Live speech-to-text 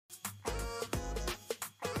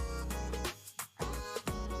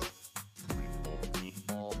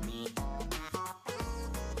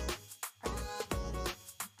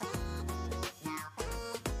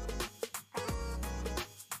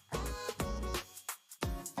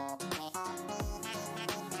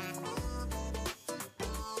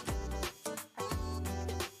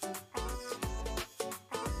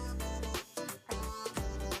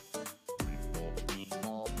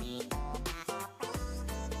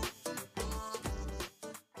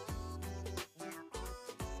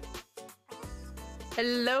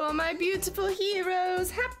Hello, my beautiful heroes.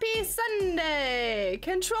 Happy Sunday.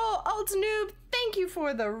 Control Alt Noob, thank you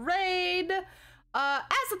for the raid.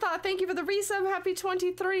 Azathoth, thank you for the resub. Happy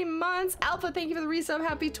 23 months. Alpha, thank you for the resub.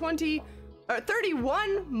 Happy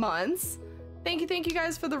 31 months. Thank you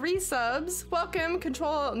guys for the resubs. Welcome,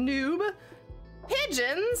 Control Alt Noob.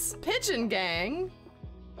 Pigeons, Pigeon Gang.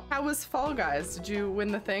 How was Fall Guys? Did you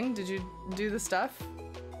win the thing? Did you do the stuff?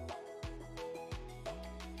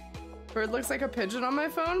 Bird looks like a pigeon on my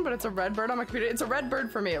phone, but it's a red bird on my computer. It's a red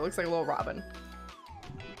bird for me. It looks like a little robin.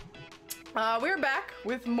 We're back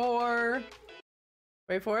with more...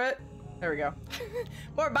 Wait for it. There we go.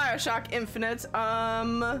 More Bioshock Infinite.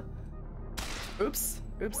 Oops.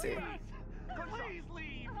 Oopsie.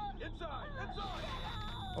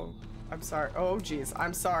 Oh, I'm sorry. Oh, geez.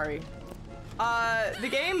 I'm sorry. The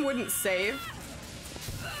game wouldn't save.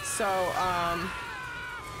 So,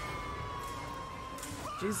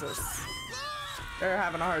 Jesus. They're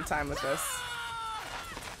having a hard time with this.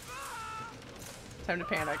 Time to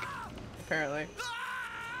panic, apparently.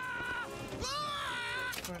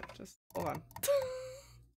 What? Just hold on.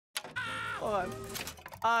 Hold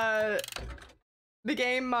on. The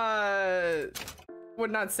game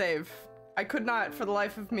would not save. I could not, for the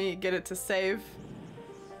life of me, get it to save.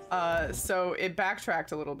 So it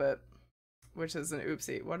backtracked a little bit, which is an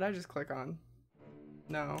oopsie. What did I just click on?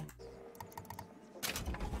 No.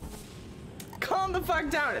 Calm the fuck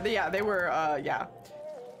down. Yeah, they were, yeah.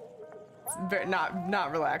 Very,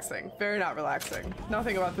 not relaxing. Very not relaxing.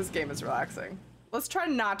 Nothing about this game is relaxing. Let's try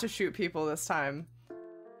not to shoot people this time.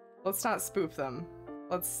 Let's not spoof them.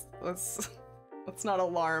 Let's not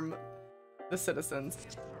alarm the citizens.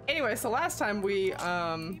 Anyway, so last time we,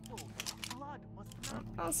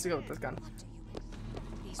 let's go with this gun.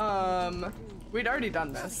 We'd already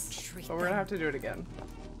done this, but we're gonna have to do it again.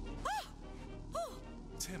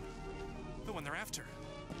 Tim, the one they're after.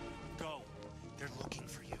 Go. They're looking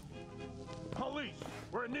for you. Police,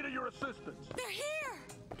 we're in need of your assistance. They're here.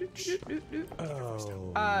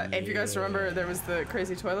 Oh. If you guys remember, there was the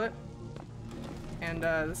crazy toilet and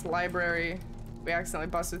this library. We accidentally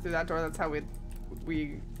busted through that door. That's how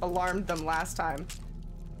we alarmed them last time.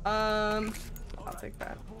 I'll take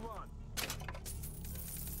that.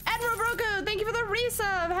 Admiral Broco, thank you for the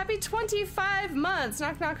resub. Happy 25 months.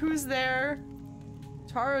 Knock knock, who's there?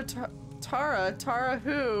 Tara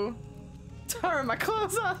who? Tara, my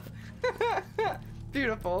clothes off.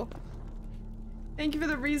 Beautiful. Thank you for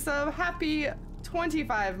the resub. Happy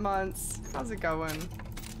 25 months. How's it going?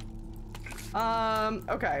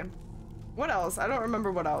 Okay. What else? I don't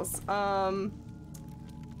remember what else.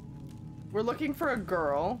 We're looking for a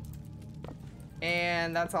girl.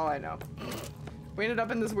 And that's all I know. We ended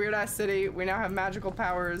up in this weird ass city. We now have magical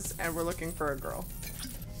powers and we're looking for a girl.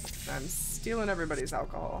 I'm stealing everybody's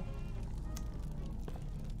alcohol.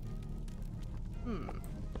 Oh,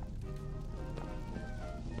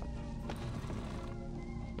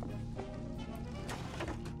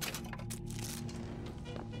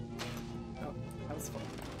 that was fun.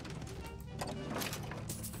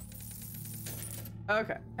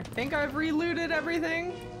 Okay, I think I've relooted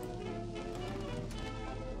everything.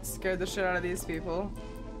 Scared the shit out of these people.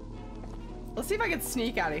 Let's see if I can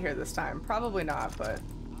sneak out of here this time. Probably not, but...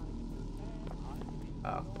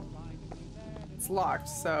 Oh. It's locked,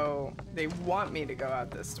 so they want me to go out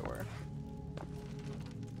this door.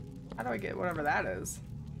 How do I get whatever that is?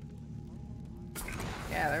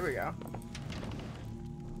 Yeah, there we go.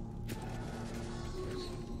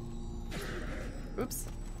 Oops.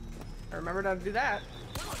 I remembered how to do that.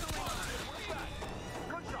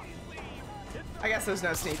 I guess there's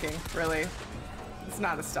no sneaking, really. It's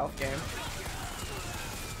not a stealth game.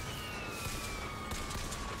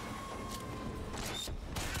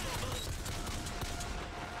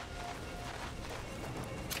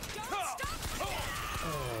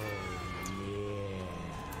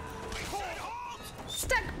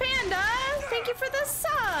 Stuck Panda, thank you for the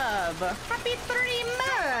sub. Happy 3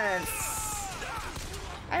 months.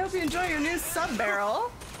 I hope you enjoy your new sub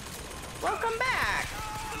barrel. Welcome back.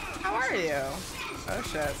 How are you? Oh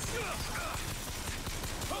shit.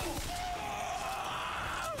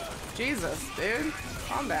 Jesus, dude.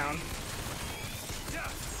 Calm down.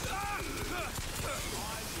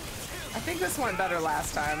 I think this went better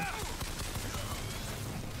last time.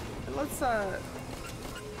 Let's,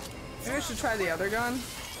 maybe I should try the other gun.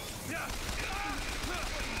 Does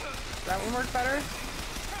that one work better?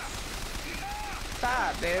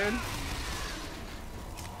 Stop, dude.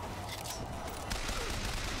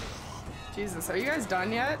 Jesus, are you guys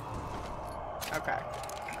done yet? Okay.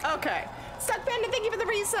 Okay. Stuck Panda, thank you for the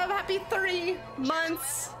resub. Happy 3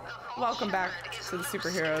 months. Welcome back to the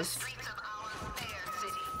superheroes.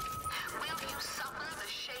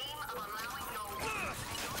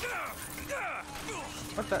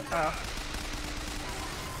 What the? Oh.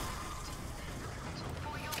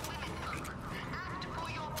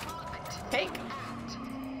 Cake.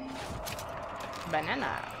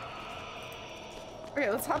 Banana. Okay,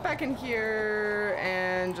 let's hop back in here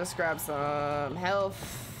and just grab some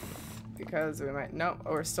health. Because we might, nope,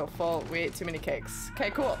 we're still full. We ate too many cakes.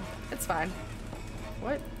 Okay, cool. It's fine.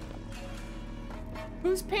 What?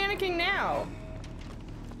 Who's panicking now?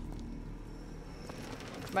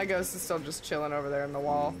 My ghost is still just chilling over there in the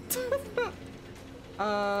wall.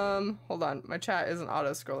 Hold on. My chat isn't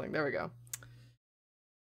auto-scrolling. There we go.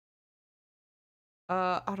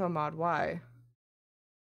 Auto mod, why?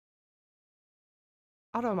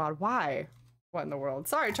 Auto mod, why? What in the world?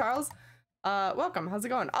 Sorry, Charles. Welcome. How's it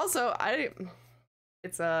going? Also,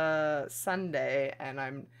 it's a Sunday and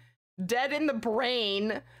I'm dead in the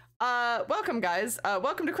brain. Welcome, guys.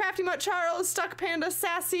 Welcome to Crafty Mutt, Charles, Stuck Panda,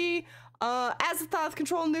 Sassy, Azathoth,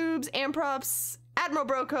 Control Noobs, Amprops, Admiral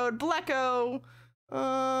Brocode, Blecko.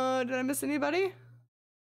 Did I miss anybody?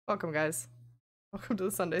 Welcome, guys. Welcome to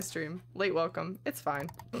the Sunday stream. Late welcome. It's fine.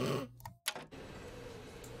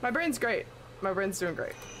 My brain's great. My brain's doing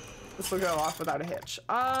great. This will go off without a hitch.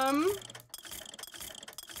 I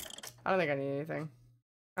don't think I need anything.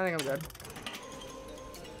 I think I'm good.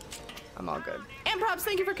 I'm all good. And props,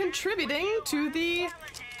 thank you for contributing to the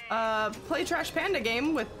Play Trash Panda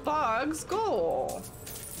game with Bog's goal.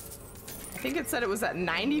 I think it said it was at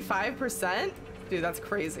 95%. Dude, that's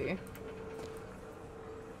crazy.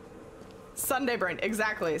 Sunday brain,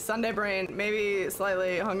 exactly. Sunday brain, maybe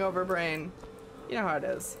slightly hungover brain. You know how it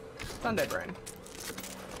is. Sunday brain.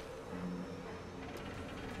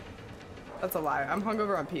 That's a lie. I'm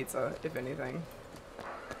hungover on pizza, if anything.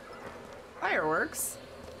 Fireworks?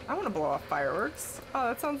 I want to blow off fireworks. Oh,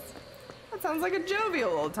 that sounds like a jovial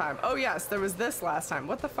old time. Oh yes, there was this last time.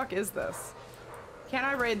 What the fuck is this? Can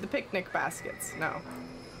I raid the picnic baskets? No.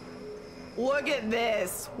 Look at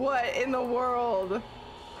this. What in the world?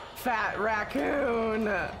 Fat raccoon.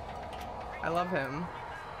 I love him.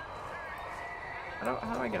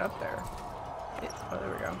 How do I get up there? Oh,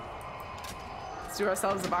 there we go. Let's do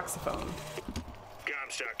ourselves a boxophone.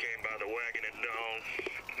 Comstock came by the wagon at dawn.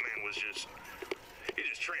 Man was just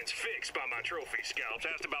transfixed by my trophy scalps.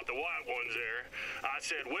 Asked about the white ones there. I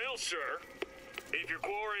said, well, sir, if your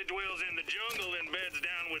quarry dwells in the jungle and beds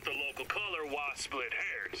down with the local color, why split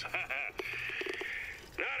hairs?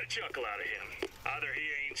 Not a chuckle out of him. Either he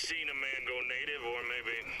ain't seen a man go native or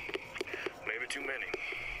maybe too many.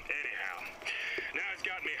 Anyhow, now it's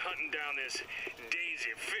got me hunting down this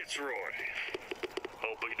Daisy Fitzroy.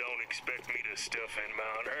 Hope he don't expect me to stuff and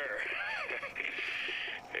mount her.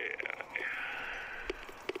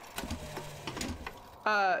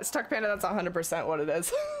 Yeah. Stuck Panda, that's 100% what it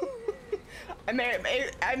is. I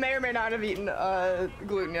may or may not have eaten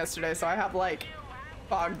gluten yesterday, so I have like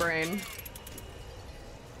fog brain.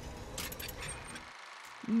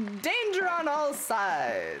 Danger on all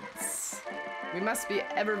sides. We must be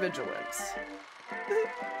ever vigilant.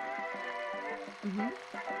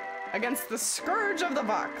 Against the scourge of the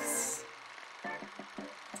Vox.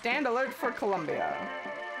 Stand alert for Columbia.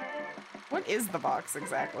 What is the Vox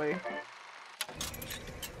exactly?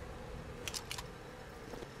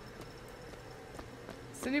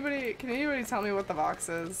 Can anybody tell me what the Vox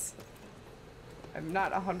is? I'm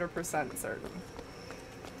not 100% certain.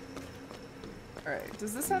 Alright,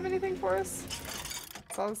 does this have anything for us?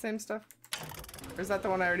 It's all the same stuff? Or is that the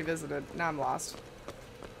one I already visited? Now I'm lost.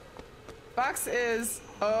 Vox is...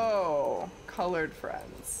 oh, colored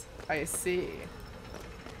friends. I see.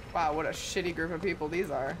 Wow, what a shitty group of people these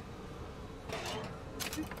are.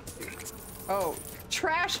 Oh,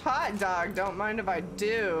 trash hot dog. Don't mind if I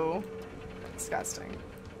do. Disgusting.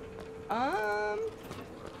 I'm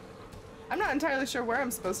not entirely sure where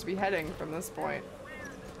I'm supposed to be heading from this point.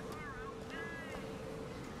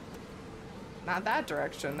 Not that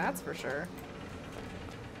direction, that's for sure.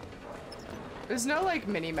 There's no like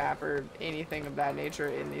mini map or anything of that nature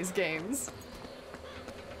in these games.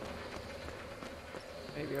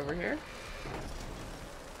 Maybe over here?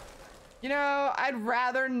 You know, I'd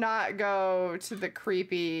rather not go to the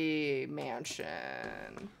creepy mansion.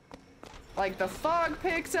 Like the fog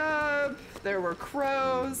picked up, there were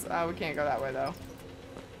crows. Oh, we can't go that way though.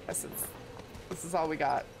 This is all we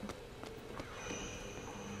got.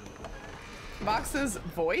 Vox's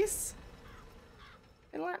voice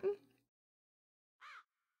in Latin?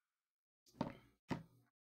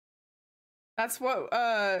 That's what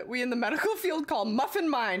we in the medical field call muffin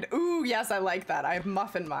mind. Ooh, yes, I like that. I have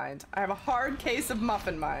muffin mind. I have a hard case of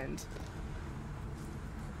muffin mind.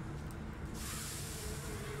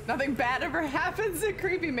 Nothing bad ever happens at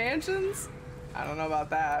creepy mansions? I don't know about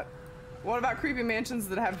that. What about creepy mansions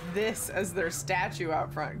that have this as their statue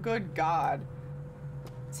out front? Good God.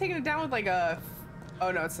 It's taking it down with like a...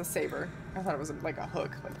 Oh no, it's a saber. I thought it was like a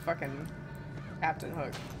hook, like fucking Captain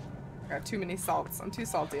Hook. Got too many salts. I'm too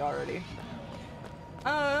salty already.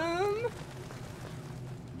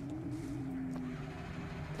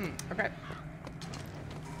 Okay.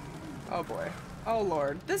 Oh boy. Oh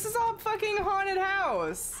lord. This is all fucking haunted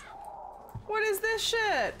house. What is this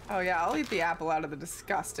shit? Oh yeah, I'll eat the apple out of the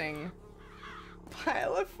disgusting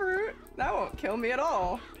pile of fruit. That won't kill me at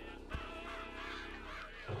all.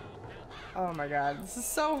 Oh my god, this is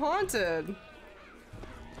so haunted.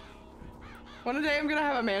 One day I'm gonna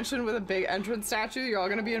have a mansion with a big entrance statue. You're all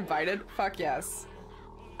gonna be invited. Fuck yes.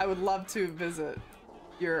 I would love to visit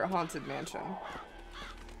your haunted mansion.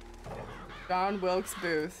 John Wilkes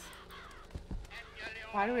Booth.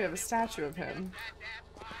 Why do we have a statue of him?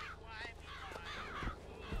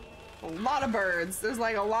 A lot of birds. There's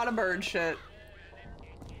like a lot of bird shit.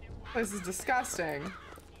 This is disgusting.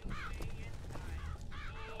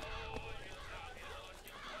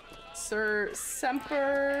 Sir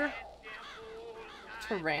Semper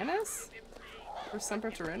Tyrannus? Or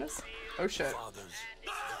Semper Tyrannus? Oh shit.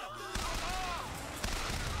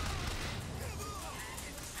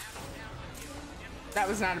 That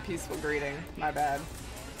was not a peaceful greeting. My bad.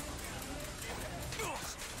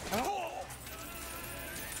 Oh.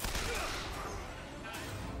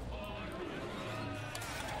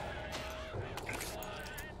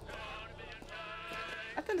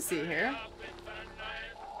 Nothing to see here.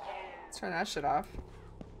 Let's turn that shit off.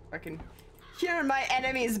 I can hear my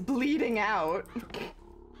enemies bleeding out.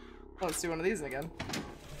 Let's do one of these again.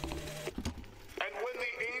 And when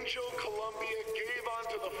the Angel Columbia gave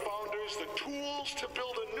unto the founders the tools to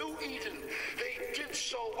build a new Eden, they did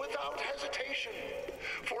so without hesitation.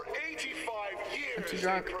 For 85 years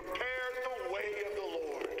they prepared the way of the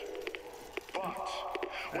Lord. But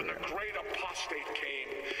when the great apostate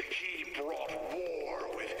came, he brought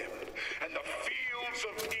war with him, and the fields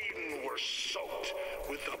of Eden were soaked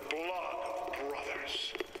with the blood of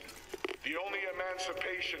brothers. The only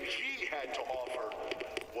emancipation he had to offer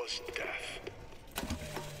was death.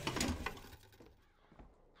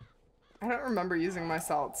 I don't remember using my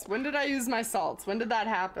salts. When did I use my salts? When did that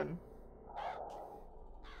happen?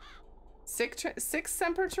 Six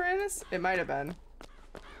Semper Tyrannus? It might have been.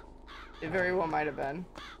 It very well might have been.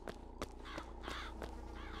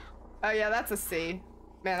 Oh yeah, that's a C.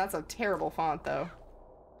 Man, that's a terrible font though.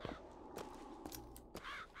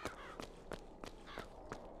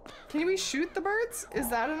 Can we shoot the birds? Is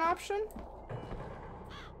that an option?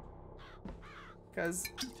 Because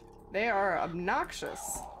they are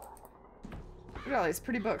obnoxious. Look at all these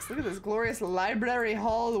pretty books. Look at this glorious library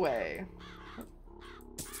hallway.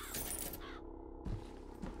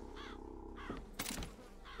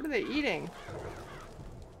 What are they eating?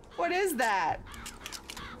 What is that?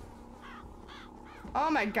 Oh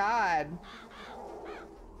my god.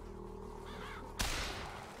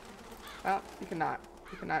 Well, you cannot.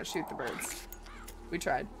 You cannot shoot the birds. We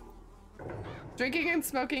tried. Drinking and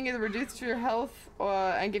smoking either reduce your health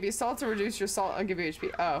and give you salt, or reduce your salt and give you HP.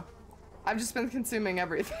 Oh. I've just been consuming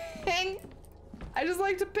everything. I just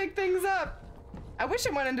like to pick things up. I wish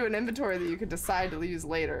it went into an inventory that you could decide to use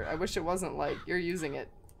later. I wish it wasn't like you're using it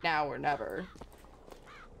now or never.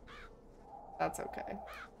 That's okay.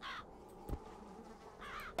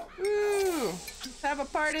 Woo! Let's have a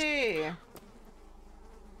party!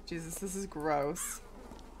 Jesus, this is gross.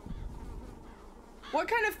 What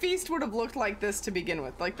kind of feast would have looked like this to begin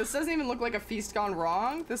with? Like, this doesn't even look like a feast gone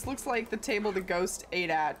wrong. This looks like the table the ghost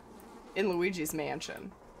ate at in Luigi's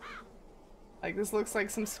mansion. Like, this looks like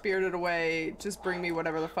some Spirited Away, just bring me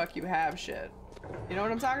whatever the fuck you have shit. You know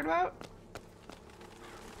what I'm talking about?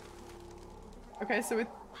 Okay, so we,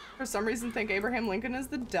 for some reason, think Abraham Lincoln is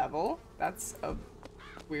the devil. That's a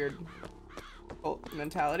weird cult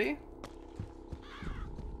mentality.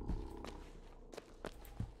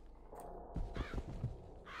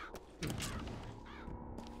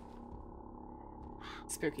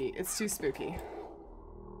 Spooky. It's too spooky.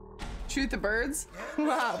 Shoot the birds?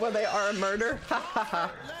 Well, they are a murder. Ha ha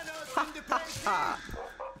ha. Ha ha ha.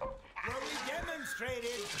 Where we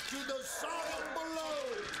demonstrated to the sorrow below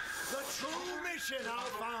the true mission our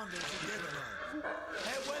founders have given us.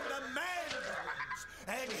 And when the mandarins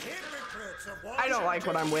and hypocrites of Washington, I don't like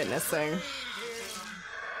what I'm witnessing.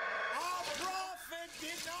 our prophet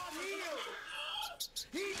did not heal.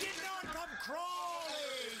 He did not come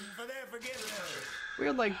crawling for their forgiveness.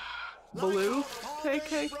 Weird, like, blue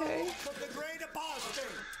KKK.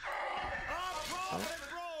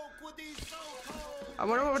 I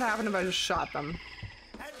wonder what would happen if I just shot them.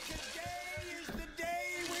 And today is the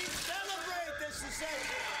day we celebrate.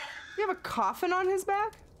 he have a coffin on his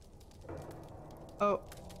back? Oh,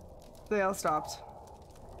 they all stopped.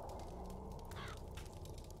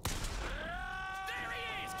 There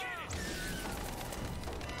he is! Get it!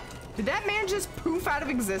 Did that man just poof out of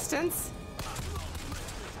existence?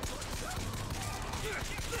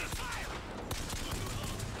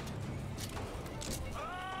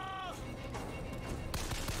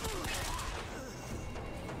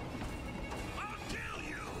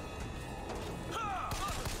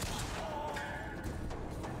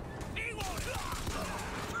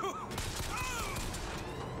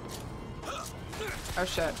 Oh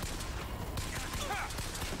shit.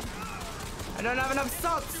 I don't have enough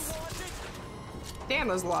salts. Damn,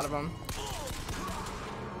 there's a lot of them.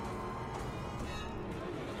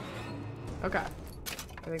 Okay.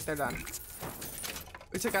 I think they're done.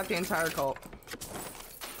 We took out the entire cult.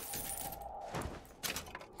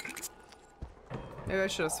 Maybe I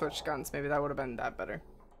should have switched guns. Maybe that would have been that better.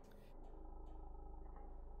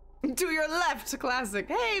 To your left, classic.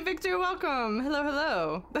 Hey, Victor, welcome. Hello,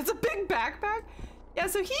 hello. That's a big backpack? Yeah,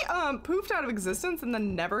 so he poofed out of existence and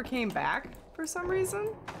then never came back for some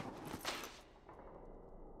reason.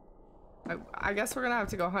 I guess we're gonna have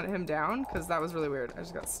to go hunt him down because that was really weird. I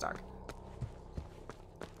just got stuck.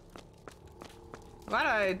 Glad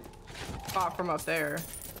I fought from up there.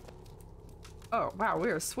 Oh, wow,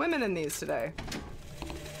 we are swimming in these today.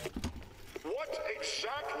 What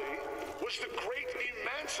exactly was the great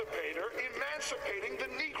emancipator emancipating the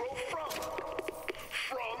Negro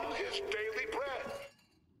from his daily bread?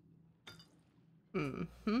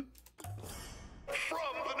 Mm-hmm.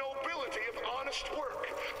 From the nobility of honest work,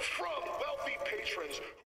 from wealthy patrons.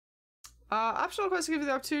 Optional quests give you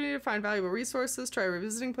the opportunity to find valuable resources, try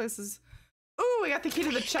revisiting places. Ooh, we got the key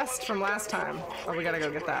to the chest from last time. Oh, we gotta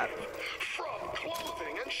go get that. From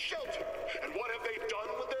clothing and shelter. And what have they done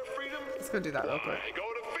with their freedom? Let's go do that real quick. Go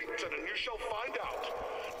to Finkton and you shall find out.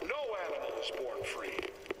 No animal is born free,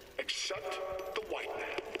 except the white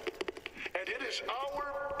man. And it is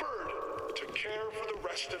our burden to care for the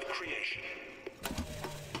rest of creation.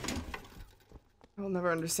 I'll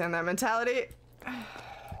never understand that mentality.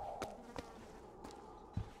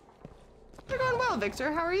 You're going well,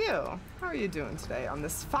 Victor. How are you? How are you doing today on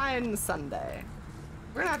this fine Sunday?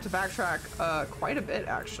 We're gonna have to backtrack quite a bit,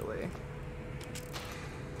 actually.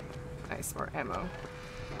 Nice, more ammo.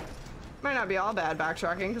 Might not be all bad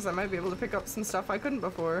backtracking, because I might be able to pick up some stuff I couldn't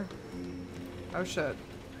before. Oh shit.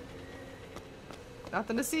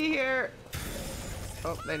 Nothing to see here.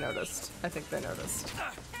 Oh, they noticed. I think they noticed.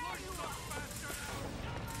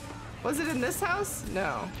 Was it in this house?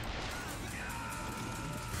 No.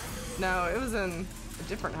 No, it was in a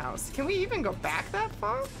different house. Can we even go back that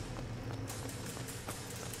far?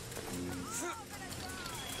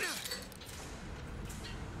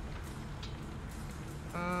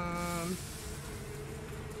 I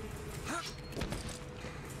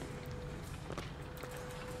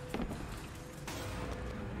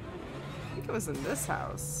think it was in this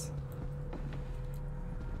house.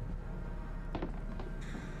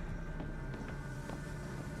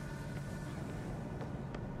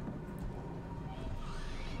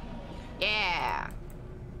 Yeah.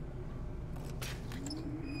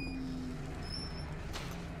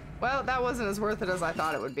 Well, that wasn't as worth it as I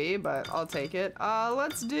thought it would be, but I'll take it.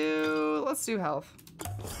 Let's do health.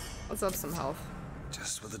 Let's up some health.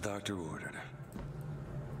 Just what the doctor ordered.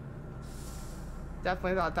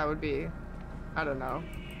 Definitely thought that would be, I don't know,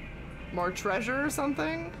 more treasure or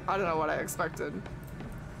something? I don't know what I expected.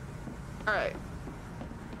 All right.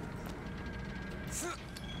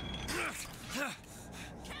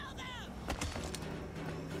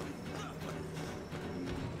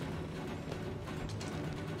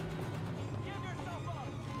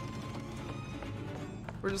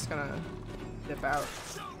 We're just gonna dip out.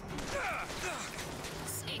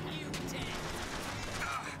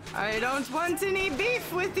 I don't want any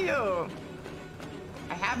beef with you.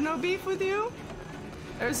 I have no beef with you.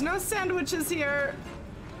 There's no sandwiches here.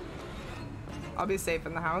 I'll be safe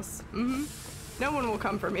in the house. Mm-hmm. No one will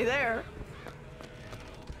come for me there.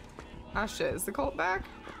 Ah shit, is the cult back?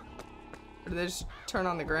 Or did they just turn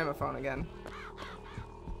on the gramophone again?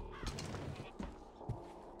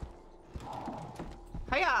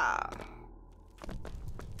 Hiya!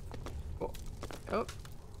 Cool. Oh.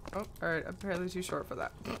 Oh, alright, apparently too short for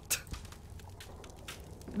that.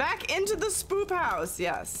 Back into the spoop house,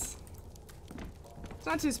 yes. It's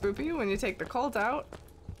not too spoopy when you take the cult out.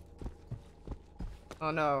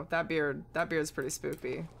 Oh no, that beard's pretty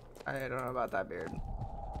spoopy. I don't know about that beard.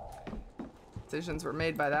 Decisions were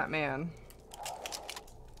made by that man.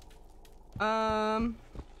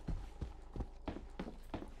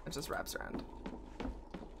 It just wraps around.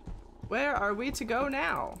 Where are we to go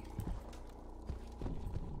now?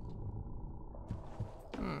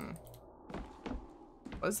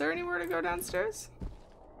 Was there anywhere to go downstairs?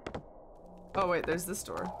 Oh wait, there's this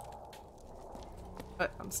door.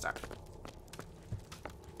 But I'm stuck.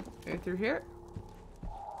 Maybe through here?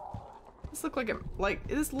 This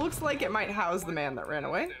looks like it might house the man that ran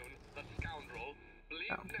away. The scoundrel,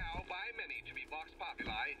 believed Oh. now by many to be Vox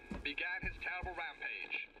Populi, began his terrible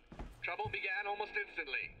rampage. Trouble began almost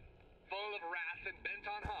instantly. Full of wrath and bent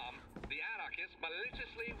on harm, the anarchist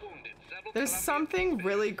maliciously wounded several. There's something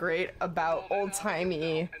really great about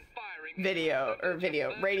old-timey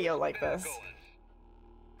radio like this.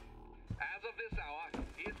 As of this hour,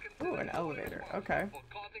 he is Ooh, an elevator. Okay. for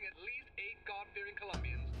causing at least 8 God-fearing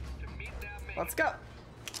Colombians to meet their maker. Let's go.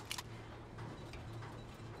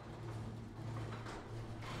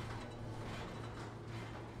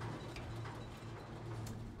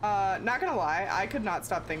 Not gonna lie, I could not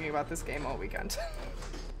stop thinking about this game all weekend.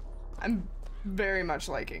 I'm very much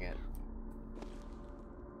liking it.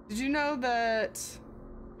 Did you know that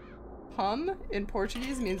hum in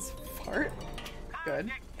Portuguese means fart?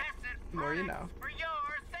 Good. The more you know.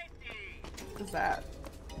 What is that?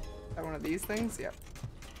 Is that one of these things? Yep.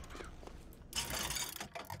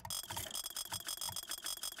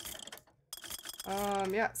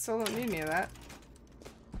 Yeah, still don't need any of that.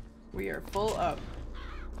 We are full up.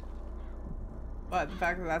 But the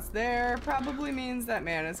fact that that's there probably means that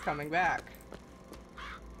man is coming back.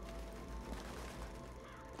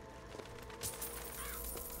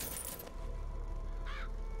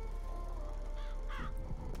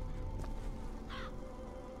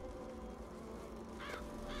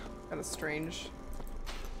 Got a strange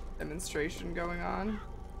demonstration going on.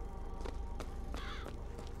 I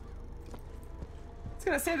was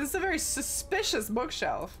gonna say, this is a very suspicious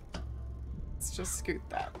bookshelf. Let's just scoot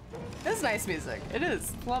that. It is nice music. It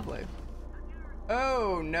is lovely.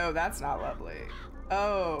 Oh no, that's not lovely.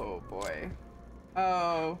 Oh boy.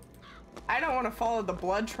 Oh, I don't want to follow the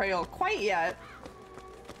blood trail quite yet.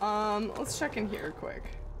 Let's check in here quick.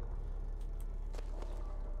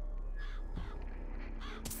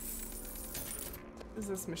 What is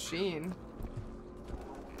this machine?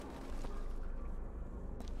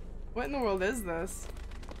 What in the world is this?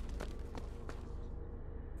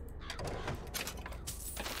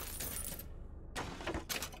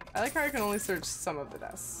 I like how I can only search some of the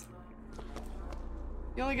desks.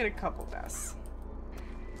 You only get a couple desks.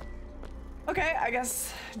 Okay, I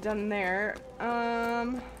guess done there.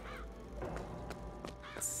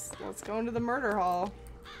 Let's go into the murder hall.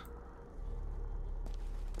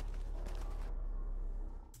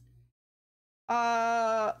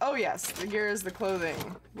 Oh yes, the gear is the clothing.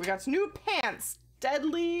 We got new pants,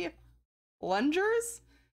 deadly lungers,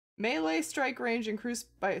 melee strike range increased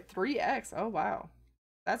by 3x. Oh wow.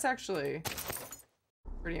 That's actually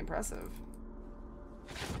pretty impressive.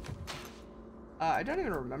 I don't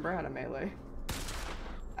even remember how to melee.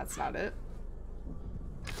 That's not it.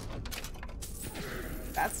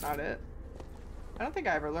 That's not it. I don't think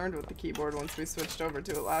I ever learned with the keyboard once we switched over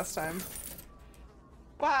to it last time.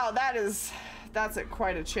 Wow, that's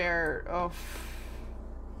quite a chair. Oh.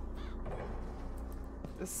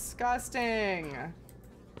 Disgusting.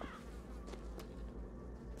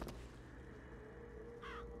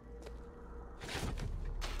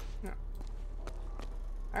 No.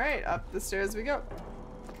 Alright, up the stairs we go.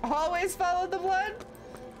 Always follow the blood?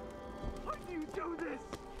 Why do you do this?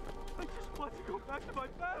 I just want to go back to my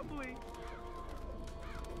family.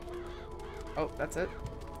 Oh, that's it.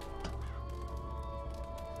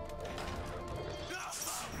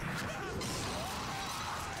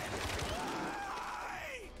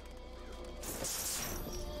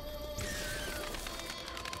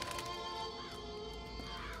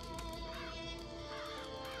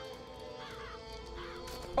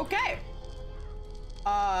 Okay.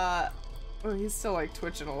 Oh, he's still like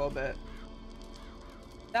twitching a little bit.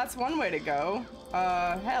 That's one way to go.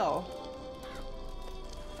 Hell.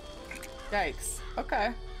 Yikes.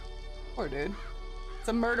 Okay. Poor dude. It's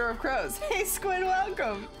a murder of crows. Hey, Squid,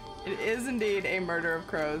 welcome. It is indeed a murder of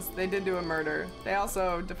crows. They did do a murder. They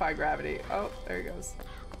also defy gravity. Oh, there he goes.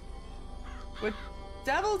 With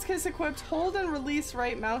Devil's Kiss equipped, hold and release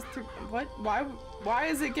right mouse to what? Why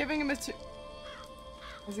is it giving him a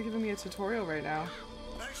is it giving me a tutorial right now?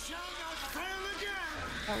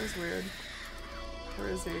 That was weird. Where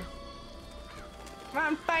is he? Come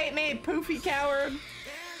on, fight me, poofy coward!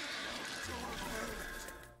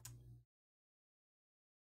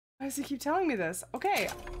 Why does he keep telling me this? Okay,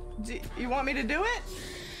 do you want me to do it?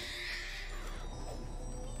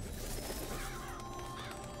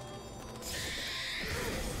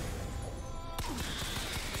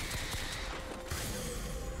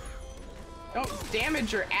 Don't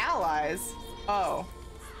damage your allies. Oh.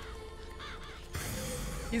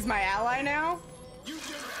 He's my ally now?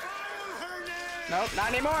 Nope, not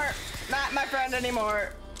anymore. Not my friend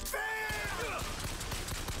anymore.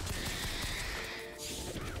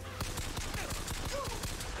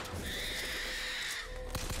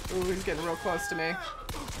 Ooh, he's getting real close to me.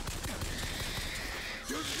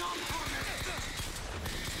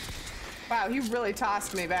 Wow, he really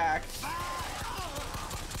tossed me back.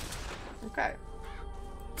 Okay.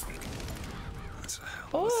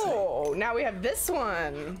 Oh, now we have this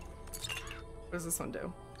one. What does this one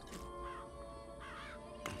do?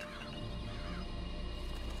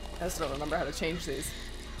 I just don't remember how to change these.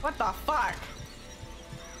 What the fuck?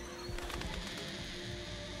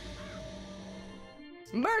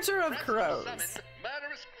 Murder of crows.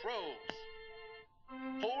 Murderous crows.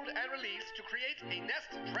 Hold and release to create a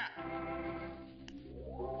nest trap.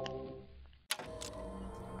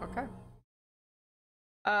 Okay.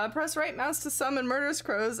 Press right mouse to summon murderous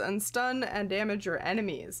crows and stun and damage your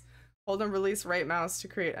enemies. Hold and release right mouse to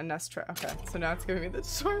create a nest trap. Okay, so now it's giving me the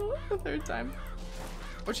tutorial the third time.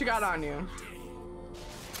 What you got on you?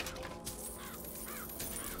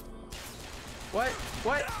 What?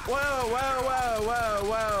 What? Whoa, whoa, whoa, whoa,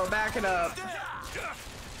 whoa. Back it up.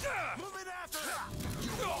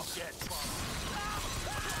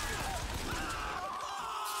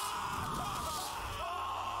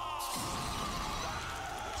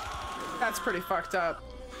 That's pretty fucked up.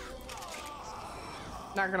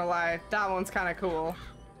 Not gonna lie, that one's kind of cool.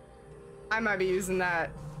 I might be using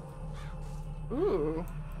that. Ooh.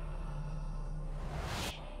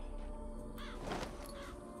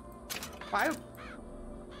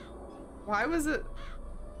 Why was it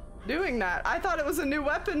doing that? I thought it was a new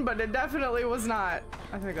weapon, but it definitely was not.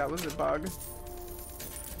 I think that was a bug.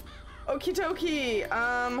 Okie dokie.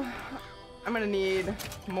 I'm gonna need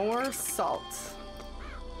more salt.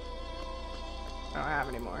 I don't have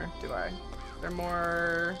any more, do I? There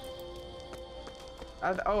more?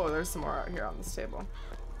 Oh, there's some more out here on this table.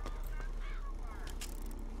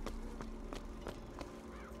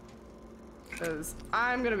 Because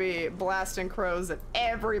I'm gonna be blasting crows at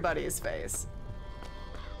everybody's face.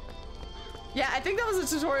 Yeah, I think that was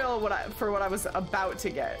a tutorial for what I was about to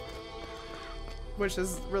get, which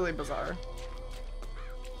is really bizarre.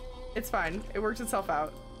 It's fine. It worked itself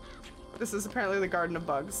out. This is apparently the Garden of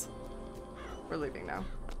Bugs. We're leaving now.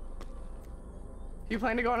 You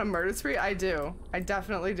plan to go on a murder spree? I do. I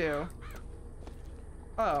definitely do.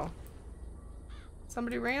 Oh.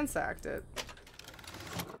 Somebody ransacked it.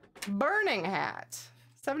 Burning hat.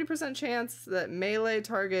 70% chance that melee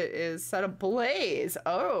target is set ablaze.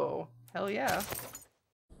 Oh, hell yeah.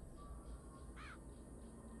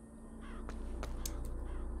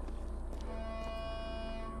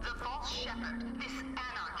 The false shepherd, this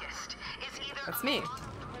anarchist, is either That's me. a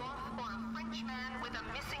dwarf or a French man with a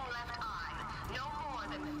missing left eye. No more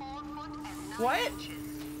than 4 foot and 9 What? inches.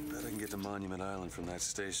 Bet I can get to Monument Island from that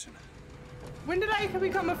station. When did I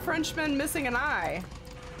become a Frenchman missing an eye?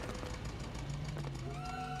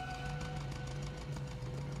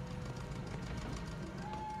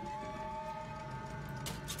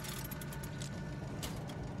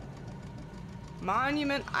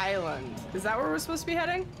 Monument Island. Is that where we're supposed to be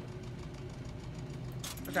heading?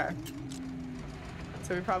 Okay.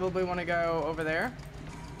 So we probably want to go over there.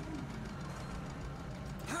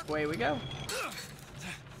 Away we go.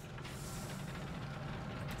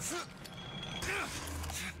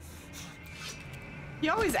 He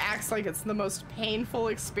always acts like it's the most painful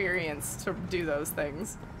experience to do those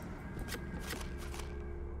things.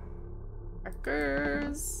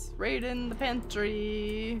 Crackers. Raid in the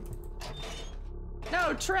pantry.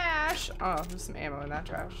 No trash! Oh, there's some ammo in that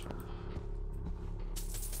trash.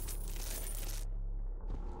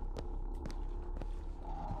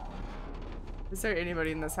 Is there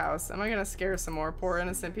anybody in this house? Am I gonna scare some more poor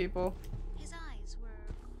innocent people? His eyes were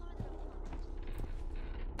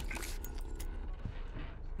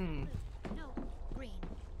No, green.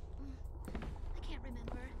 I can't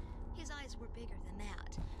remember. His eyes were bigger than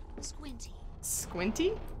that. Squinty.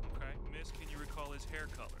 Squinty? Okay, miss, can you recall his hair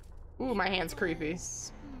color? Ooh, my hand's creepy.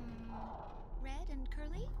 Red and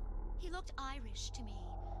curly? He looked Irish to me.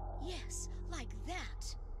 Yes, like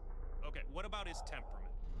that. Okay, what about his temperament?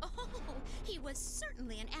 Oh, he was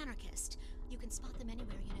certainly an anarchist. You can spot them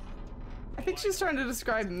anywhere, you know. I think she's trying to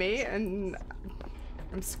describe me, and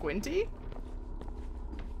I'm squinty.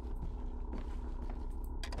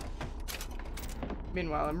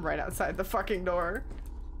 Meanwhile, I'm right outside the fucking door.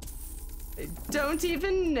 They don't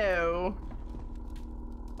even know.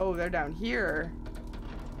 Oh, they're down here.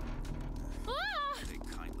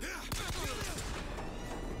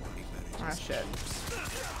 Ah, shit.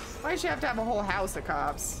 Why'd you have to have a whole house of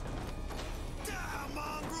cops?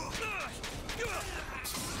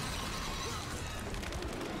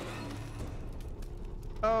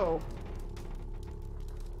 Oh.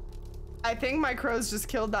 I think my crows just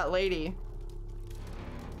killed that lady.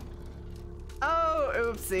 Oh,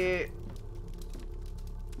 oopsie.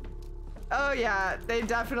 Oh yeah, they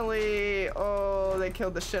definitely, oh, they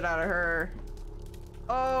killed the shit out of her.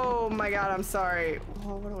 Oh my god, I'm sorry.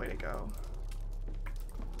 Oh, what a way to go.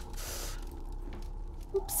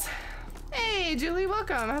 Oops. Hey, Julie,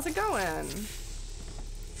 welcome. How's it going?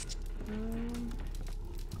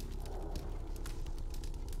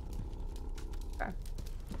 Okay.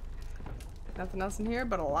 Nothing else in here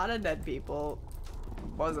but a lot of dead people.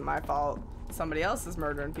 Wasn't my fault. Somebody else is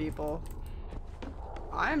murdering people.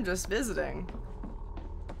 I'm just visiting.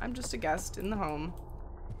 I'm just a guest in the home.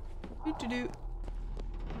 Doo-doo-doo.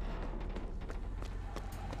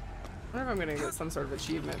 I wonder if I'm gonna get some sort of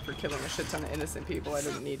achievement for killing a shit ton of innocent people I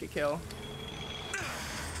didn't need to kill.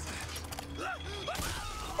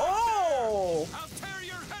 Oh! I'll tear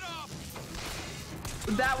your head off!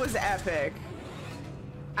 That was epic.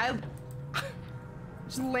 I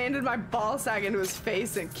just landed my ball sack into his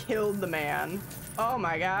face and killed the man. Oh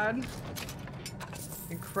my god.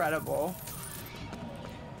 Incredible.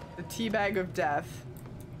 The teabag of death.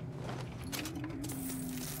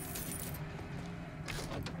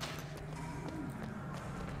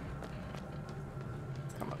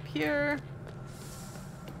 Come up here.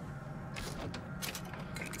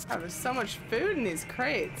 Oh, there's so much food in these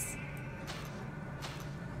crates.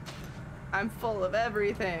 I'm full of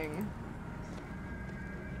everything.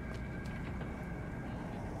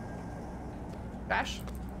 Bash.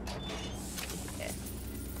 Yeah.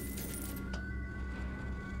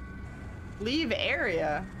 Leave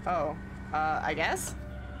area. Oh, I guess.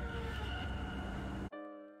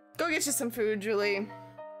 Go get you some food, Julie.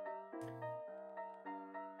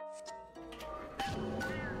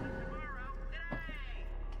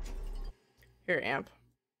 Here, Amp.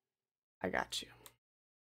 I got you.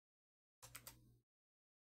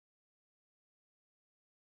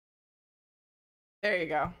 There you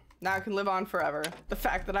go. Now I can live on forever. The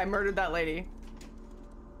fact that I murdered that lady.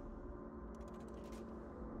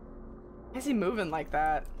 Why is he moving like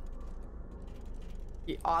that?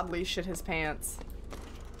 He oddly shit his pants.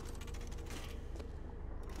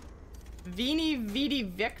 Vini Vidi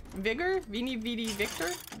Vigor? Vini Vidi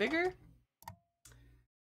Victor? Vigor?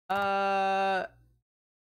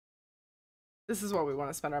 This is what we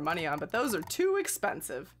want to spend our money on, but those are too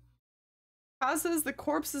expensive. Causes the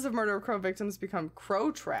corpses of murder of crow victims become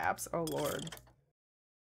crow traps. Oh lord.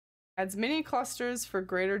 Adds mini clusters for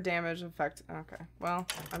greater damage effect. Okay, well,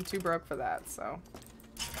 I'm too broke for that, so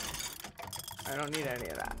I don't need any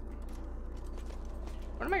of that.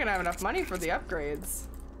 When am I gonna have enough money for the upgrades?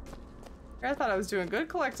 I thought I was doing good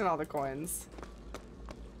collecting all the coins.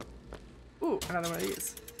 Ooh, another one of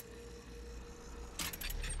these.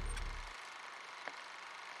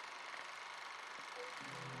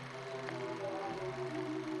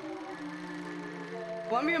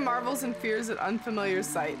 Columbia marvels and fears at unfamiliar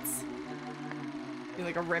sights. You're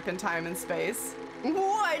like a rip in time and space.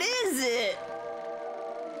 What is it?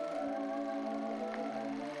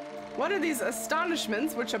 What are these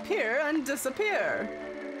astonishments which appear and disappear?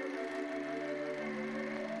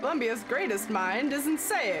 Columbia's greatest mind isn't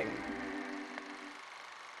saying.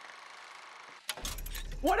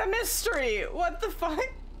 What a mystery! What the fuck?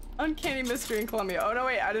 Uncanny mystery in Columbia. Oh no,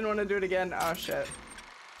 wait, I didn't want to do it again. Oh shit.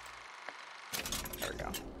 There we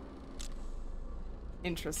go.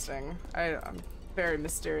 Interesting. I'm very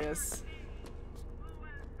mysterious.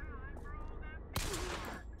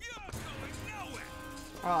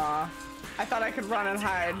 Aw. I thought I could run and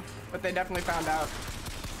hide, but they definitely found out.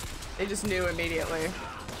 They just knew immediately.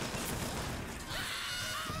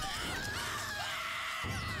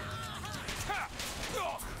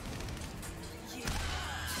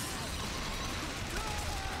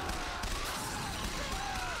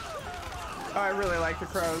 Oh, I really like the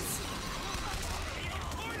crows.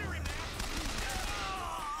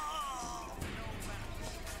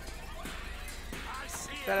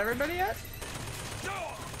 Is that everybody yet?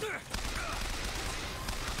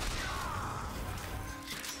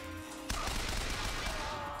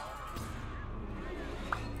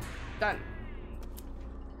 Done.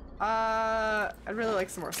 I'd really like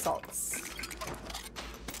some more salts.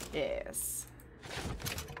 Yes.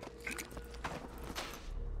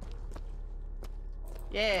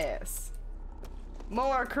 Yes.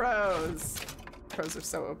 More crows. Crows are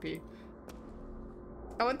so OP.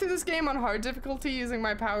 I went through this game on hard difficulty using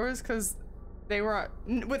my powers because They were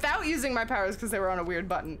without using my powers because they were on a weird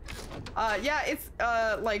button. Yeah, it's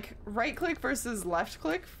like right click versus left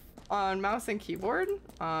click on mouse and keyboard.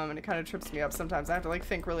 And it kind of trips me up sometimes. I have to like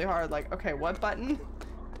think really hard, like, okay, what button?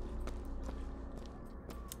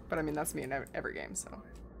 But I mean, that's me in every game, so.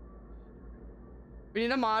 We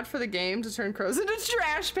need a mod for the game to turn crows into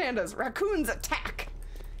trash pandas. Raccoons attack.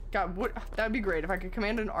 God, that'd be great if I could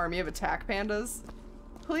command an army of attack pandas.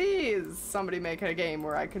 Please, somebody make a game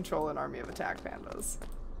where I control an army of attack pandas.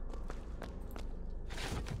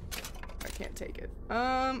 I can't take it.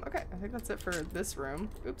 Okay, I think that's it for this room.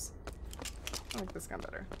 Oops. I like this gun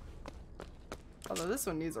better. Although this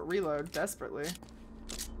one needs a reload desperately.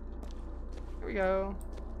 Here we go.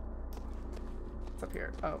 What's up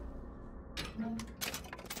here? Oh.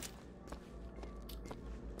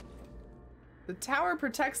 The tower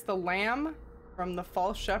protects the lamb from the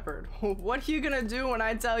false shepherd. What are you gonna do when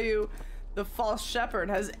I tell you the false shepherd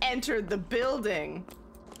has entered the building?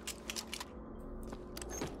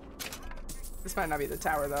 This might not be the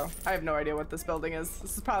tower though. I have no idea what this building is.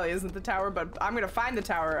 This probably isn't the tower, but I'm gonna find the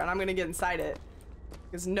tower and I'm gonna get inside it.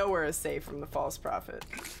 Because nowhere is safe from the false prophet.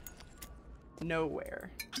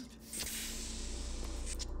 Nowhere.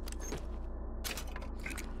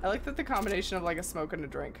 I like that the combination of like a smoke and a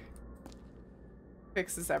drink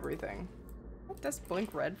fixes everything. Let this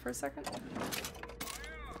blink red for a second.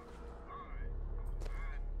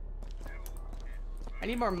 I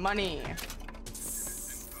need more money.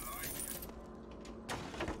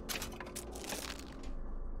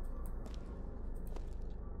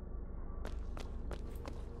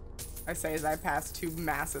 I say as I pass two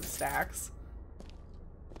massive stacks.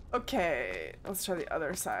 Okay, let's try the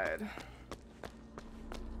other side.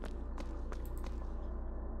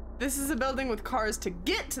 This is a building with cars to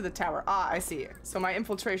get to the tower. Ah, I see. So my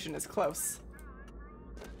infiltration is close.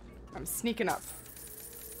 I'm sneaking up.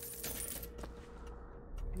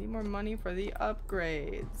 I need more money for the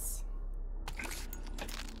upgrades.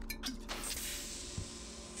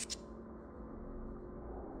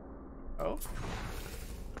 Oh.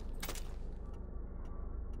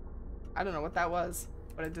 I don't know what that was,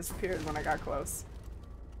 but it disappeared when I got close.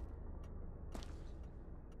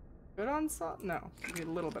 Good on salt? No, we need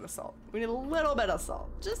a little bit of salt. We need a little bit of salt.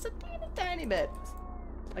 Just a teeny tiny bit.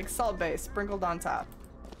 Like salt base sprinkled on top.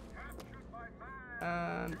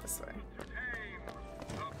 This way.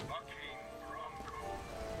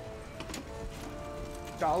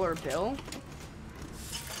 Dollar bill?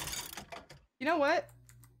 You know what?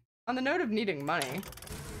 On the note of needing money.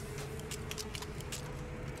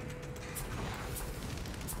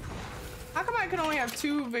 How come I can only have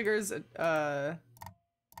 2 vigors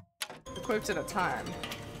equipped at a time?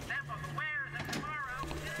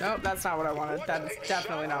 Nope, that's not what I wanted. That is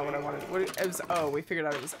definitely not what I wanted. It was O. We figured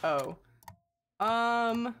out it was O.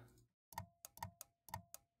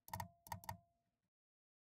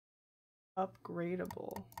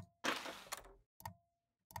 Upgradable.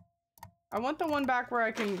 I want the one back where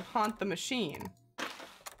I can haunt the machine.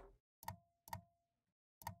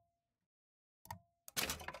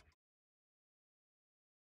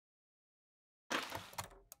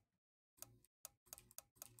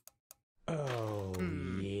 Oh,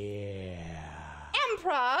 yeah.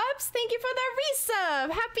 Props, thank you for the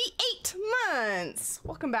resub. Happy 8 months.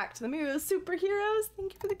 Welcome back to the Miro Superheroes.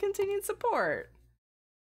 Thank you for the continued support.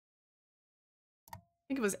 I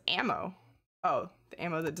think it was ammo. Oh, the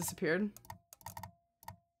ammo that disappeared.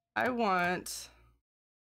 I want...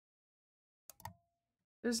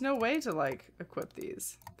 There's no way to like equip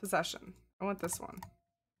these. Possession. I want this one.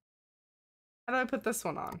 How do I put this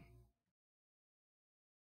one on?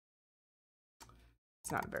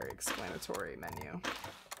 It's not a very explanatory menu.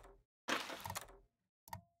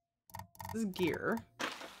 This is gear.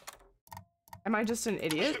 Am I just an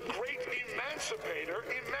idiot? The great emancipator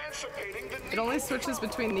emancipating the It only switches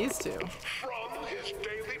between these two. from his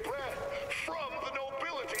daily bread, from the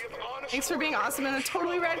nobility of honest. Thanks for being awesome in a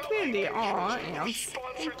totally rad community. Aw, Ants.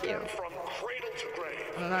 Thank you. From cradle to grave.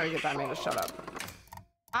 I don't know how to get that man to shut up.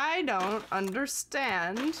 I don't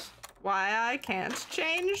understand why I can't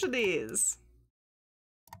change these.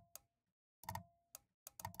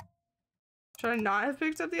 Should I not have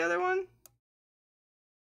picked up the other one?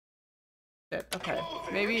 Shit, okay.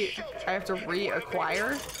 Maybe I have to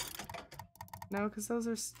reacquire? No, because those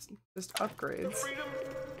are just upgrades. Freedom?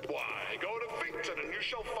 Why, go to Finkton and you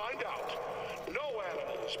shall find out. No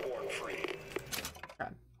animal is born free.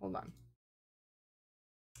 God, hold on.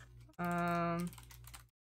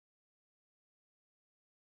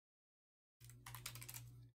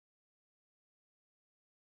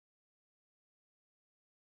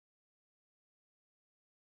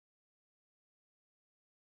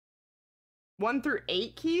 1 through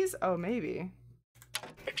 8 keys? Oh, maybe.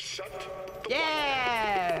 Accept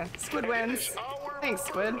Yeah! Squid wins. Thanks,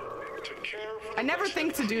 Squid. I never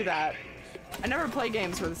think to do that. I never play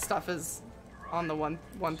games where the stuff is on the 1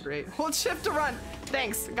 through 8. Hold shift to run.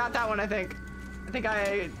 Thanks. Got that one, I think. I think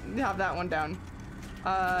I have that one down.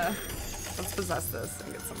 Let's possess this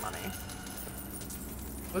and get some money.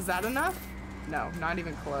 Was that enough? No, not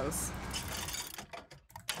even close.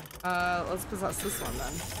 Let's possess this one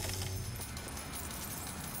then.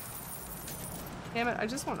 Damn it, I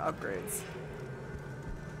just want upgrades.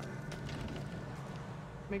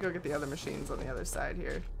 Let me go get the other machines on the other side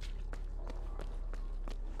here.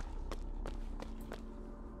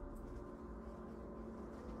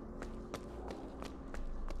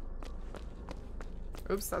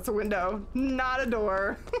 Oops, that's a window, not a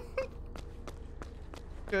door.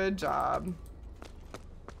 Good job.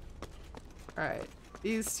 All right,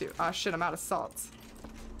 these two. Oh shit, I'm out of salts.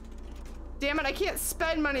 Damn it, I can't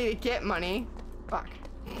spend money to get money. Fuck.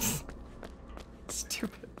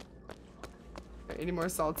 Stupid. Any more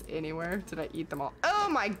salts anywhere? Did I eat them all? Oh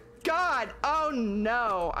my god! Oh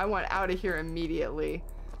no! I want out of here immediately.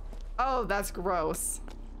 Oh, that's gross.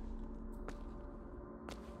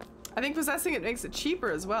 I think possessing it makes it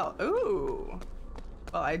cheaper as well. Ooh.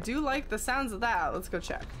 Well, I do like the sounds of that. Let's go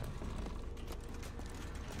check.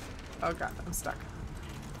 Oh god, I'm stuck.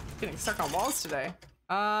 Getting stuck on walls today.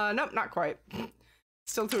 Nope, not quite.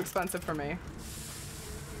 Still too expensive for me.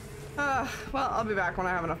 Well, I'll be back when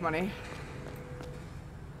I have enough money.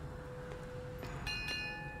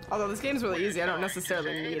 Although this game's really easy, I don't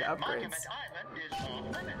necessarily need upgrades.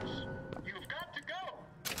 You've got to go.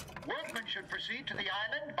 Workmen should proceed to the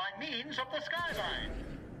island by means of the skyline.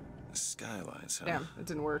 The skylines, huh? Damn, it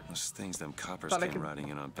didn't work. Those things them coppers Thought I came could riding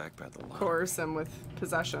in on back by the line. coerce him with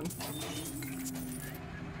possession.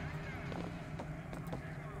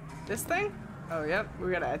 This thing? Oh, yep. We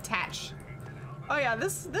gotta attach. Oh yeah,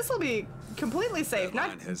 this will be completely safe,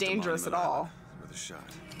 not dangerous at all. With a shot.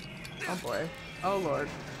 Oh boy. Oh lord.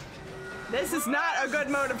 This is not a good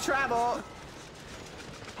mode of travel.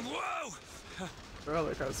 Whoa!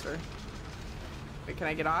 Roller coaster. Wait, can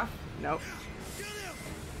I get off? Nope.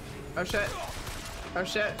 Oh shit. Oh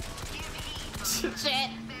shit. Shit.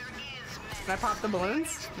 Can I pop the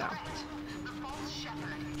balloons? No.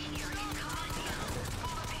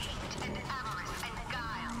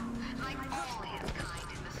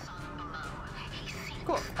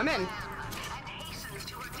 Cool, I'm in.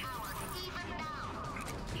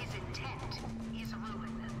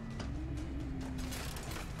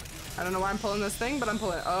 I don't know why I'm pulling this thing, but I'm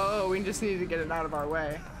pulling it. Oh, we just need to get it out of our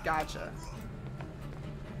way. Gotcha.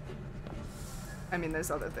 I mean, there's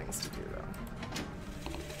other things to do, though.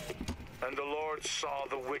 And the Lord saw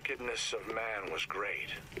the wickedness of man was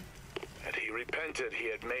great, and he repented he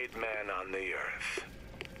had made man on the earth.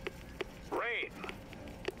 Rain.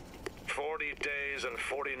 40 days and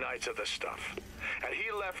 40 nights of the stuff, and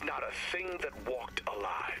he left not a thing that walked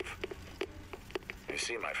alive. You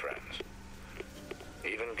see, my friends,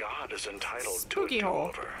 even God is entitled Spooky to a hole.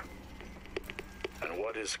 do-over. And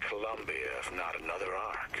what is Columbia if not another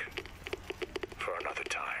ark? For another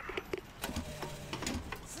time.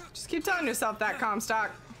 Just keep telling yourself that,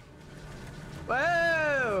 Comstock.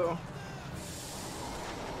 Whoa!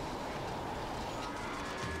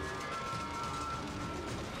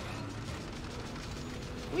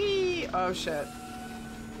 Whee! Oh shit.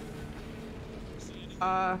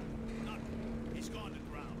 He's gone to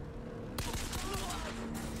ground.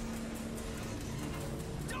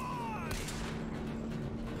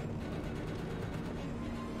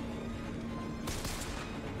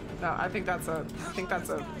 No, I think that's a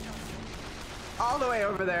all the way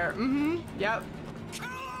over there. Mm-hmm. Yep.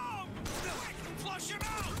 Flush him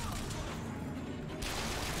out.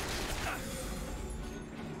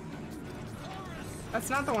 That's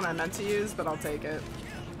not the one I meant to use, but I'll take it.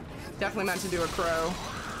 Definitely meant to do a crow.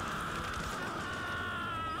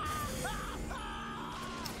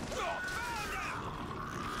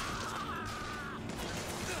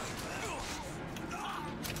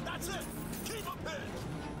 That's it. Keep him pinned.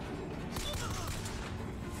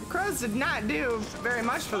 The crows did not do very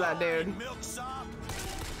much for that dude. Milksop.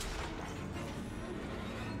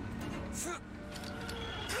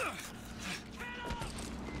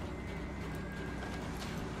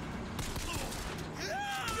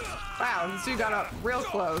 Wow, this dude got up real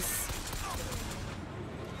close.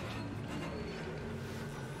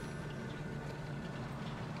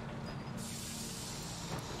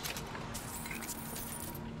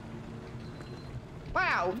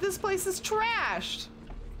 Wow, this place is trashed.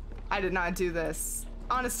 I did not do this.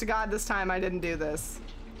 Honest to God, this time I didn't do this.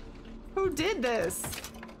 Who did this?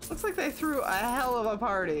 Looks like they threw a hell of a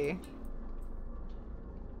party.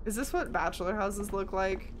 Is this what bachelor houses look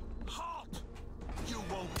like? Halt! You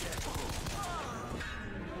won't get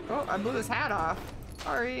Oh, I blew his hat off.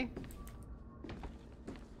 Sorry.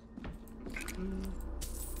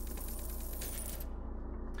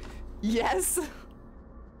 Yes.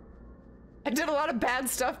 I did a lot of bad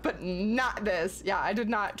stuff, but not this. Yeah, I did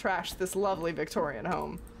not trash this lovely Victorian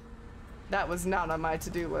home. That was not on my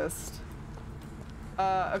to-do list.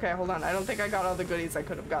 Okay, hold on. I don't think I got all the goodies I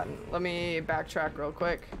could have gotten. Let me backtrack real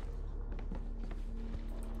quick.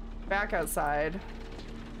 Back outside.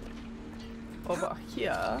 Over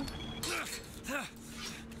here.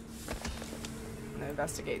 And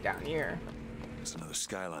investigate down here. There's another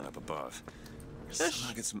skyline up above. Shush.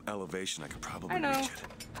 Somehow get some elevation, I could probably I know. reach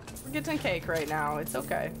it. We're getting cake right now. It's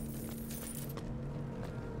okay.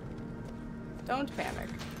 Don't panic.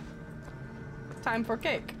 Time for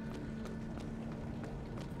cake.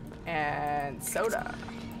 And soda.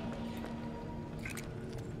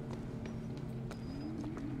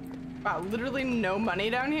 Wow, literally no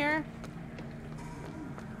money down here?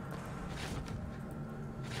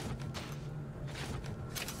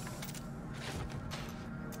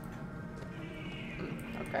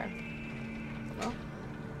 Okay. Well.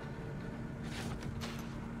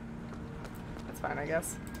 That's fine, I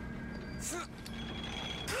guess.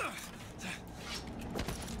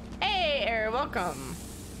 Hey, Air, welcome.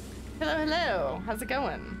 Hello, hello. How's it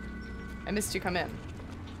going? I missed you come in.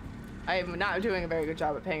 I am not doing a very good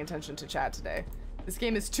job at paying attention to chat today. This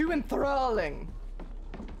game is too enthralling.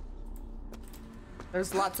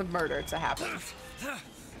 There's lots of murder to happen.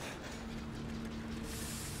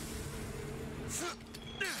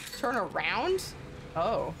 Turn around?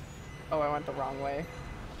 Oh. Oh, I went the wrong way.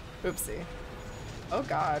 Oopsie. Oh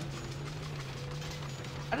god.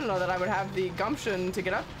 I don't know that I would have the gumption to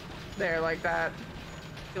get up there like that.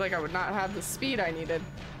 I feel like I would not have the speed I needed.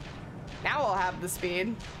 Now I'll have the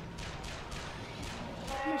speed.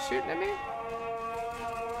 Are you shooting at me?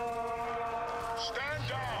 Stand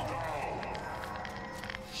down!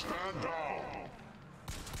 Stand down!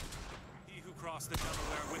 He who crossed the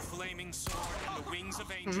Delaware with flaming sword and the wings of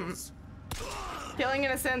angels. Killing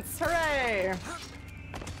innocents, hooray!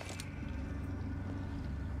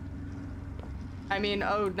 I mean,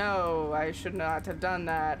 oh no, I should not have done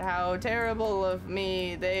that. How terrible of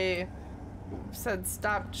me. They said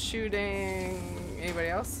stop shooting. Anybody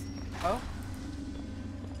else? Oh?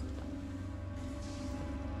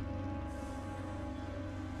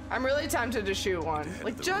 I'm really tempted to shoot one.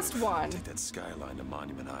 Like, just one. Take that skyline to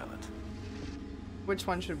Monument Island. Which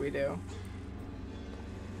one should we do?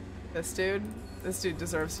 This dude? This dude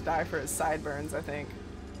deserves to die for his sideburns, I think.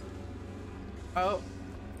 Oh,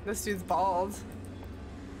 this dude's bald.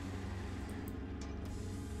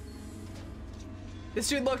 This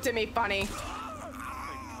dude looked at me funny.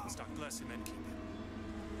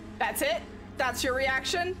 That's it? That's your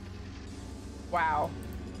reaction? Wow.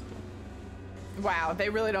 Wow, they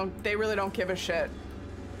really don't give a shit.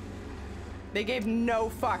 They gave no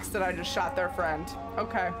fucks that I just shot their friend.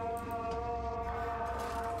 Okay.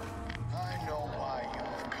 I know why you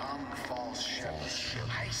have come, false shepherd.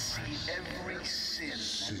 I see every sin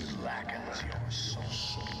that blackens your soul.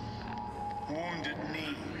 Wounded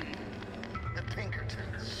knee, the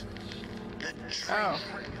Pinkertons, the tree,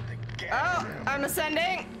 the Oh, I'm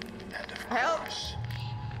ascending. and of Help. course,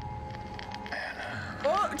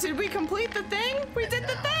 Oh, did we complete the thing? We did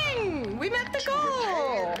the thing! We met the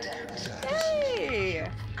goal! Yay!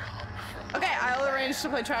 Okay, I'll arrange to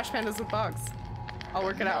play Trash Pandas with Bugs. I'll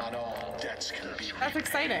work it out. That's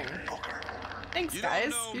exciting. Thanks,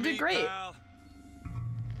 guys. You did great.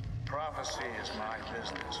 prophecy is my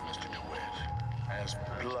business, Mr. DeWitt, as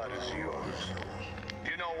blood is yours. Do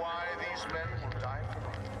you know why these men will die for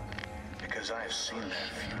me? Because I have seen their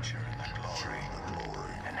future in the glory,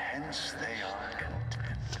 and hence they are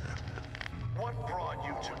content. What brought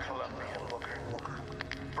you to Columbia, Booker?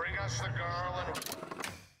 Bring us the girl and...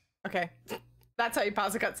 Okay. That's how you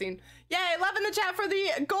pause a cutscene. Yay, love in the chat for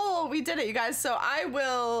the goal. We did it, you guys. So I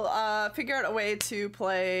will figure out a way to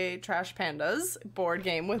play Trash Pandas board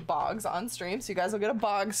game with Boggs on stream. So you guys will get a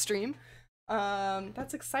Boggs stream.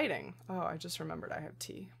 That's exciting. Oh, I just remembered I have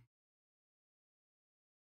tea.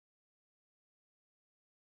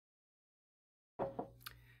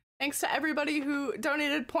 Thanks to everybody who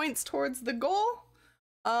donated points towards the goal.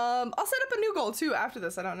 I'll set up a new goal too after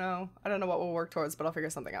this. I don't know what we'll work towards, but I'll figure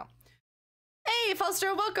something out. Hey,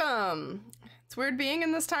 Foster, welcome. It's weird being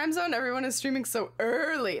in this time zone. Everyone is streaming so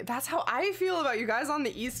early. That's how I feel about you guys on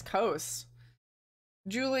the East Coast.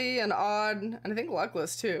 Julie and Odd, and I think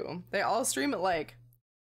Luckless too. They all stream at like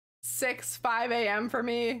 5 a.m. for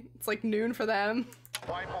me. It's like noon for them.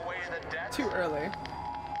 Wipe away the debt. Too early.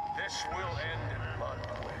 This will end in blood,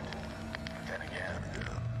 DeWitt. But then again,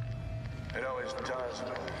 it always does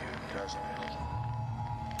with you, doesn't it?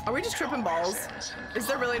 Are we just tripping balls? Is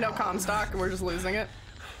there really no Comstock and we're just losing it?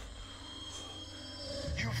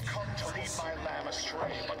 You've come to lead my lamb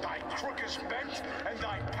astray, but thy crook is bent and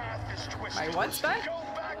thy path is twisted. My what's bent? Go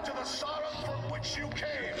back to the Sodom from which you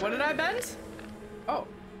came. What did I bend? Oh,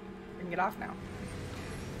 I can get off now.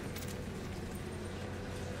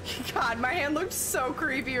 God, my hand looked so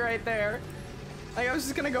creepy right there. Like I was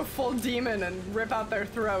just gonna go full demon and rip out their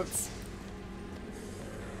throats.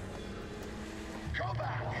 Go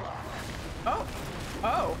back. Oh,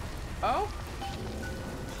 oh, oh.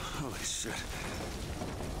 Holy shit.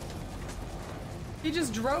 He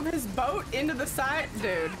just drove his boat into the side,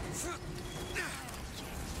 dude.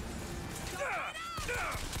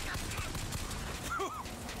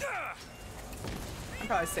 I'm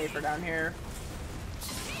probably safer down here.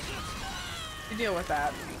 You deal with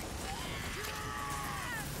that.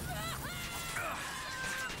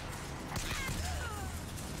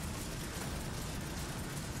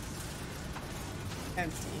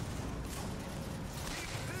 Empty.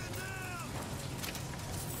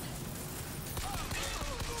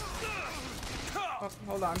 Oh,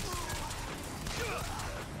 hold on.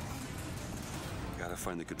 Gotta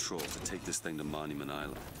find the controls to take this thing to Monument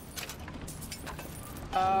Island.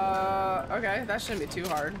 Okay, that shouldn't be too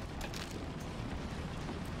hard.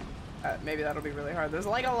 Maybe that'll be really hard. There's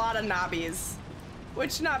like a lot of knobbies.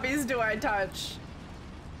 Which knobbies do I touch?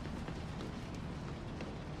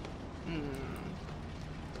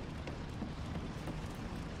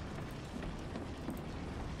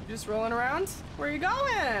 Just rolling around? Where you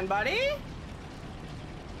going, buddy?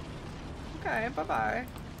 Okay, bye-bye.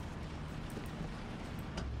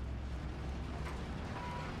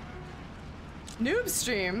 Noob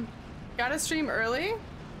stream. Gotta stream early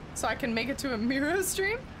so I can make it to a Miro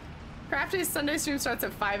stream. Crafty's Sunday stream starts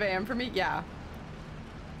at 5 a.m. for me. Yeah.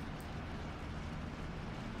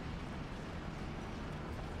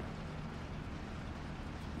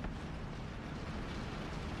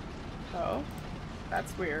 Oh,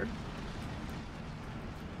 that's weird.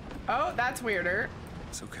 Oh, that's weirder.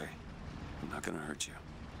 It's okay. I'm not gonna hurt you.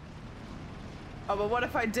 Oh, but what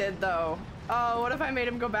if I did though? Oh, what if I made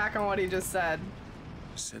him go back on what he just said?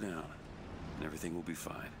 Sit down, and everything will be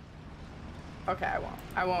fine. Okay, I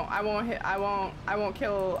won't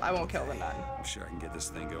kill the nun. I'm sure I can get this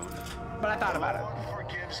thing going. But I thought about it.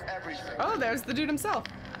 Forgives everything. Oh, there's the dude himself.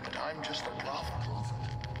 And I'm just a prophet.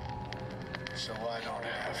 So I don't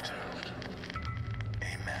have to.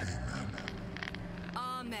 Amen.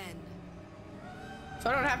 Amen.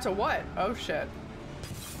 So I don't have to what? Oh shit.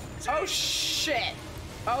 Oh shit.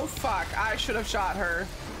 Oh fuck. I should have shot her.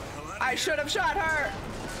 I should have shot her.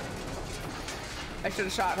 I should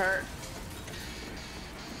have shot her.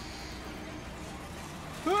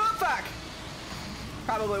 Oh fuck.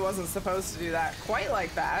 Probably wasn't supposed to do that quite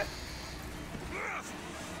like that.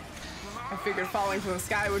 I figured falling from the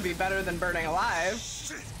sky would be better than burning alive.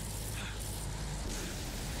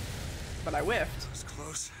 But I whiffed. That was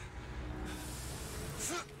close.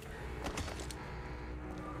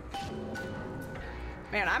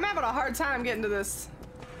 Man, I'm having a hard time getting to this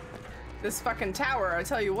fucking tower, I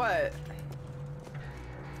tell you what.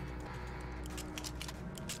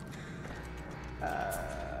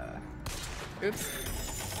 Oops.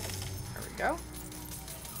 There we go.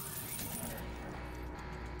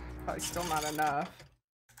 Probably still not enough.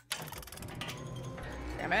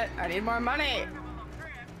 Damn it, I need more money.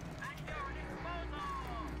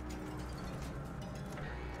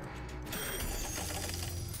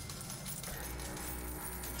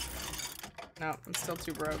 No, I'm still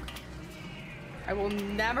too broke. I will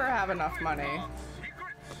never have enough money.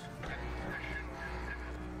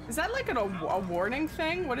 Is that like a warning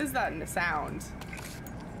thing? What is that in the sound?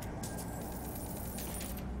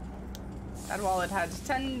 That wallet had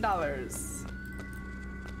 $10.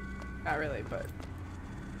 Not really, but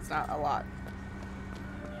it's not a lot.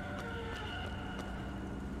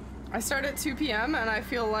 I start at 2 p.m. and I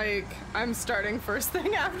feel like I'm starting first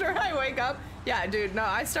thing after I wake up. Yeah, dude, no,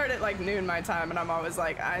 I start at like noon my time and I'm always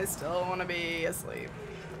like, I still want to be asleep.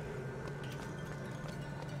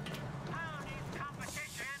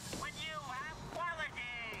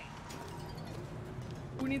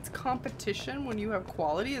 Who needs competition when you have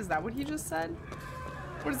quality? Is that what he just said?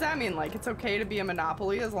 What does that mean? Like, it's okay to be a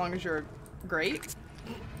monopoly as long as you're great?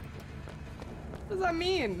 What does that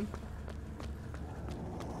mean?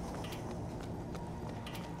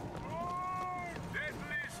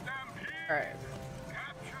 Alright.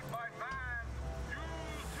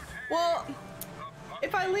 Well,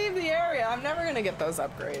 if I leave the area, I'm never gonna get those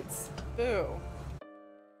upgrades. Boo.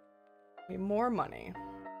 Need more money.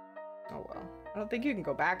 Oh well. I don't think you can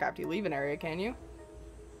go back after you leave an area, can you?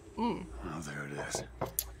 Oh, there it is.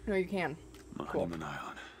 No, you can. Cool. Monument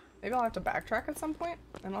Island. Maybe I'll have to backtrack at some point,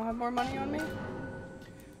 and I'll have more money on me.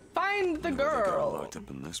 Find the They got girl. locked up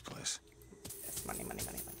in this place. Yes, money, money,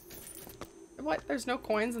 money, money. What? There's no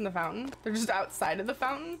coins in the fountain? They're just outside of the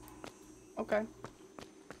fountain? Okay.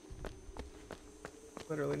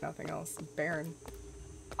 Literally nothing else. Barren.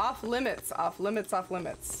 Off limits, off limits, off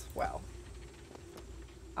limits. Well.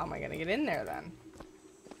 How am I gonna get in there then?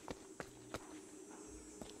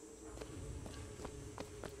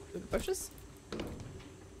 Through the bushes?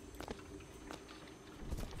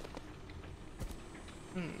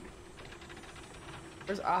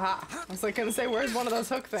 Where's aha? I was like gonna say, where's one of those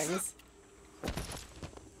hook things?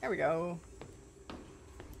 There we go.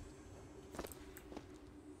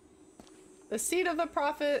 The seed of the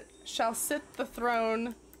prophet shall sit the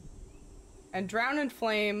throne and drown in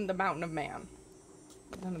flame the mountain of man.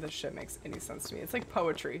 None of this shit makes any sense to me. It's like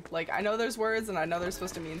poetry. Like, I know there's words and I know they're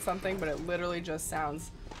supposed to mean something, but it literally just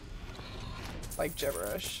sounds like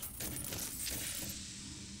gibberish.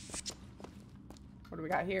 What do we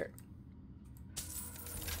got here?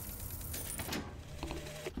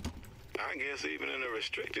 I guess even in a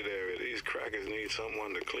restricted area, these crackers need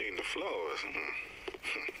someone to clean the floors.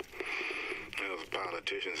 Those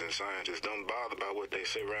politicians and scientists don't bother about what they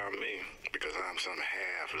say around me because I'm some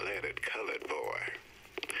half-leaded colored boy.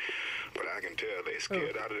 But I can tell they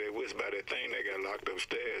scared out of their wits by that thing they got locked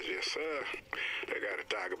upstairs. Yes, sir. They got a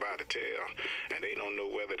tiger by the tail, and they don't know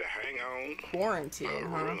whether to hang on Quarantine, or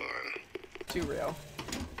huh? run. Too real.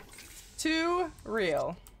 Too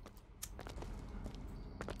real.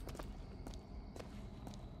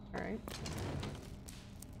 Alright.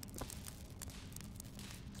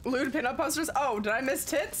 Lewd pinup posters? Oh, did I miss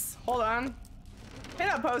tits? Hold on.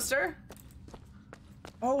 Pinup poster.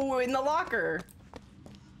 Oh, in the locker.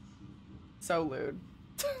 So lewd.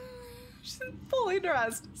 She's fully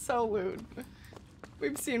dressed. So lewd.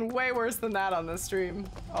 We've seen way worse than that on this stream.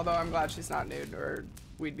 Although I'm glad she's not nude or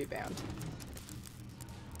we'd be banned.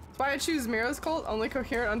 That's why I choose Miro's cult. Only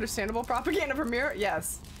coherent, understandable propaganda for Miro.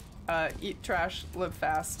 Yes. Eat trash, live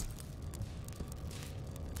fast.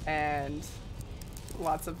 And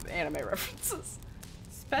lots of anime references.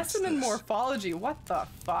 Specimen morphology. What the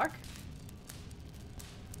fuck?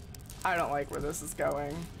 I don't like where this is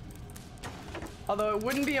going. Although it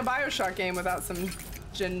wouldn't be a Bioshock game without some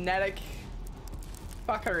genetic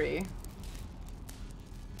fuckery.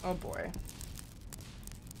 Oh boy.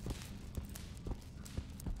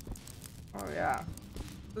 Oh yeah.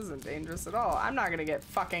 This isn't dangerous at all. I'm not gonna get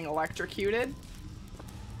fucking electrocuted.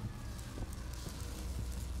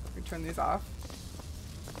 Let me turn these off.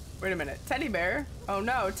 Wait a minute. Teddy bear? Oh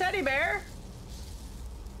no, teddy bear!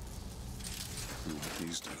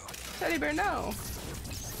 These do. Teddy bear, no.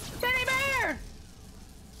 Teddy bear!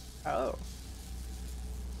 Oh.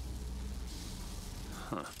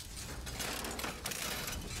 Huh.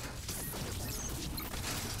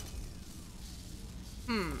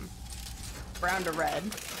 Brown to red.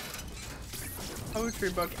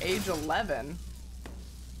 Poetry book, age 11.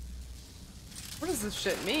 What does this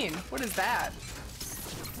shit mean? What is that?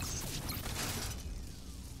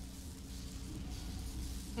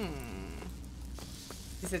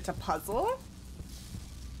 Is it a puzzle?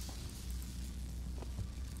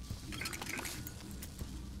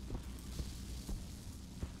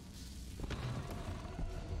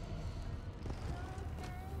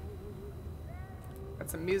 Got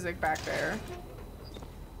some music back there.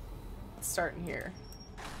 Let's start in here.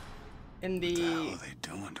 In the... What the hell are they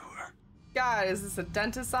doing to her? God, is this a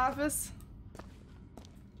dentist's office?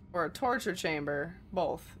 Or a torture chamber?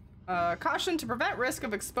 Both. Caution, to prevent risk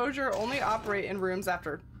of exposure, only operate in rooms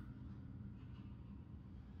after...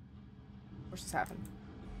 What just happened?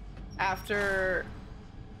 After...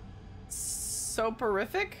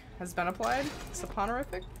 Soporific has been applied.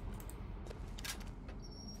 Soporific?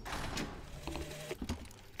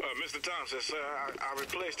 Mr. Thompson, sir, I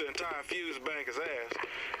replaced the entire fuse banker's ass,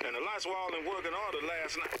 and the lights were all in working order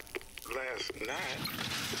last night. Last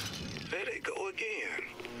night? There they go again.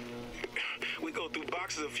 We go through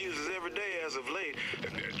boxes of fuses every day as of late,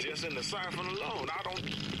 just in the siphon alone. I don't...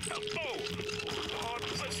 Oh,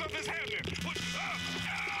 something's happening.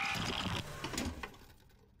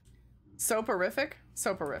 Soporific?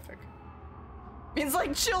 Soporific. Means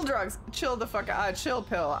like chill drugs. Chill the fuck out. Chill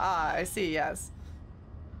pill. Ah, I see, yes.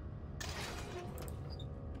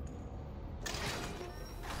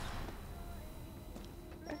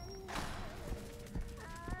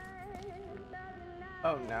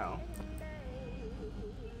 Oh no.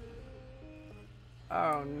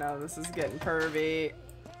 Oh no, this is getting pervy.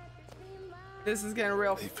 This is getting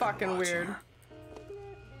real fucking weird. Her.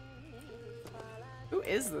 Who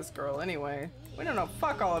is this girl anyway? We don't know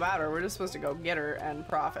fuck all about her. We're just supposed to go get her and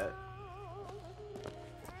profit.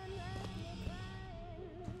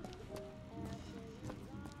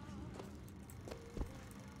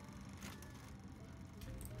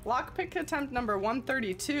 Lockpick attempt number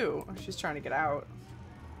 132. Oh, she's trying to get out.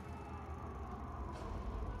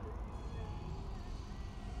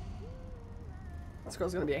 This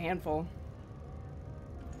girl's gonna be a handful.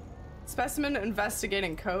 Specimen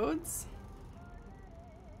investigating codes.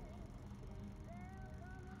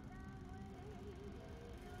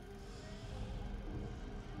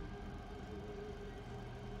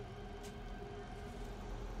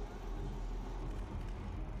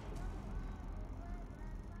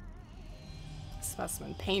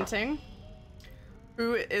 Specimen painting.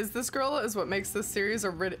 Who is this girl is what makes this series a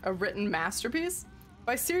written masterpiece.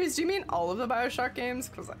 By series, do you mean all of the Bioshock games?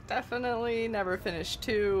 Because I definitely never finished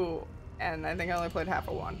 2, and I think I only played half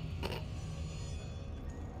of 1.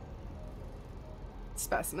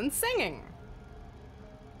 Specimen singing.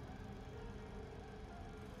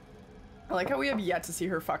 I like how we have yet to see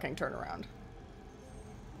her fucking turn around.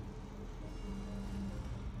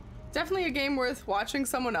 Definitely a game worth watching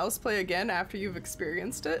someone else play again after you've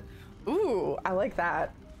experienced it. Ooh, I like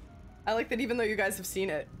that. I like that even though you guys have seen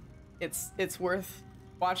it, it's worth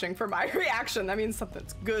watching for my reaction. That means something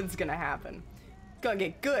good's gonna happen. It's gonna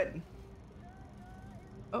get good.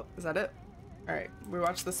 Oh, is that it? All right, we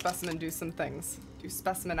watch the specimen do some things. Do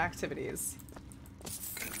specimen activities.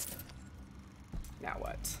 Now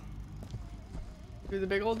what? Through the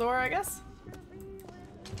big old door, I guess?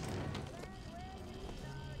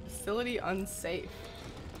 Facility unsafe.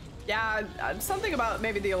 Yeah, something about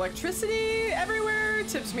maybe the electricity everywhere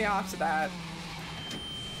tips me off to that.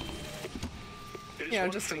 It is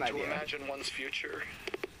one thing to imagine one's future,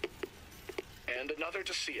 and another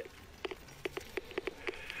to see it.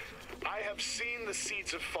 I have seen the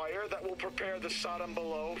seeds of fire that will prepare the Sodom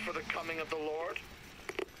below for the coming of the Lord.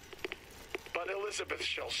 But Elizabeth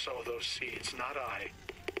shall sow those seeds, not I.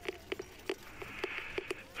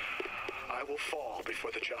 I will fall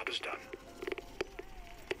before the job is done.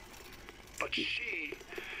 But she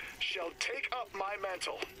shall take up my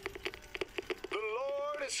mantle. The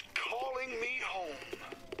Lord is calling me home.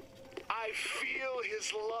 I feel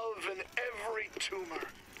his love in every tumor.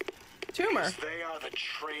 Tumor? Because they are the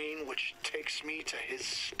train which takes me to his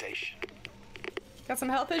station. Got some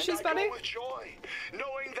health issues, buddy? I go with joy,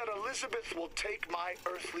 knowing that Elizabeth will take my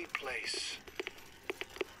earthly place.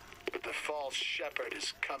 But the false shepherd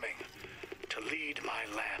is coming to lead my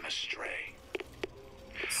lamb astray.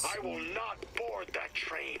 I will not board that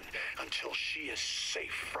train until she is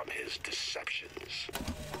safe from his deceptions.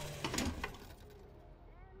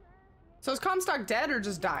 So is Comstock dead or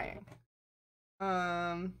just dying?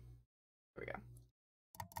 Here we go.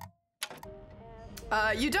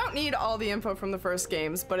 You don't need all the info from the first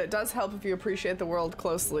games, but it does help if you appreciate the world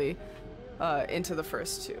closely into the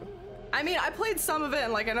first 2. I mean, I played some of it,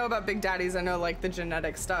 and like I know about Big Daddies, I know like the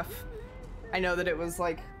genetic stuff. I know that it was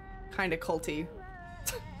like kind of culty.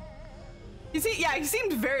 You see, yeah, he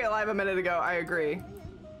seemed very alive a minute ago. I agree.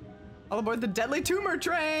 All aboard the deadly tumor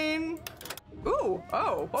train. Ooh,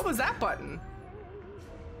 oh, what was that button?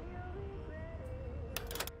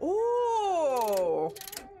 Ooh,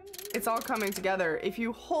 it's all coming together. If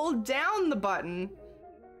you hold down the button,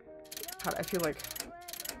 God, I feel like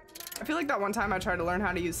that one time I tried to learn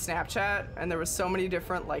how to use Snapchat, and there was so many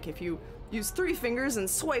different, like if you use 3 fingers and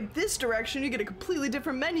swipe this direction, you get a completely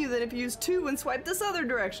different menu than if you use 2 and swipe this other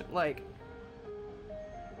direction. Like,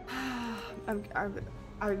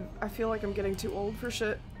 I feel like I'm getting too old for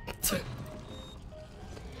shit.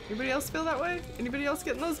 Anybody else feel that way? Anybody else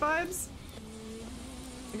getting those vibes?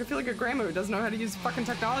 Like, I feel like a grandma who doesn't know how to use fucking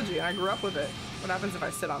technology, and I grew up with it. What happens if I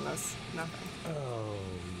sit on this? Nothing. Oh,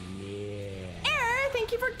 yeah. Error,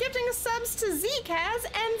 thank you for gifting subs to Zkaz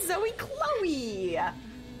and Zoe Chloe.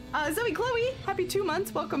 Zoe Chloe, happy 2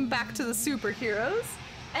 months. Welcome back to the superheroes.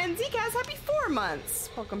 And Zkaz, happy 4 months.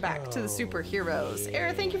 Welcome back to the superheroes. Yeah.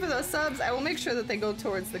 Error, thank you for those subs. I will make sure that they go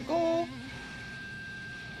towards the goal.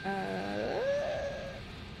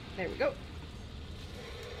 There we go.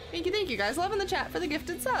 Thank you guys. Love in the chat for the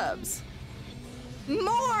gifted subs.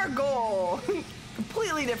 More goal.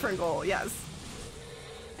 Completely different goal, yes.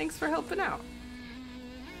 Thanks for helping out.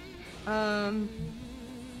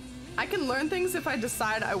 I can learn things if I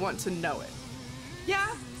decide I want to know it.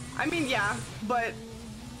 Yeah, I mean, yeah, but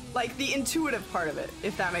like the intuitive part of it,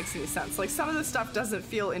 if that makes any sense. Like some of the stuff doesn't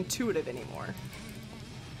feel intuitive anymore.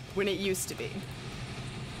 when it used to be.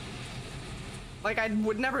 Like, I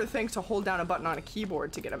would never think to hold down a button on a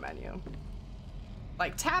keyboard to get a menu.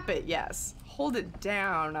 Like, tap it, yes. Hold it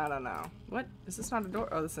down, I don't know. What? Is this not a door?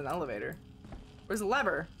 Oh, this is an elevator. Where's the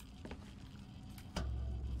lever?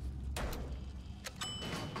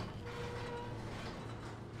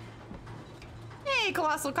 Hey,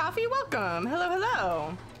 Colossal Coffee, welcome. Hello,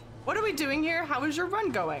 hello. What are we doing here? How is your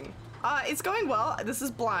run going? It's going well. This is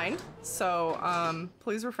blind, so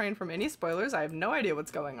please refrain from any spoilers. I have no idea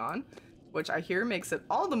what's going on, which I hear makes it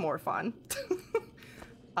all the more fun.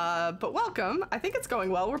 But welcome. I think it's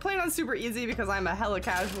going well. We're playing on super easy because I'm a hella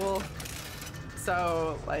casual,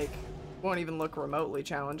 so like won't even look remotely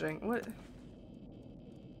challenging. What?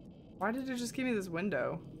 Why did it just give me this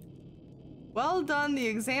window? Well done. The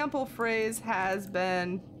example phrase has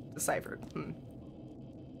been deciphered.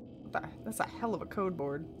 That's a hell of a code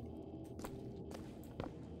board.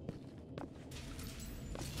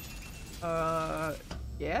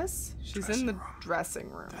 Yes? She's in the dressing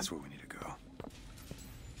room. That's where we need to go.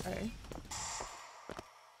 Okay.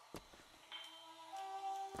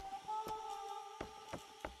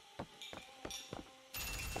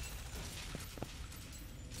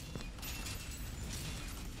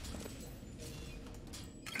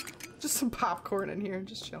 Just some popcorn in here,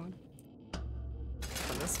 just chilling.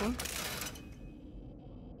 On this one.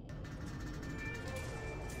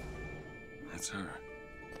 That's her.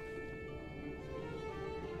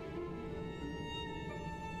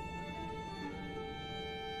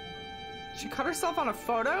 She cut herself on a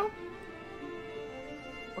photo?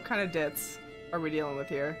 What kind of dits are we dealing with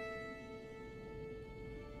here?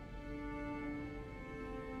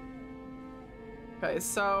 Okay,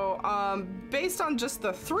 so, based on just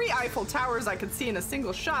the 3 Eiffel Towers I could see in a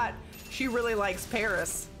single shot, she really likes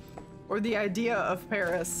Paris. Or the idea of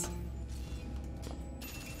Paris.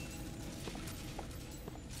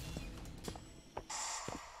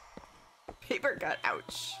 Paper cut,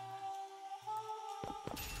 ouch.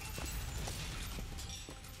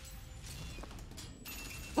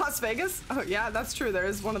 Las Vegas? Oh yeah, that's true. There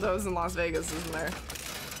is one of those in Las Vegas, isn't there?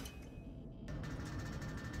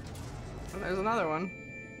 And there's another one.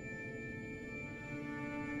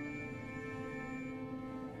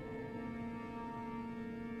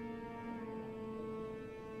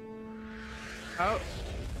 Oh.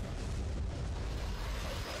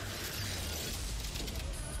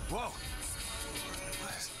 Whoa.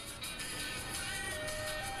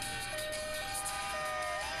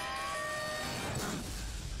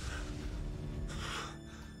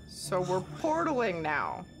 So we're portaling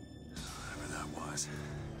now. Whatever that was.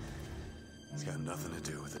 It's got nothing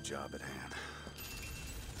to do with the job at hand.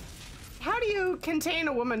 How do you contain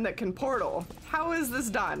a woman that can portal? How is this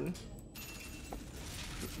done?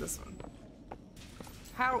 This one.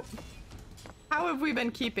 How have we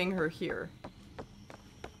been keeping her here?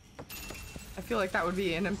 I feel like that would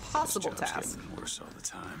be an impossible task. Worse all the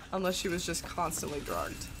time. Unless she was just constantly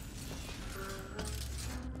drugged.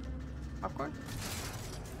 Popcorn?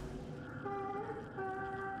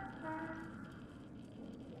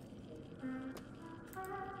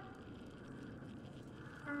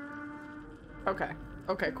 Okay.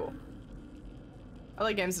 Okay, cool. I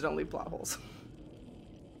like games that don't leave plot holes.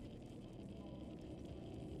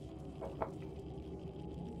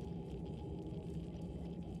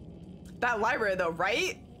 That library though,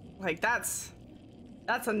 right? Like that's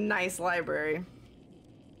a nice library.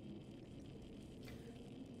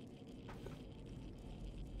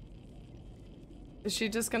 Is she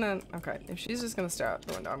just gonna, okay, if she's just gonna stare out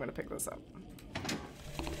the window, I'm gonna pick this up.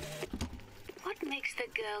 What makes the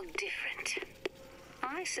girl different?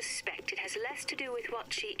 I suspect it has less to do with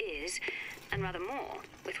what she is, and rather more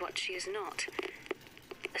with what she is not.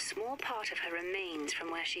 A small part of her remains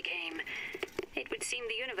from where she came. It would seem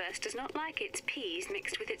the universe does not like its peas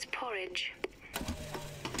mixed with its porridge.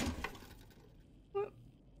 What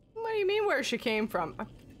do you mean where she came from?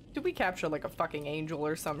 Did we capture like a fucking angel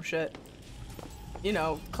or some shit? You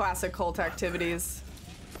know, classic cult activities.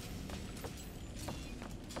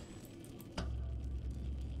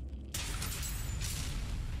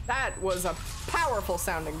 That was a powerful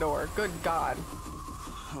sounding door. Good God.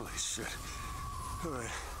 Holy shit. All right.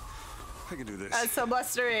 I can do this. That's so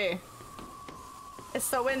blustery. It's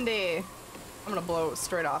so windy. I'm gonna blow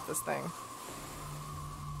straight off this thing. Can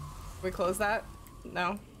we close that?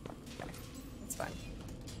 No? Okay. That's fine.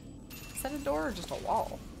 Is that a door or just a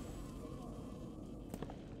wall?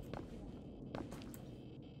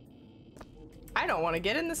 I don't want to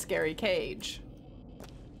get in the scary cage.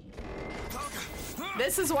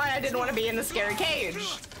 This is why I didn't want to be in the scary cage.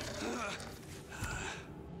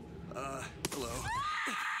 Hello.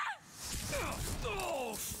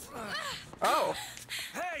 Oh,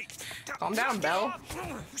 Calm down, Belle.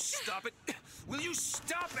 Stop it! Will you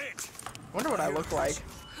stop it? Wonder what I look like.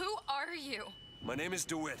 Who are you? My name is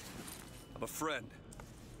DeWitt. I'm a friend.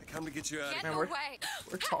 I come to get you out of Man, here.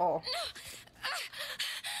 we're tall.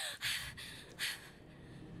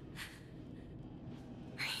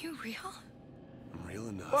 Are you real? I'm real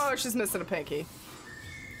enough. Whoa, she's missing a pinky.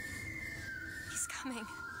 He's coming.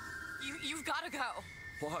 You've got to go.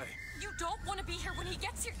 Why? You don't want to be here when he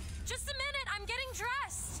gets here. Just a minute, I'm getting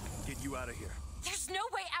dressed. Get you out of here. There's no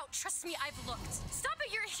way out. Trust me, I've looked. Stop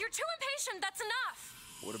it. You're too impatient. That's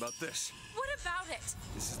enough. What about this? What about it?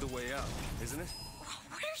 This is the way out, isn't it?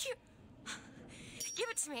 What are you? Give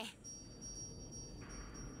it to me.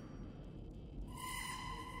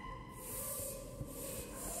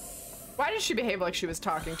 Why did she behave like she was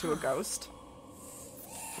talking to a ghost?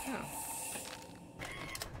 Oh.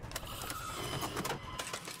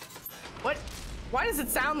 What? Why does it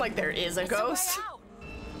sound like there is a ghost?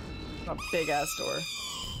 A big ass door.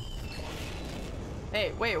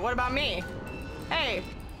 Hey, wait, what about me? Hey!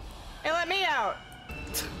 Hey, let me out!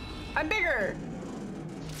 I'm bigger!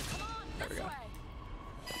 There we go.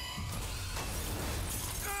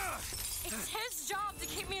 It's his job to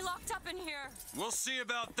keep me locked up in here. We'll see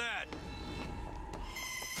about that.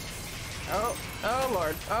 Oh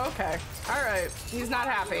lord. Okay. Alright. He's not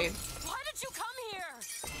happy. Why did you come here?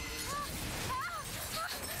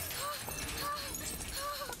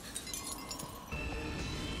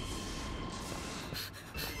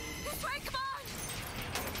 This way, come on!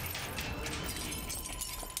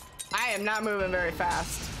 I am not moving very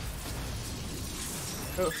fast.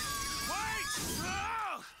 Oof.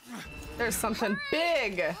 There's something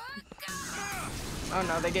big! Oh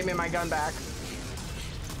no, they gave me my gun back.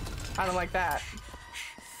 I don't like that.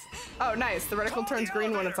 Oh, nice. The reticle turns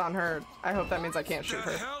green when it's on her. I hope that means I can't shoot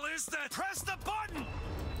her. What the hell is that? Press the button!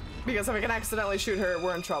 Because if I can accidentally shoot her,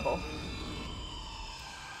 we're in trouble.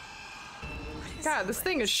 God, this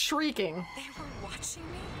thing is shrieking. They were watching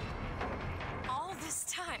me? All this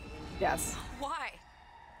time? Yes. Why?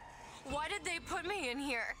 Why did they put me in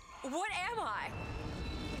here? What am I?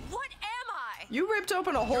 What am I? You ripped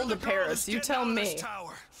open a hole to Paris. You tell me.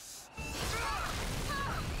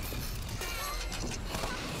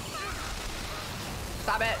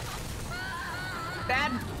 Stop it.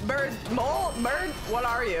 Bad bird. Mole? Bird? What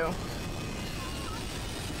are you?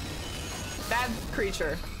 Bad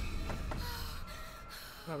creature.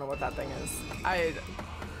 I don't know what that thing is.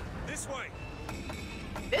 This way.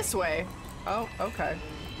 This way? Oh, okay.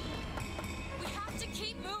 We have to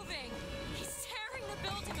keep moving. He's tearing the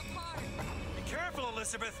building apart. Be careful,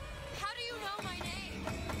 Elizabeth. How do you know my name?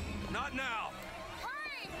 Not now.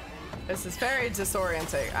 Hurry! This is very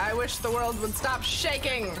disorienting. I wish the world would stop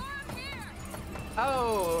shaking.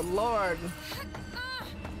 Oh, Lord.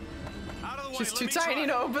 Out of the way. She's too tiny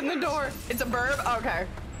to open the door. It's a bird? Okay.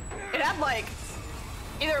 It had like,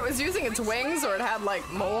 either it was using its wings or it had like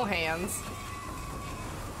mole hands.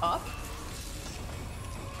 Up?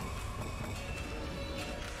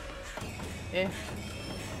 Eh.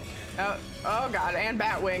 Oh god, and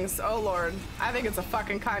bat wings. Oh lord. I think it's a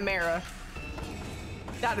fucking chimera.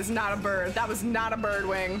 That is not a bird. That was not a bird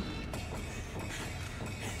wing.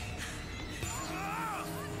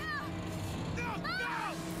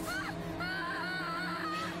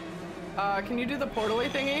 Can you do the portal-y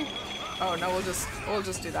thingy? Oh no, we'll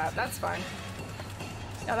just do that. That's fine.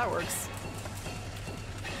 Yeah, that works.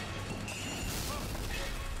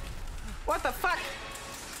 What the fuck?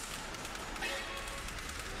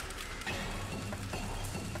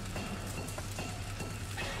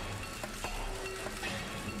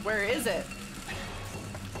 Where is it?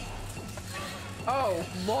 Oh,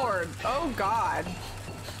 Lord. Oh, God.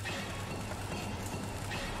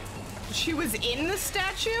 She was in the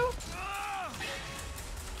statue?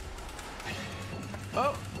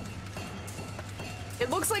 Oh. It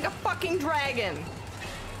looks like a fucking dragon.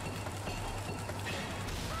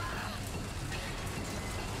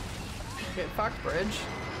 Get fucked, Bridge.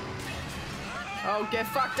 Oh, get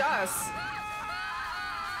fucked us.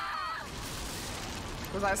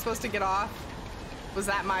 Was I supposed to get off? Was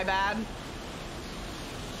that my bad?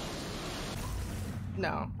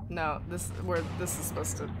 No, no, this is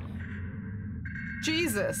supposed to.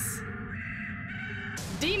 Jesus.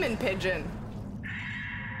 Demon pigeon.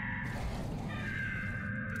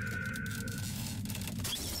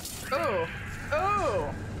 Oh,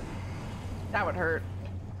 oh. That would hurt.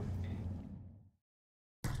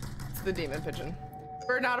 It's the demon pigeon.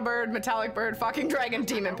 Bird, not a bird, metallic bird, fucking dragon,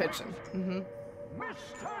 demon pigeon. Mm-hmm.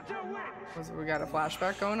 We got a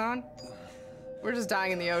flashback going on? We're just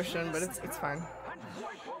dying in the ocean, but it's fine.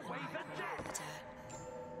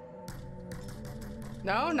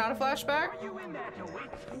 No, not a flashback? Are you in there, DeWitt?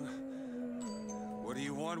 What do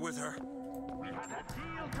you want with her? We had a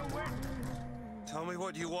deal, DeWitt. Tell me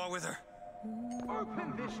what you want with her.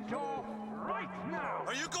 Open this door right now.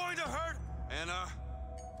 Are you going to hurt Anna?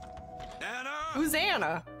 Anna? Who's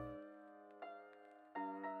Anna?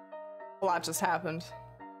 A lot just happened.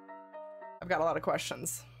 I've got a lot of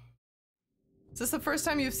questions. Is this the first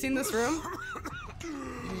time you've seen this room?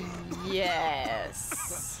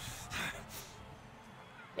 Yes.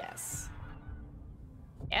 Yes.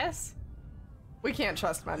 Yes? We can't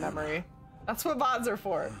trust my memory. That's what VODs are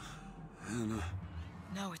for. Anna.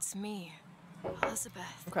 No, it's me, Elizabeth.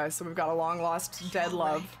 Okay, so we've got a long-lost dead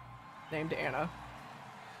love named Anna.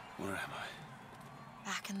 Where am I?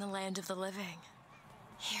 Back in the land of the living.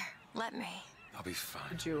 Here, let me. I'll be fine.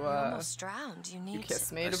 Did you, You're almost drowned. You need you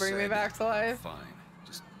kiss me I to bring me said back to life? Fine.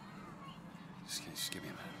 Just give me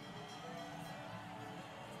a minute.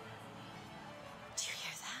 Do you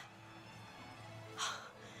hear that?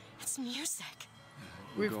 It's music.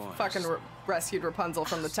 We've fucking rescued Rapunzel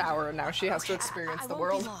from the tower, and now she has to experience the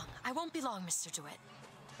world. I won't be long, Mr. DeWitt.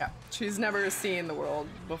 Yeah, she's never seen the world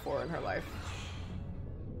before in her life.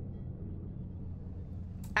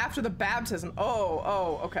 After the baptism.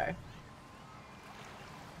 Oh, okay.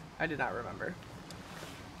 I did not remember.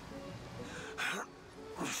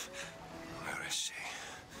 Where is she?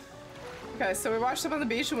 Okay, so we washed up on the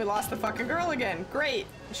beach and we lost the fucking girl again. Great.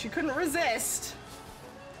 She couldn't resist.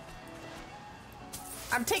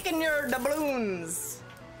 I'm taking your doubloons.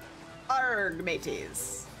 Arg,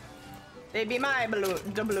 mateys. They be my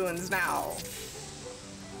doubloons now.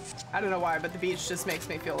 I don't know why, but the beach just makes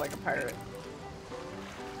me feel like a pirate.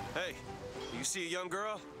 Hey, you see a young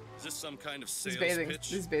girl? Is this some kind of sales pitch?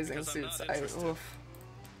 These bathing suits. Oof.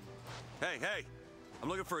 Hey! I'm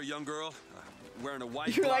looking for a young girl wearing a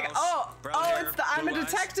white You're blouse, like, oh, hair, it's the I'm a blue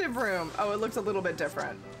eyes. detective room. Oh, it looked a little bit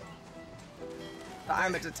different. The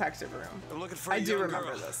I'm a detective room. I'm looking for a I do young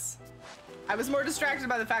remember girl. this. I was more distracted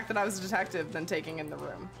by the fact that I was a detective than taking in the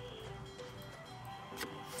room.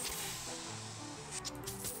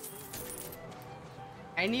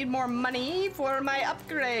 I need more money for my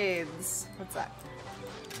upgrades. What's that?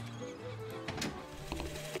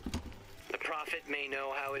 The prophet may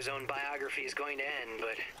know how his own biography is going to end,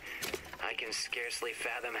 but I can scarcely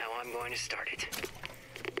fathom how I'm going to start it.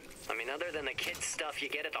 I mean, other than the kid stuff you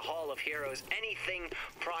get at the Hall of Heroes, anything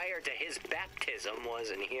prior to his baptism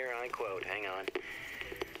was, and here I quote, hang on,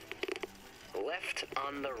 left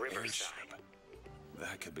on the riverside.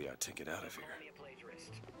 That could be our ticket out of here.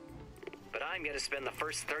 But I'm going to spend the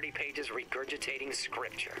first 30 pages regurgitating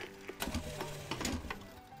scripture.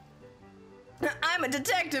 I'm a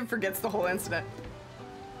detective forgets the whole incident.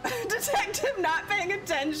 Detective not paying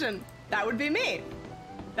attention. That would be me.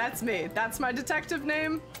 That's me. That's my detective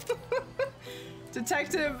name.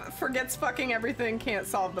 Detective forgets fucking everything, can't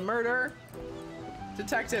solve the murder.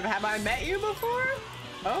 Detective, have I met you before?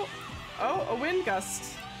 Oh, a wind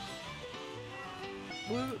gust.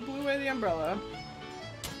 Blew away the umbrella.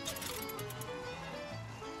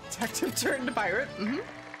 Detective turned to pirate.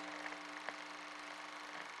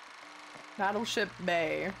 Battleship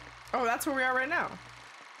Bay. Oh, that's where we are right now.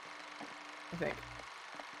 I think.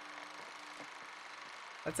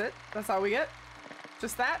 That's it? That's all we get?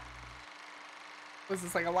 Just that? Was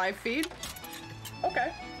this like a live feed?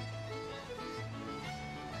 Okay.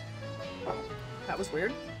 That was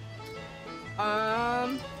weird.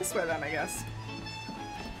 This way then, I guess.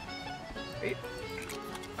 Wait.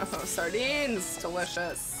 Oh, sardines!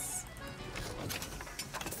 Delicious.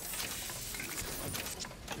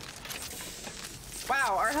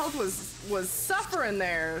 Wow, our health was suffering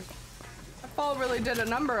there. That fall really did a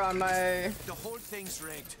number on my The whole thing's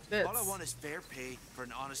rigged. bits. All I want is fair pay for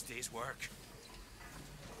an honest day's work.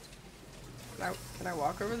 Can I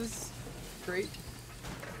walk over this grate?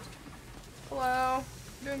 Hello.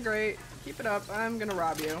 You're doing great. Keep it up. I'm gonna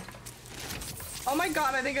rob you. Oh my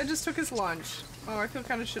god, I think I just took his lunch. Oh, I feel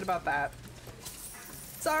kind of shit about that.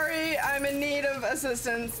 Sorry, I'm in need of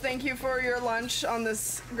assistance. Thank you for your lunch on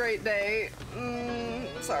this great day.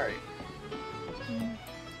 Sorry.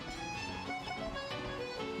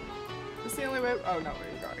 Is the only way? Oh no,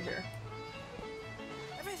 we got here.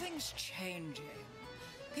 Everything's changing.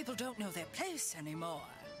 People don't know their place anymore.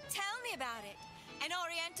 Tell me about it. An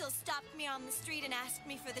Oriental stopped me on the street and asked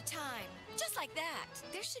me for the time. Just like that.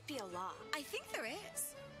 There should be a law. I think there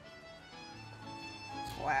is.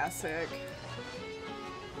 Classic.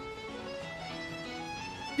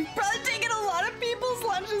 You've probably taken a lot of people's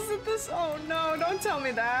lunches at this. Oh no, don't tell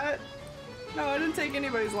me that. No, I didn't take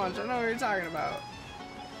anybody's lunch. I know what you're talking about.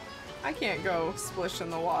 I can't go splish in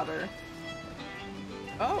the water.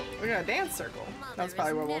 Oh, we got a dance circle. That's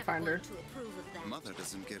probably where we'll find her. Mother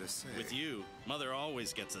doesn't get a say. With you, Mother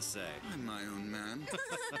always gets a say. I'm my own man.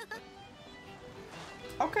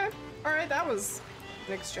 Okay. All right, that was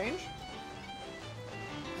an exchange.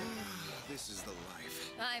 This is the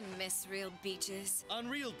life. I miss real beaches. On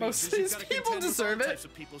real beaches, Most of these people deserve it. Types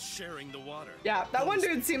of people sharing the water. Yeah, that one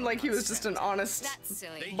dude seemed like he was just an honest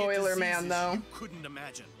boiler man, though. You couldn't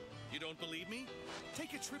imagine. You don't believe me?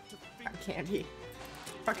 Take a trip to Cotton candy.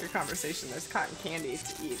 Fuck your conversation. There's cotton candy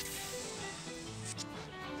to eat.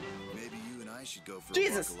 Maybe you and I should go for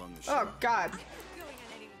Jesus. a walk along the shore. Oh God.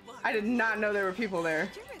 I did not know there were people there.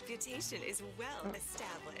 Your reputation is well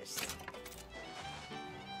established.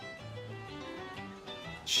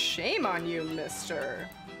 Shame on you, mister.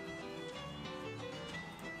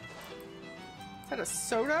 Is that a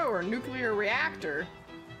soda or a nuclear reactor?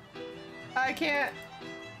 I can't.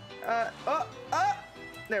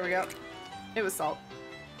 There we go. It was salt.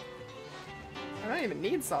 I don't even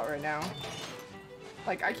need salt right now.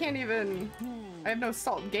 Like, I can't even. I have no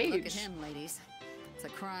salt gauge. Look at him, ladies. It's a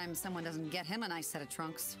crime someone doesn't get him a nice set of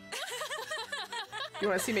trunks. You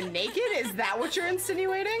want to see me naked? Is that what you're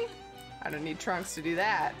insinuating? I don't need trunks to do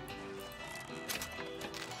that.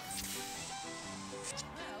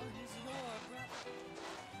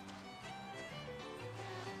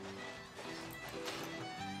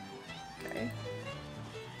 Okay.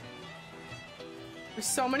 There's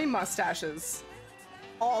so many mustaches.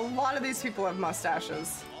 Oh, a lot of these people have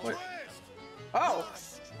mustaches. What? Oh!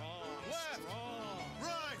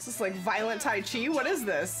 Is this like violent Tai Chi? What is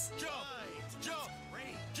this?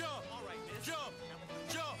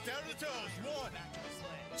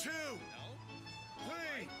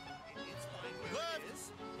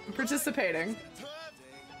 I'm participating.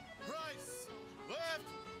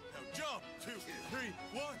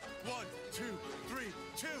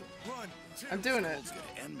 I'm doing it.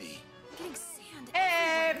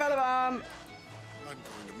 Hey, Feather Bomb! I'm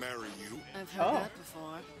going to marry you. I've heard that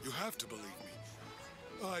before. You have to believe me.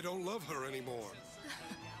 I don't love her anymore.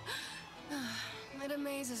 It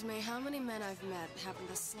amazes me how many men I've met haven't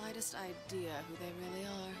the slightest idea who they really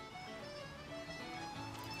are.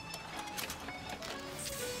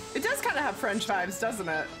 It does kind of have French vibes, doesn't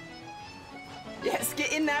it? Yes,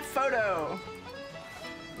 get in that photo.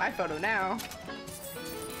 My photo now.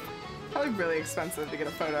 Probably really expensive to get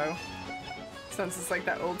a photo. Since it's like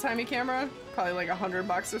that old-timey camera. Probably like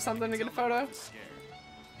 $100 or something to get a photo.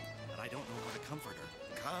 But I don't know how to comfort her.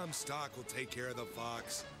 Comstock will take care of the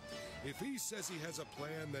fox. If he says he has a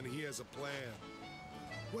plan, then he has a plan.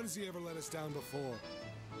 When has he ever let us down before?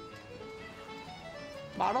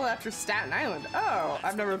 Model after Staten Island. Oh,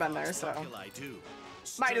 I've never been there, so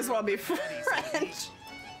might as well be French.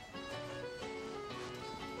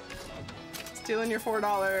 Stealing your $4.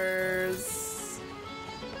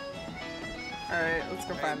 All right, let's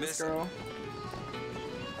go find this girl.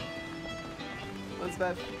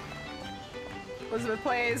 Elizabeth. Elizabeth,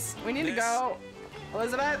 please. We need to go.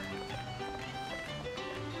 Elizabeth.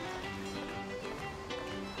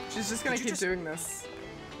 She's just gonna keep doing this.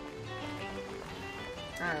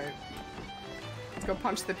 Alright. Let's go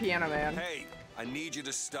punch the piano man. Hey, I need you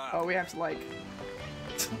to stop. Oh, we have to like...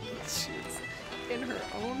 She's in her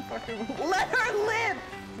own fucking... Let her live!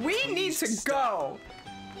 We need to go!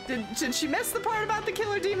 Did she miss the part about the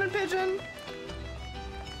killer demon pigeon?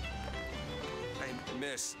 Hey,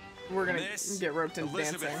 miss. We're gonna get roped into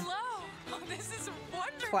Elizabeth. dancing. Hello! Oh, this is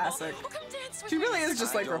wonderful. Classic. Oh, come dance with She me. really is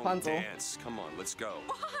just like Rapunzel. Dance. Come on, let's go.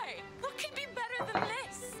 Why? What could be better than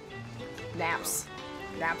this? Naps.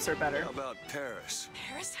 Naps are better. How about Paris?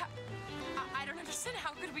 Paris? I don't understand.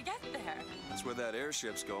 How could we get there? That's where that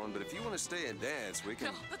airship's going, but if you want to stay and dance, we can...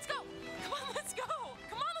 No, let's go. Come on, let's go.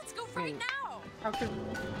 Come on, let's go right now.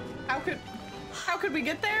 How could we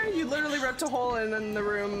get there? You literally ripped a hole in the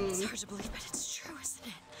room. It's hard to believe, but it's true, isn't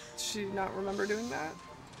it? Does she not remember doing that?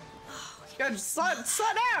 God, slow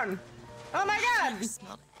down! Oh my God! Never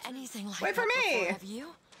smelled anything like Wait for that me! before, have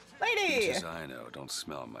you? Lady! As I know, don't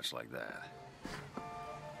smell much like that.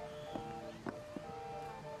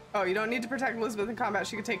 Oh, you don't need to protect Elizabeth in combat.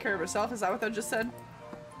 She can take care of herself. Is that what that just said?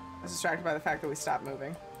 I was distracted by the fact that we stopped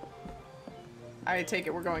moving. I take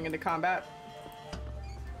it we're going into combat.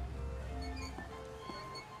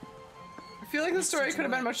 I feel like the story could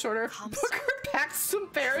have been much shorter. Booker packed some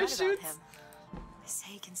parachutes. They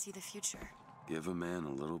say he can see the future. Give a man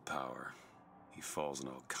a little power. He falls in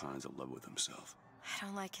all kinds of love with himself. I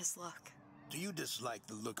don't like his look. Do you dislike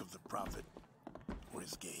the look of the prophet? Or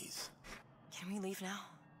his gaze? Can we leave now?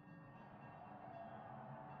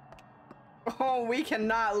 Oh, we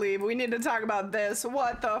cannot leave. We need to talk about this.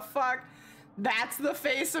 What the fuck? That's the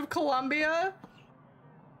face of Columbia?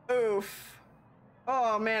 Oof.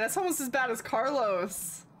 Oh man, it's almost as bad as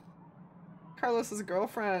Carlos. Carlos's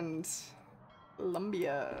girlfriend.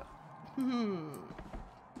 Columbia.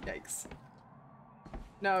 Yikes.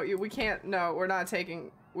 No, we can't. No, we're not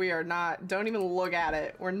taking. We are not. Don't even look at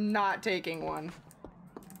it. We're not taking one.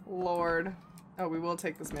 Lord. Oh, we will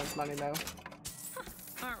take this man's money though.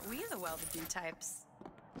 Aren't we the well-to-do types?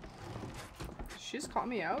 She just called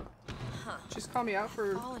me out. Huh. She just called me out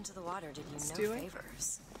for fall into the water did you stealing? no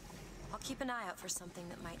favors. I'll keep an eye out for something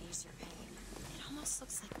that might ease your pain. It almost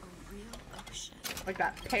looks like a real ocean. Like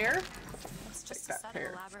that pear? It's just Like a that set pear.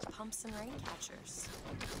 of elaborate pumps and rain catchers.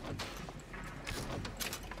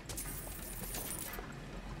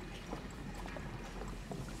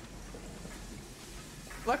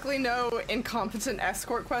 Luckily, no incompetent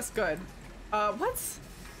escort quest. Good. What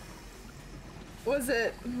was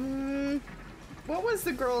it? What was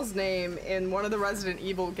the girl's name in one of the Resident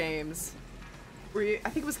Evil games? I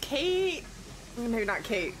think it was Kate. Maybe not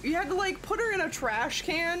Kate. You had to like put her in a trash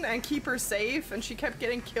can and keep her safe, and she kept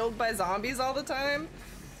getting killed by zombies all the time.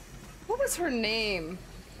 What was her name?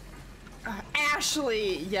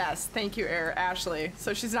 Ashley. Yes, thank you, Ashley.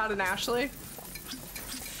 So she's not an Ashley.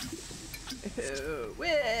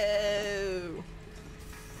 Whoa.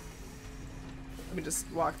 Let me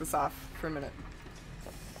just walk this off for a minute.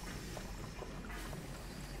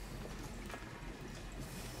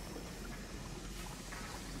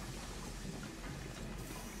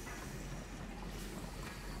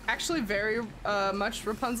 Actually, very much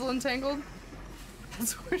Rapunzel entangled.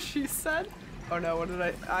 That's what she said. Oh no, what did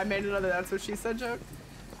I made another that's what she said joke.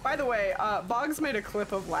 By the way, Boggs made a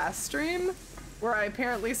clip of last stream where I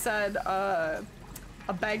apparently said a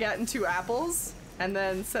baguette and 2 apples, and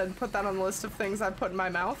then said put that on the list of things I put in my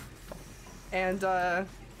mouth. And I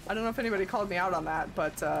don't know if anybody called me out on that,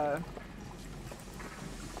 but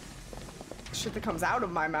shit that comes out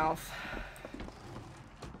of my mouth,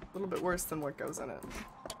 a little bit worse than what goes in it.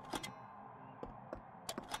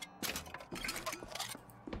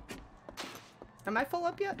 Am I full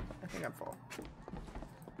up yet? I think I'm full.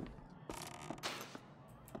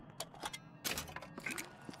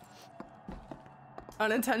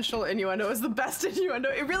 Unintentional innuendo is the best innuendo.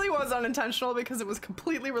 It really was unintentional because it was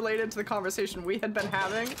completely related to the conversation we had been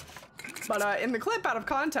having. But in the clip out of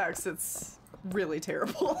context, it's really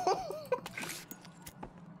terrible.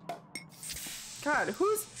 God,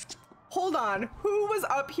 hold on, who was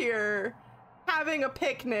up here having a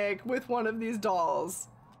picnic with one of these dolls?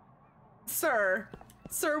 Sir,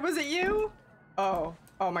 was it you? Oh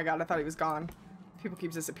my God, I thought he was gone. People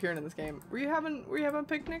keep disappearing in this game. Were you having a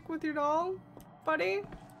picnic with your doll? Buddy?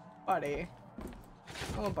 Buddy.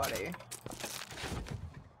 Oh, buddy.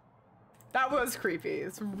 That was creepy.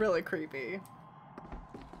 It's really creepy.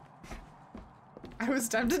 I was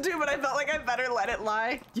tempted to, but I felt like I better let it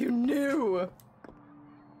lie. You knew!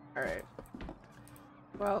 Alright.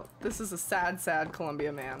 Well, this is a sad, sad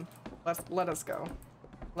Columbia man. Let us go.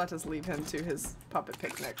 Let us leave him to his puppet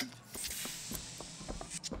picnic.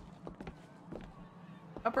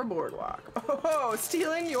 Upper Boardwalk. Oh,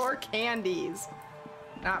 stealing your candies.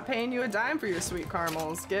 Not paying you a dime for your sweet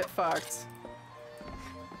caramels. Get fucked.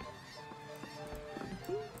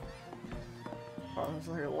 Oh, there's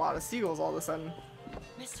like a lot of seagulls all of a sudden.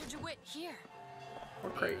 Mr. DeWitt, here.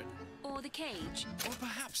 Or crate. Or the cage. Or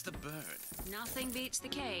perhaps the bird. Nothing beats the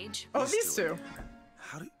cage. Oh, these two.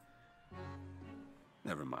 How do...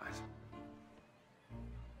 Never mind.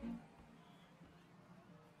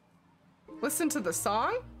 Listen to the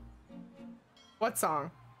song? What song?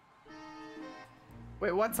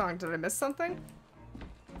 Wait, what song? Did I miss something?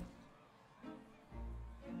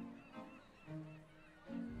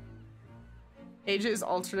 AJ's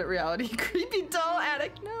alternate reality. Creepy doll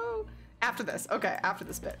addict. No. After this. Okay, after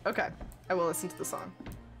this bit. Okay. I will listen to the song.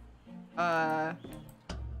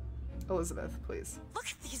 Elizabeth, please. Look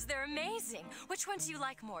at these, they're amazing. Which one do you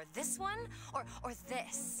like more, this one or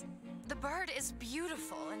this? The bird is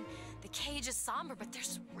beautiful and the cage is somber, but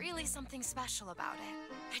there's really something special about it.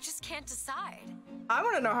 I just can't decide. I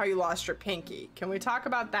want to know how you lost your pinky. Can we talk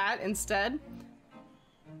about that instead?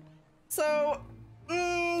 So,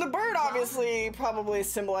 the bird obviously probably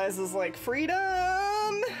symbolizes like freedom,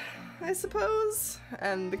 I suppose.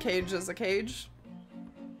 And the cage is a cage.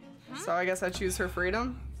 So I guess I choose her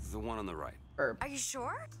freedom. The one on the right. Burb. Are you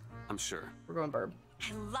sure? I'm sure. We're going burb.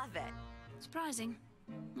 I love it. Surprising.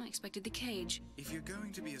 I expected the cage. If you're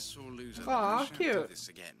going to be a sore loser, aw, then shan't cute. do this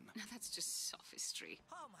again. Now that's just sophistry.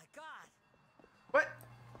 Oh my God! What?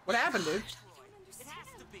 What happened, dude? It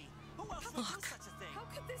has to be. Who else would do such a thing? How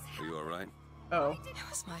could this Are you all right? Oh. It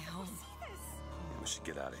was my home. We should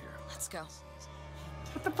get out of here. Let's go.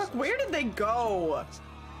 What the fuck? Where did they go?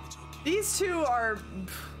 These two are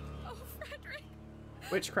Oh, Frederick.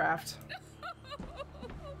 witchcraft.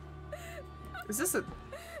 Is this a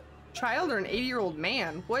child or an 80-year-old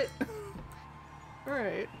man? What? All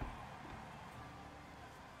right.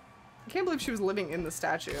 I can't believe she was living in the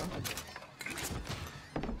statue.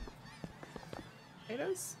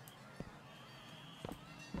 Potatoes?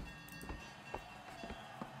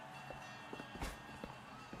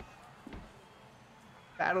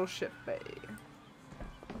 Battleship Bay.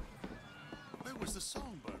 Where was the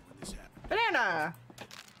songbird when this happened? Banana!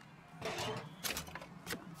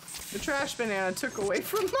 The trash banana took away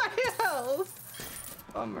from my health.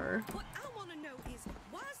 Bummer. What I want to know is,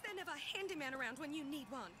 why is there never a handyman around when you need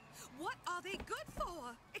one? What are they good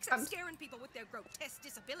for? Except scaring people with their grotesque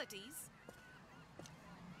disabilities.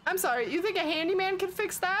 I'm sorry, you think a handyman can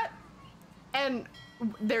fix that? And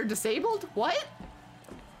they're disabled? What?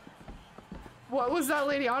 What was that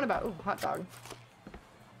lady on about? Ooh, hot dog.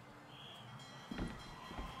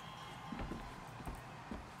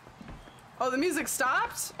 Oh, the music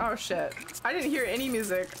stopped? Oh shit. I didn't hear any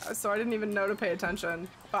music, so I didn't even know to pay attention.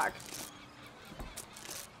 Fuck.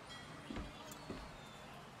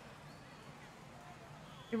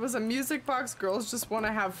 It was a music box. Girls just want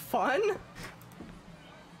to have fun?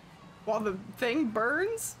 While the thing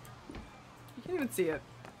burns? You can't even see it.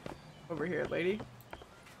 Over here, lady.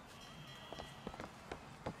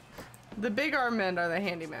 The big arm men are the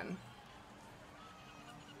handymen.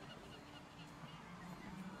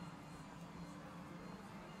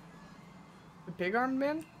 The big armed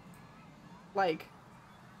men? Like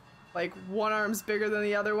one arm's bigger than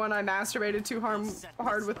the other one. I masturbated too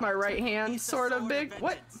hard with my right hand, sort of big.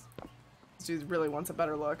 What? This dude really wants a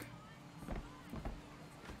better look.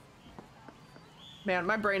 Man,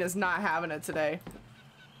 my brain is not having it today.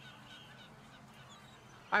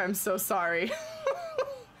 I am so sorry.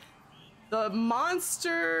 The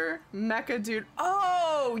monster mecha dude.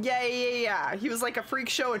 Oh, yeah. He was like a freak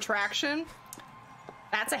show attraction.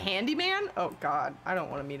 That's a handyman? Oh god, I don't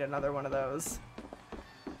want to meet another one of those.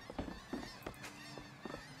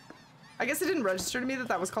 I guess it didn't register to me that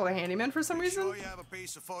that was called a handyman for some reason. Sure you have a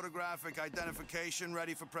piece of photographic identification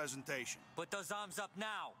ready for presentation. Put those arms up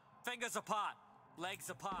now. Fingers apart. Legs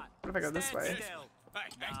apart. What if I go this way? Still.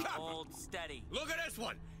 Hey, hold steady. Look at this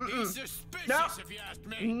one. He's suspicious, No. if you ask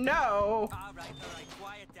me. No. All right,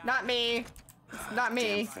 quiet down. Not me. Not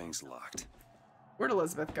me. Damn thing's locked. Where'd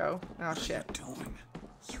Elizabeth go? Oh shit. Doing.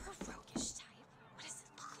 You're a roguish type. What does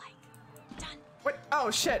it look like? Done. What?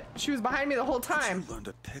 Oh shit. She was behind me the whole time. You learned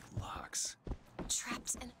to pick locks.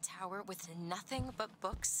 Trapped in a tower with nothing but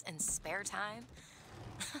books and spare time?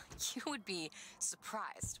 You would be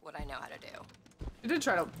surprised what I know how to do. You did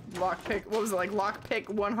try to lockpick. What was it, like lockpick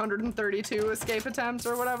 132 escape attempts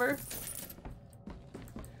or whatever?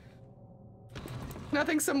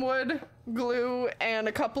 Nothing some wood, glue, and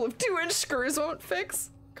a couple of 2-inch screws won't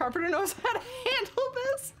fix. Carpenter knows how to handle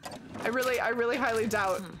this. I really highly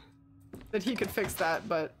doubt that he could fix that,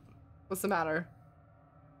 but what's the matter?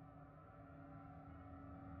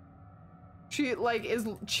 She like is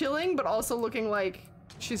chilling, but also looking like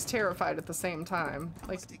she's terrified at the same time.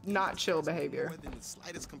 Like not chill behavior. More than the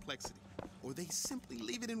slightest complexity, or they simply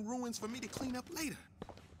leave it in ruins for me to clean up later.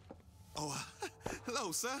 Oh,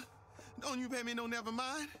 hello, sir. Don't you pay me no never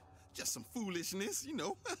mind. Just some foolishness, you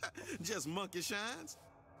know. Just monkey shines.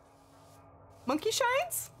 Monkey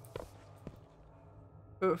shines?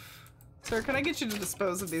 Oof. Sir, can I get you to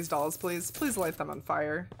dispose of these dolls, please? Please light them on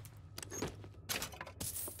fire.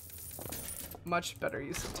 Much better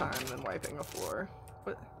use of time than wiping a floor.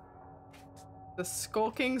 What? The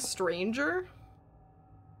skulking stranger?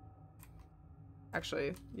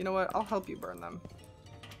 Actually, you know what? I'll help you burn them.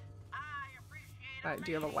 Alright,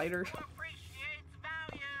 do you have a lighter?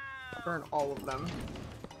 Burn all of them.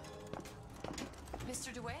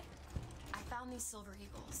 Mr. DeWitt, I found these silver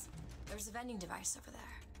eagles. There's a vending device over there.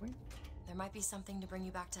 Wait. There might be something to bring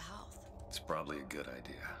you back to health. It's probably a good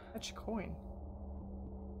idea. Catch coin.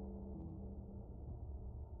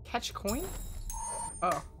 Catch coin?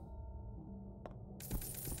 Oh.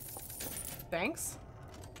 Thanks.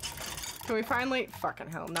 Can we finally— fucking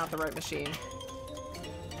hell, not the right machine.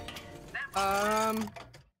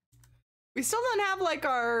 We still don't have like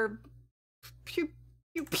our pew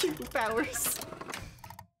pew pew powers.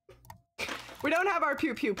 We don't have our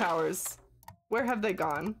pew pew powers. Where have they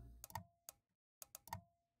gone?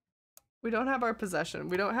 We don't have our possession.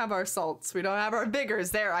 We don't have our salts. We don't have our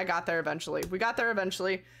vigors. There, I got there eventually. We got there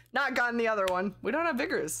eventually. Not gotten the other one. We don't have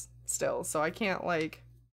vigors still, so I can't like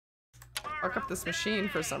mark up this machine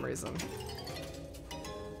for some reason.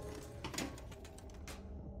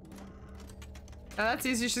 Now that's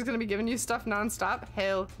easy. She's gonna be giving you stuff non-stop.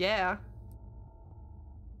 Hell yeah.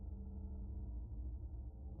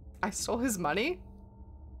 I stole his money?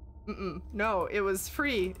 No, it was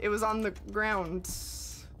free. It was on the ground.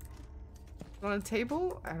 On a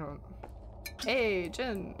table? I don't... Hey,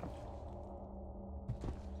 Jin.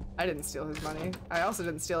 I didn't steal his money. I also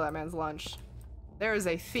didn't steal that man's lunch. There is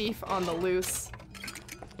a thief on the loose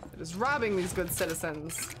that is robbing these good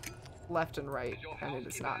citizens left and right, and it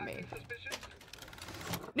is not me.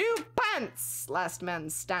 New pants! Last man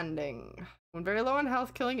standing. When very low on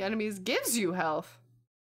health, killing enemies gives you health.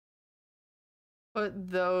 Put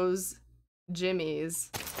those jimmies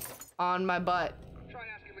on my butt. Try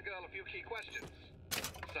asking the girl a few key questions,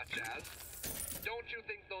 such as, don't you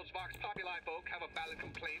think those Vox Populi folk have a valid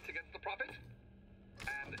complaint against the Prophet?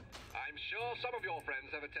 And I'm sure some of your friends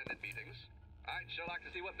have attended meetings. I'd sure like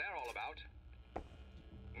to see what they're all about.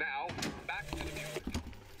 Now, back to the music.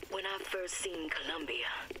 When I first seen Columbia,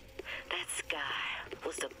 that sky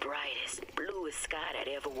was the brightest, bluest sky that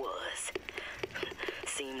ever was.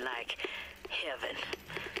 Seemed like heaven.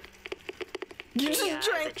 You just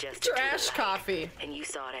drank trash coffee. And you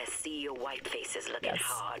saw that sea of white faces looking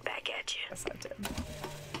hard back at you. Yes, I did.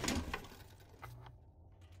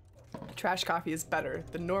 Trash coffee is better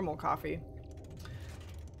than normal coffee.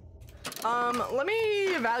 Let me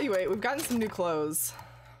evaluate. We've gotten some new clothes.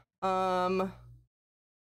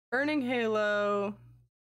 Burning Halo.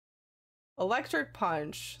 Electric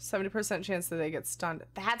Punch. 70% chance that they get stunned.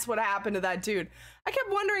 That's what happened to that dude. I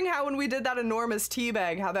kept wondering how when we did that enormous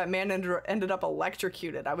teabag, how that man ended up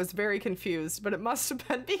electrocuted. I was very confused, but it must have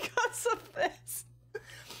been because of this.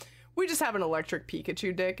 We just have an electric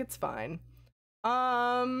Pikachu dick. It's fine.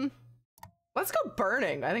 Let's go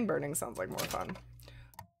burning. I think burning sounds like more fun.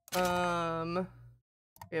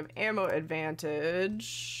 We have ammo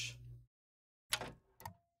advantage.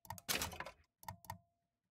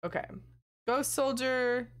 Okay. Ghost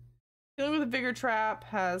Soldier. Dealing with a Vigor Trap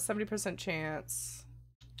has 70% chance.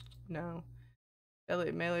 No.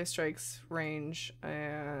 Deadly melee strikes range,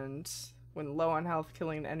 and when low on health,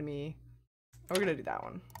 killing an enemy. We're gonna do that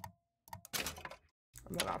one.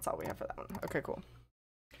 And then that's all we have for that one. Okay, cool.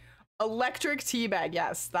 Electric teabag,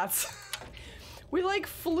 yes, that's... We like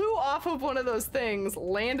flew off of one of those things,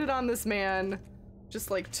 landed on this man, just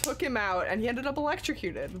like took him out, and he ended up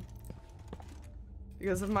electrocuted.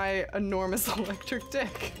 Because of my enormous electric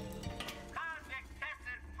dick.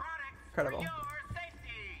 Incredible.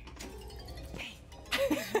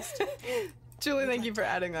 Julie, thank you for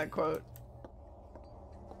adding that quote.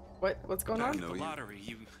 What's going on? The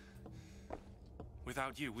lottery,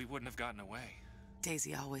 without you, we wouldn't have gotten away.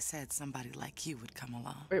 Daisy always said somebody like you would come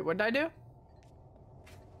along. Wait, what did I do?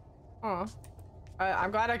 Oh, I'm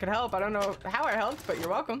glad I could help. I don't know how I helped, but you're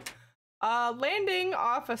welcome. Landing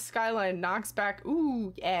off a skyline knocks back.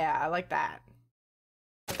 Ooh, yeah, I like that.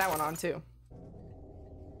 Put that one on too.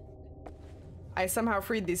 I somehow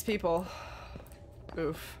freed these people.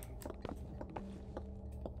 Oof.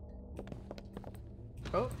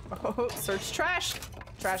 Oh, search trash.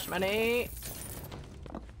 Trash money.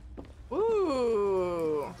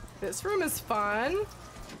 Ooh, this room is fun.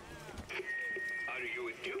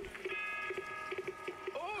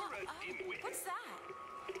 What's that?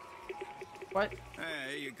 What?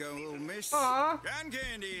 There you go, little miss. Aww. Cotton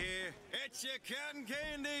candy here. It's your cotton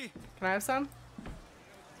candy. Can I have some?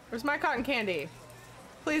 Where's my cotton candy?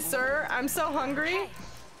 Please, sir. I'm so hungry.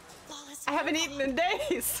 I haven't eaten in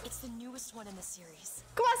days. It's the newest one in the series.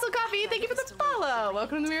 Colossal Coffee, thank you for the follow.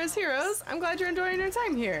 Welcome to Miro's Heroes. I'm glad you're enjoying your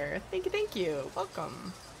time here. Thank you, thank you.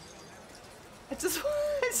 Welcome.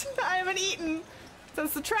 I haven't eaten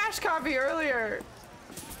since the trash coffee earlier.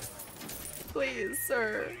 Please,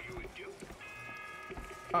 sir.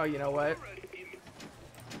 Oh, you know what?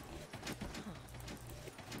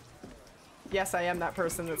 Yes, I am that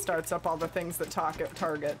person that starts up all the things that talk at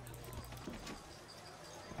Target.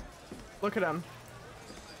 Look at them.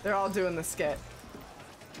 They're all doing the skit.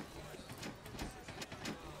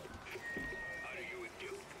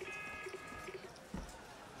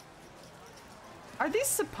 Are these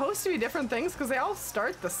supposed to be different things? Because they all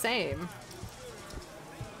start the same.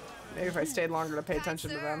 Maybe if I stayed longer to pay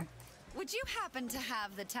attention to them. Would you happen to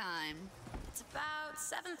have the time? It's about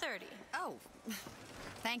 7:30. Oh,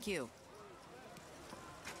 thank you.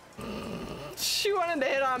 She wanted to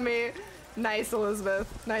hit on me. Nice,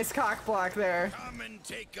 Elizabeth. Nice cock block there. Come and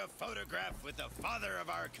take a photograph with the father of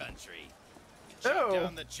our country.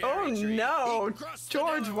 Oh, oh no.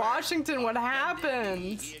 George Washington, what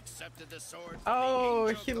happened? He accepted the sword oh,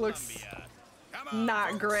 he looks...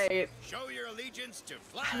 not great. Show your allegiance to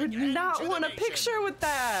flag I would not want a picture with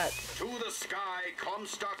that. To the sky,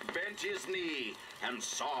 Comstock bent his knee and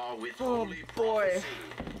saw with Oh boy.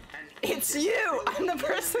 It's you! I'm the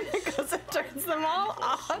person that goes and turns them all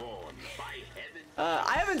off.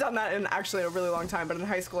 I haven't done that in actually a really long time, but in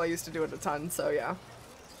high school I used to do it a ton, so yeah.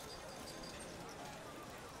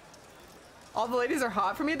 All the ladies are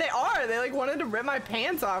hot for me? They are! They like wanted to rip my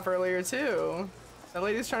pants off earlier too. That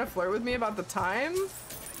lady's trying to flirt with me about the time?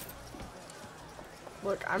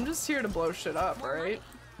 Look, I'm just here to blow shit up, alright?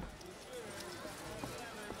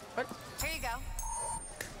 What? Here you go.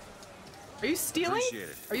 Are you stealing?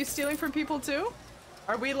 Are you stealing from people too?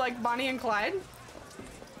 Are we like Bonnie and Clyde?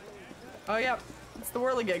 Oh yeah, it's the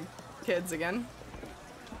Whirligig kids again.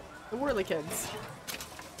 The Whirly kids.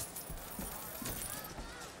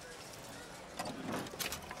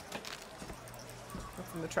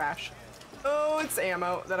 What's in the trash? Oh, it's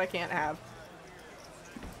ammo that I can't have.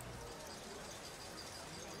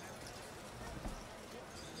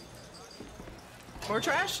 More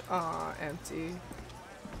trash? Aw, empty.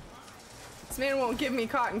 This man won't give me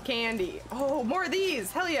cotton candy. Oh, more of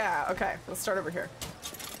these! Hell yeah! Okay, let's start over here.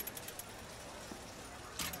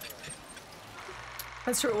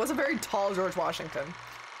 That's true, it was a very tall George Washington.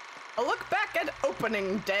 A look back at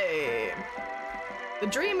opening day. The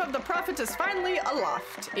dream of the prophet is finally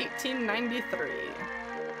aloft, 1893.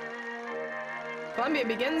 Columbia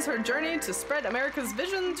begins her journey to spread America's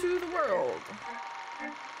vision to the world.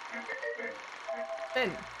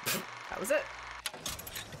 Then, that was it.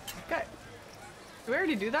 Okay. Did we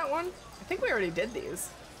already do that one? I think we already did these.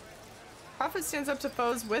 Prophet stands up to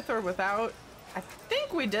foes with or without. I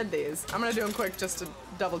think we did these. I'm gonna do them quick just to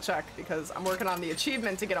double check because I'm working on the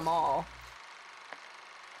achievement to get them all.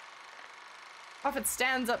 Prophet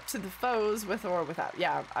stands up to the foes with or without.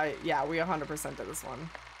 Yeah, we 100% did this one.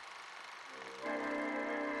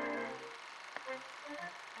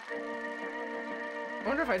 I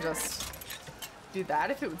wonder if I just do that,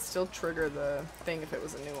 if it would still trigger the thing if it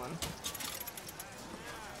was a new one.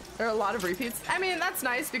 There are a lot of repeats. I mean, that's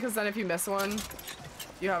nice because then if you miss one,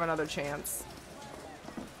 you have another chance.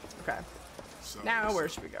 Okay. Now where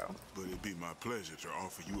should we go? But it'd be my pleasure to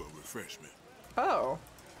offer you a refreshment. Oh.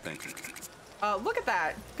 Thank you. Look at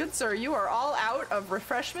that. Good sir, you are all out of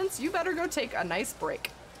refreshments. You better go take a nice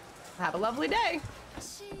break. Have a lovely day.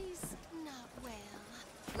 She's not well.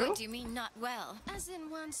 Ooh. What do you mean not well? As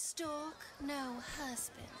in one stalk, no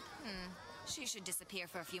husband. She should disappear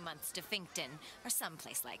for a few months to Finkton or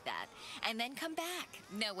someplace like that, and then come back.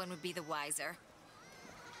 No one would be the wiser.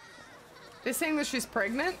 They're saying that she's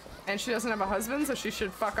pregnant and she doesn't have a husband, so she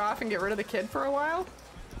should fuck off and get rid of the kid for a while?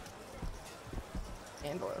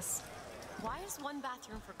 Scandalous. Why is one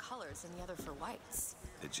bathroom for colors and the other for whites?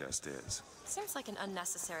 It just is. Seems like an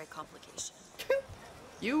unnecessary complication.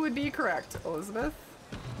 You would be correct, Elizabeth.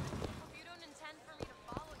 You don't intend for me to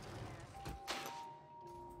follow you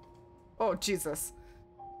there. Oh, Jesus.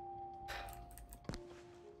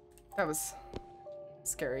 That was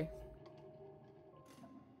scary.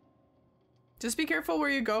 Just be careful where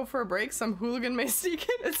you go for a break. Some hooligan may sneak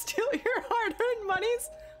in and steal your hard-earned monies.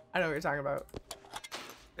 I know what you're talking about.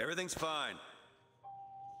 Everything's fine.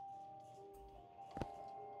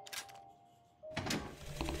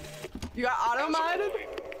 You got auto-modded?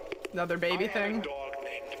 Another baby thing? I had a dog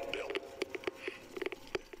named Bill.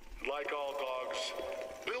 Like all dogs,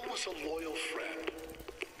 Bill was a loyal friend.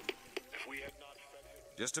 If we had not fed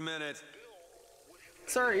him... Just a minute.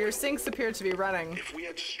 Sir, your sinks appear to be running. If we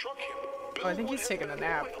had struck him, Bill I think he's taking a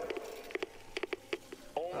nap.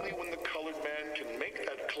 Only when the colored man can make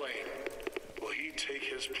that claim will he take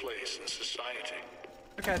his place in society.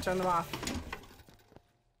 Okay, turn them off.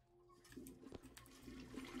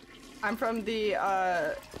 I'm from the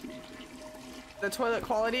toilet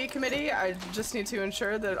quality committee. I just need to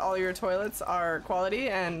ensure that all your toilets are quality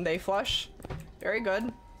and they flush. Very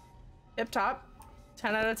good. Tip top.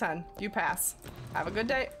 10 out of 10. You pass. Have a good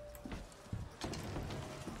day.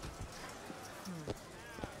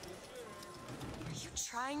 Are you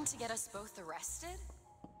trying to get us both arrested?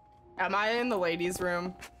 Am I in the ladies'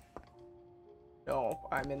 room? No,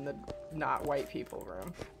 I'm in the not white people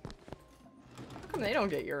room. How come they don't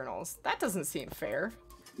get urinals? That doesn't seem fair.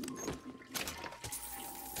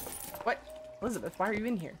 What? Elizabeth, why are you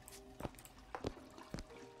in here?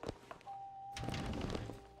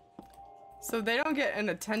 So they don't get an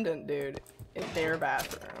attendant, dude, in their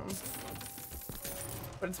bathroom.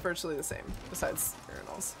 But it's virtually the same, besides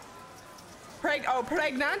urinals.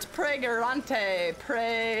 Pregnant? Pregante.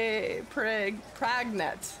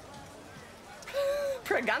 Pregnant.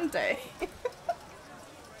 Pregante.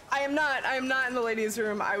 I am not in the ladies'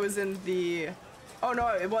 room. I was in the... Oh no,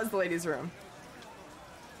 it was the ladies' room.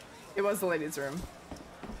 It was the ladies' room.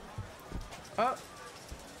 Oh.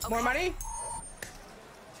 Okay. More money?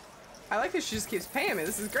 I like that she just keeps paying me.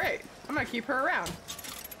 This is great. I'm gonna keep her around.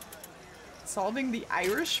 Solving the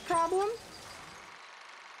Irish problem?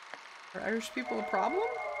 Are Irish people a problem?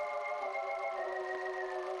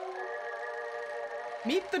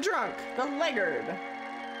 Meet the drunk, the laggard.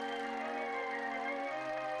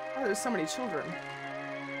 Oh, there's so many children.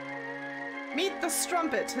 Meet the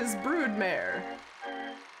strumpet, his broodmare.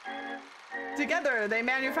 Together, they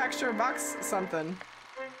manufacture a box something.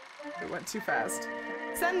 It went too fast.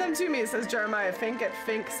 Send them to me, says Jeremiah Fink at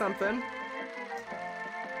Fink something.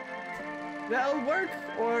 They'll work,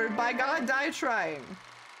 or by God, die trying.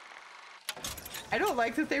 I don't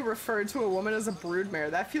like that they referred to a woman as a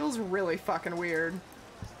broodmare. That feels really fucking weird.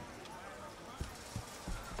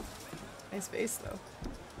 Nice face, though.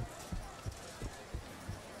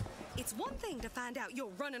 It's one thing to find out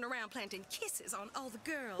you're running around planting kisses on all the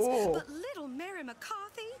girls, Oh. but little Mary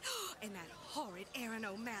McCarthy and that horrid Aaron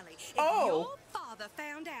O'Malley, if Oh. your father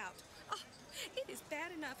found out, it is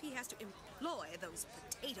bad enough he has to employ those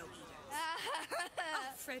potato eaters.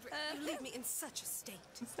 Frederick, you leave me in such a state.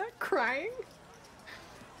 Is that crying?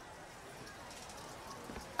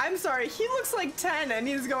 I'm sorry, he looks like 10 and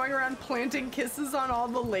he's going around planting kisses on all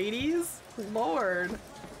the ladies? Lord.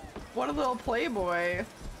 What a little playboy.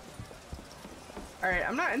 Alright,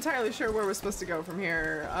 I'm not entirely sure where we're supposed to go from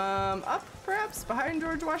here. Up, perhaps? Behind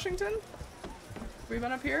George Washington? We've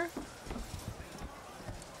been up here?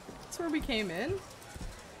 That's where we came in?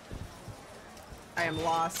 I am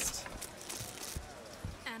lost.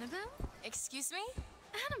 Annabelle? Excuse me?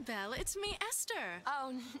 Annabelle, it's me, Esther.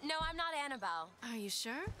 Oh, no, I'm not Annabelle. Are you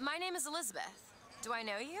sure? My name is Elizabeth. Do I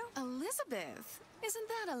know you? Elizabeth? Isn't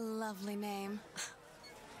that a lovely name?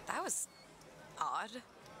 That was odd.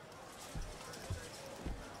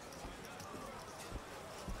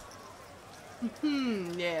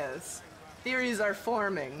 Yes. Theories are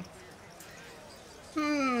forming.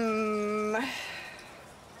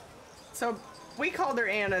 So, we called her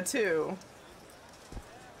Anna, too.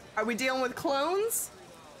 Are we dealing with clones?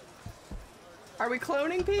 Are we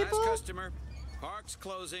cloning people? Last customer. Park's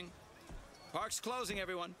closing. Park's closing,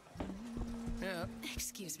 everyone. Yeah.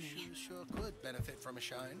 Excuse me. You sure could benefit from a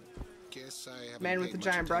shine. Guess I haven't Man with paid the much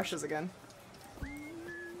giant attention. brushes again.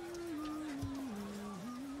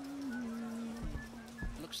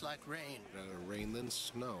 Looks like rain. Rather rain than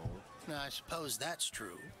snow. I suppose that's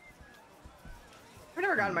true. I've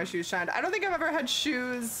never gotten my shoes shined. I don't think I've ever had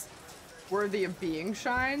shoes worthy of being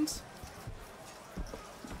shined.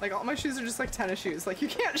 Like, all my shoes are just like tennis shoes. Like, you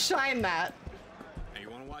can't shine that. Hey, you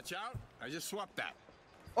want to watch out? I just swapped that.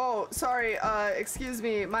 Oh, sorry. Excuse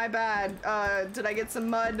me. My bad. Did I get some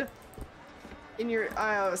mud in your...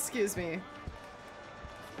 excuse me.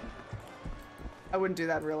 I wouldn't do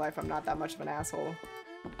that in real life. I'm not that much of an asshole.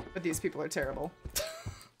 But these people are terrible.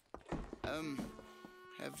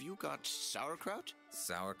 Have you got sauerkraut?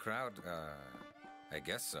 Sauerkraut? I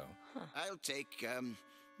guess so. I'll take,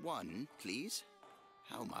 one, please.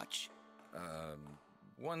 How much?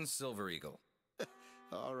 1 silver eagle.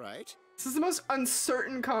 All right. This is the most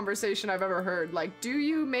uncertain conversation I've ever heard. Like, do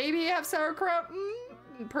you maybe have sauerkraut?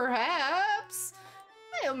 Perhaps.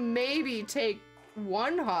 I'll maybe take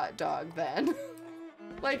 1 hot dog then.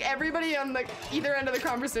 Like, everybody on the either end of the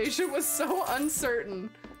conversation was so uncertain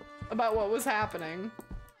about what was happening.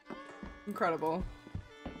 Incredible.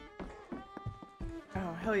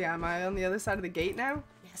 Oh, hell yeah. Am I on the other side of the gate now?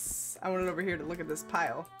 Yes. I wanted over here to look at this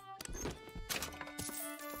pile.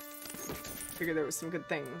 Figured there was some good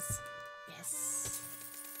things. Yes.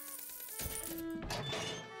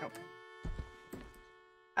 Nope.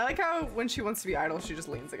 I like how when she wants to be idle, she just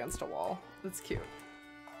leans against a wall. That's cute.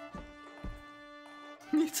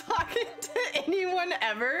 You talking to anyone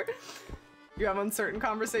ever? You have uncertain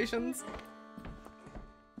conversations?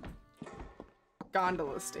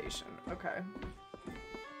 Gondola station. Okay.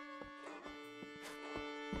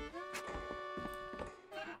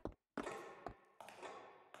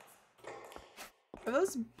 Are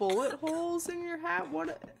those bullet holes in your hat?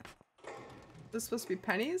 What? This supposed to be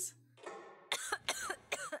pennies?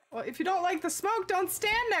 Well, if you don't like the smoke, don't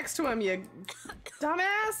stand next to him, you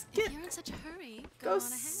dumbass. If you're in such a hurry, Go on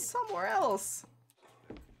ahead. somewhere else.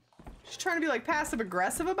 She's trying to be like passive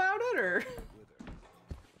aggressive about it, or?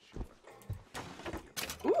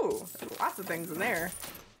 Ooh, lots of things in there.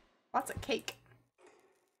 Lots of cake.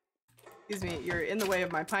 Excuse me, you're in the way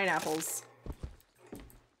of my pineapples.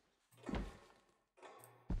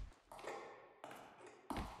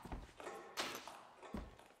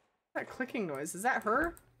 That clicking noise, is that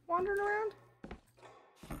her? wandering around?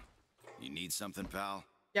 You need something, pal?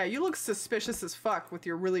 Yeah, you look suspicious as fuck with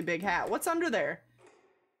your really big hat. What's under there?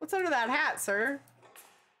 What's under that hat, sir?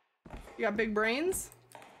 You got big brains?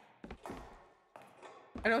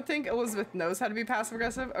 I don't think Elizabeth knows how to be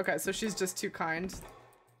passive-aggressive. Okay, so she's just too kind.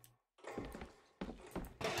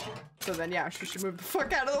 So then, yeah, she should move the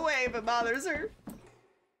fuck out of the way if it bothers her.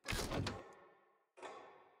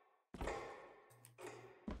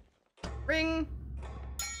 Ring.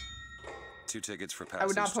 2 tickets for passage. I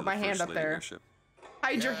would not put my hand up there.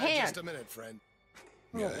 Hide your hand. Just a minute, friend.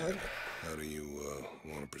 Oh, Lord. How do you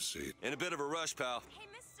want to proceed? In a bit of a rush, pal. Hey,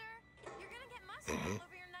 mister, you're gonna get mustard all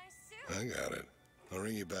over your nice suit. I got it. I'll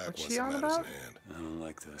ring you back What's once she the on matter's in about? hand. I don't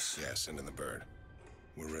like this. Yeah, send in the bird.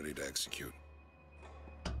 We're ready to execute.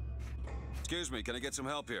 Excuse me, can I get some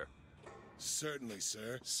help here? Certainly,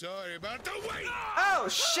 sir. Sorry about the wait! Oh,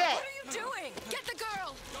 shit! What are you doing? Get the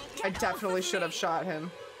girl! I definitely should have shot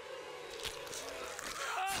him.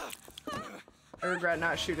 I regret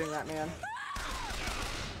not shooting that man.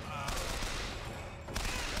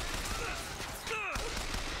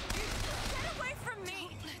 Get away from me!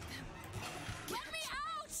 Get me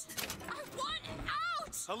out! I want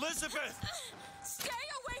out! Elizabeth! Stay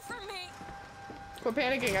away from me! Quit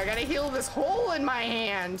panicking. I gotta heal this hole in my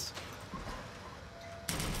hand.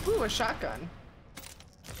 Ooh, a shotgun.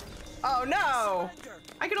 Oh no!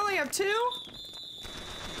 I can only have 2?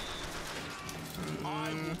 I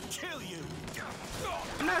will kill you.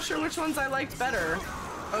 I'm not sure which ones I liked better.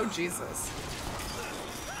 Oh, Jesus.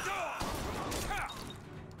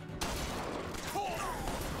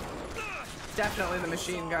 Definitely the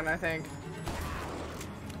machine gun, I think.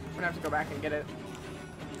 I'm gonna have to go back and get it.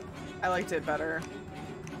 I liked it better.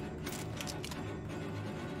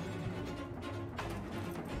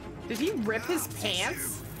 Did he rip his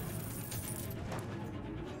pants?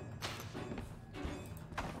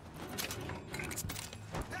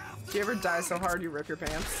 Do you ever die so hard you rip your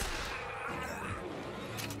pants?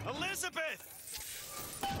 Elizabeth!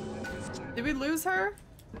 Did we lose her?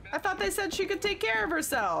 I thought they said she could take care of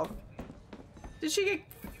herself. Did she get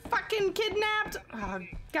fucking kidnapped? Oh,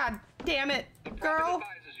 god damn it, girl.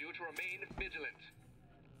 Advises you to remain vigilant.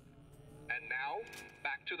 And now,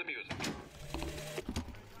 back to the music.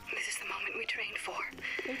 This is the moment we trained for.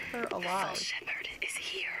 Take her The alive. false shepherd is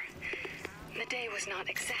here. The day was not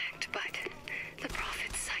exact, but the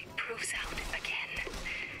prophet's sight proves out again.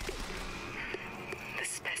 The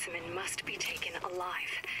specimen must be taken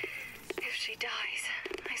alive. If she dies,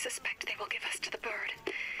 I suspect they will give us to the bird.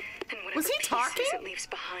 And whatever Was he talking? it leaves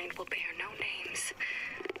behind will bear no names.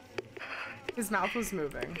 His mouth was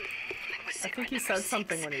moving. I think he said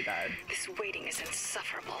something when he died. This waiting is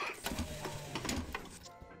insufferable.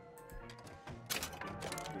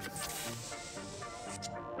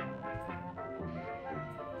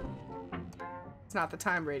 It's not the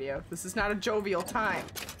time, radio. This is not a jovial time.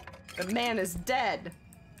 The man is dead.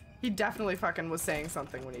 He definitely fucking was saying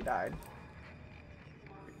something when he died.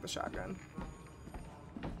 Pick the shotgun.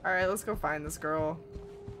 Alright, let's go find this girl.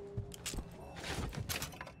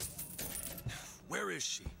 Where is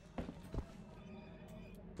she?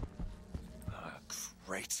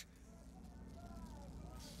 Great.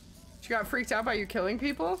 She got freaked out by you killing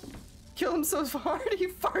people? Kill him so hard he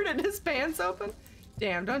farted his pants open?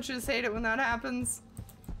 Damn, don't you just hate it when that happens?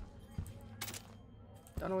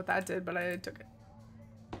 Don't know what that did, but I took it.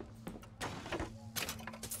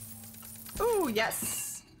 Ooh,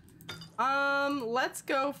 yes. Let's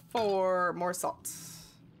go for more salt.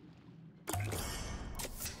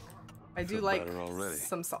 I do like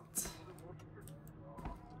some salt.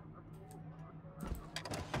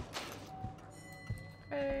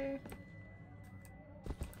 Okay.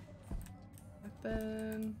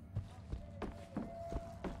 Then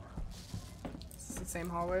this is the same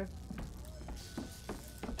hallway.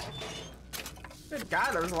 Good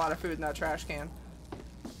God, there was a lot of food in that trash can.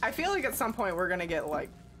 I feel like at some point we're gonna get like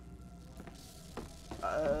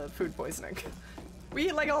food poisoning. We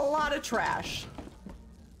eat like a lot of trash.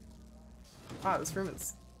 Wow, this room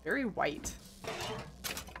is very white.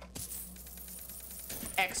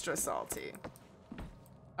 Extra salty.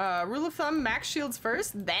 Rule of thumb, max shields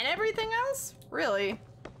first, then everything else? Really?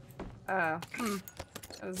 That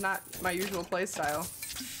is not my usual playstyle.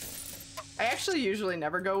 I actually usually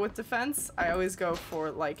never go with defense. I always go for,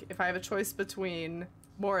 like, if I have a choice between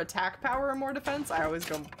more attack power or more defense, I always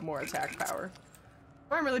go more attack power.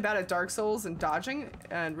 Why I'm really bad at Dark Souls and dodging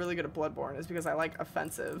and really good at Bloodborne is because I like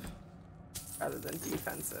offensive rather than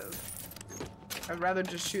defensive. I'd rather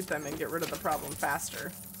just shoot them and get rid of the problem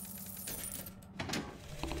faster.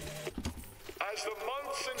 As the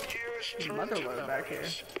months and years turn to Motherload back here.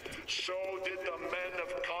 memories, So did the men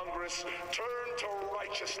of Congress turn to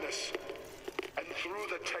righteousness. And through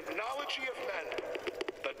the technology of men,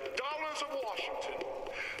 the dollars of Washington,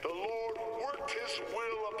 the Lord worked his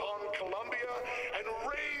will upon Columbia and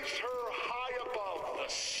raised her high above the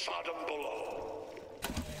Sodom below.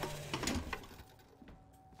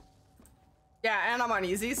 Yeah, and I'm on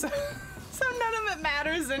easy, so, so none of it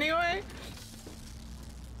matters anyway.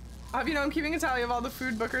 Have you know I'm keeping a tally of all the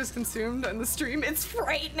food Booker's consumed in the stream? It's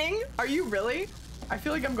frightening. Are you really? I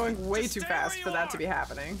feel like I'm going way too fast for that to be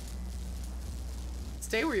happening.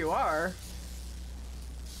 Stay where you are.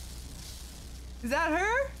 Is that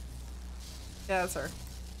her? Yeah, that's her.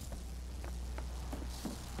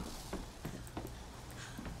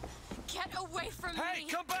 Get away from me! Hey,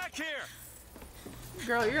 come back here!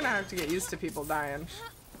 Girl, you're gonna have to get used to people dying.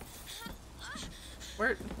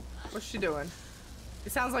 What's she doing?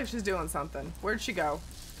 It sounds like she's doing something. Where'd she go?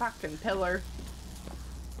 Fucking pillar.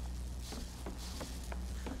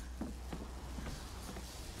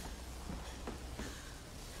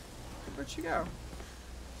 Where'd she go?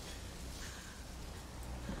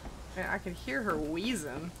 Man, I can hear her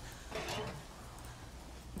wheezing.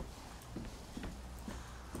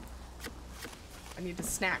 I need to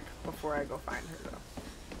snack before I go find her, though.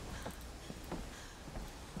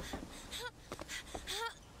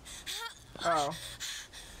 Oh.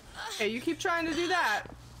 Hey, you keep trying to do that.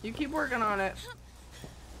 You keep working on it.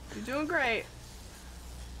 You're doing great.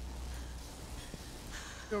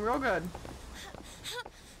 Doing real good.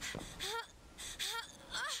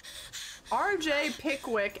 RJ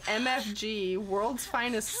Pickwick, MFG, World's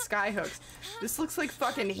Finest Skyhooks. This looks like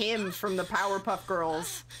fucking him from the Powerpuff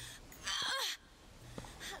Girls.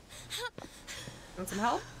 Want some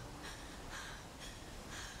help?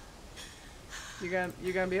 You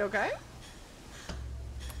gonna be okay?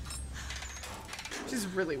 She's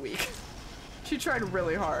really weak. She tried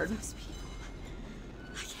really hard.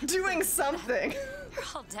 Doing something. You're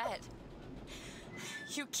all dead.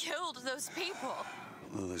 You killed those people.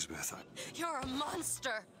 Elizabeth, You're a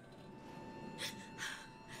monster.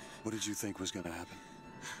 what did you think was gonna happen?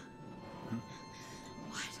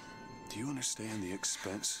 What? Do you understand the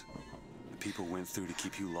expense that people went through to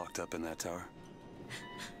keep you locked up in that tower?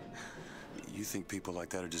 You think people like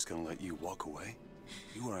that are just gonna let you walk away?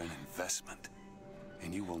 You are an investment,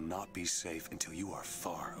 and you will not be safe until you are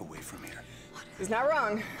far away from here. He's not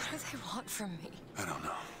wrong. What do they want from me? I don't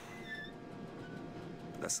know.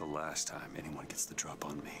 But that's the last time anyone gets the drop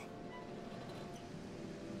on me.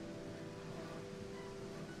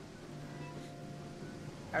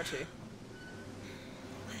 Ouchie.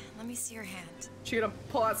 Let me see your hand. She gonna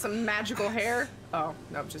pull out some magical hair? Oh,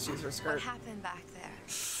 nope, just use her What skirt. happened back there?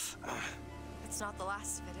 It's not the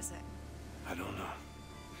last of it, is it? I don't know.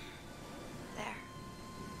 There.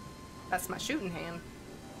 That's my shooting hand.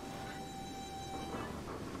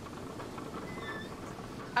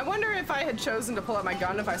 I wonder if I had chosen to pull out my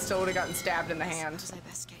gun if I still would have gotten stabbed in the hand. I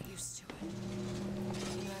best get used to it.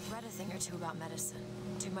 You know, I've read a thing or two about medicine.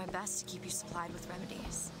 Do my best to keep you supplied with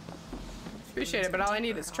remedies. Appreciate it, but all I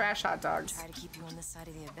need is trash hot dogs. Try to keep you on this side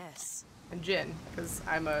of the abyss. And gin, because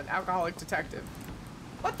I'm an alcoholic detective.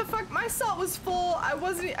 What the fuck? My salt was full. I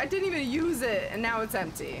didn't even use it, and now it's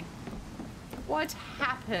empty. What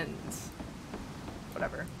happened?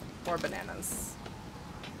 Whatever. More bananas.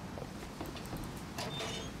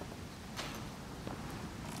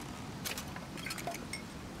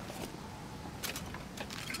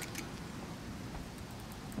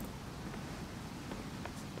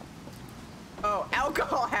 Oh,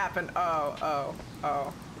 alcohol happened. Oh.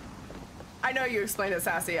 I know you explained it,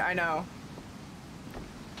 Sassy. I know.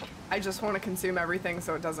 I just want to consume everything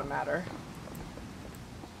so it doesn't matter.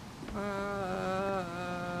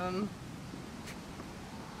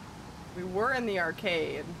 We were in the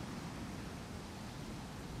arcade.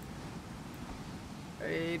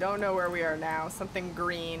 I don't know where we are now. Something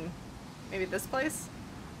green. Maybe this place?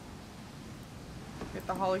 Get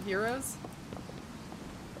the Hall of Heroes?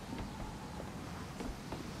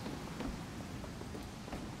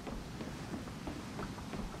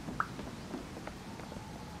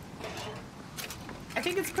 I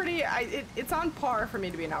think it's pretty, it's on par for me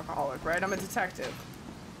to be an alcoholic, right? I'm a detective.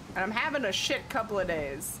 And I'm having a shit couple of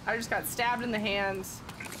days. I just got stabbed in the hand.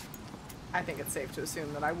 I think it's safe to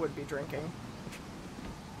assume that I would be drinking.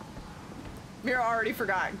 Miro already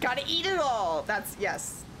forgot. Gotta eat it all! That's,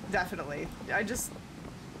 yes, definitely.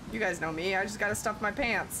 You guys know me, I just gotta stuff my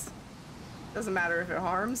pants. Doesn't matter if it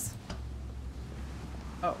harms.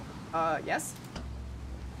 Oh, yes?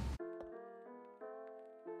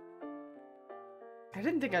 I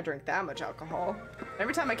didn't think I drank that much alcohol.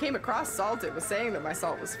 Every time I came across salt, it was saying that my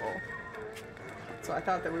salt was full. So I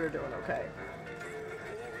thought that we were doing okay.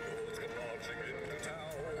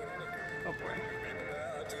 Oh boy.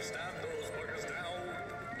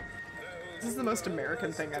 This is the most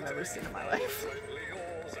American thing I've ever seen in my life.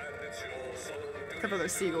 Except for they're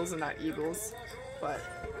seagulls and not eagles, but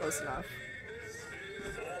close enough.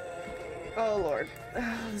 Oh lord,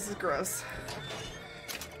 this is gross.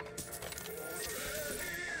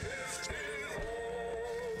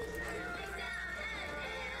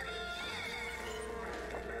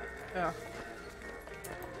 Yeah.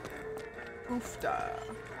 Oofda.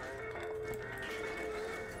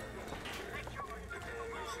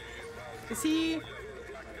 Is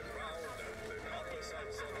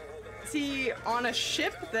he on a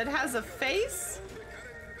ship that has a face?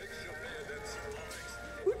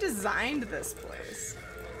 Who designed this place?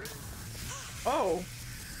 Oh.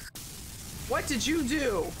 What did you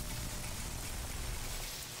do?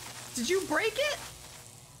 Did you break it?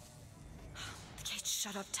 The gate's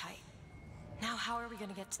shut up tight. Now how are we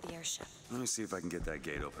gonna get to the airship? Let me see if I can get that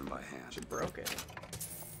gate open by hand. She broke it.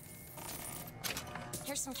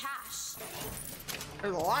 Here's some cash.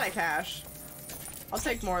 There's a lot of cash. I'll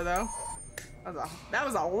take more though. That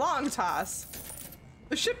was a long toss.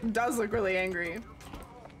 The ship does look really angry.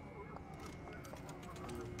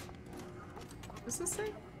 What does this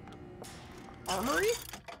say? Armory?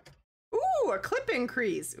 Ooh, a clip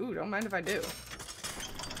increase. Ooh, don't mind if I do.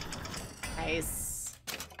 Nice.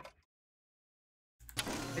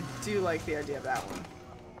 I do like the idea of that one.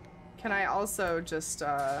 Can I also just,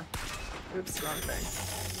 oops, wrong thing.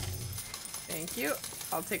 Thank you.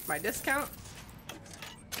 I'll take my discount.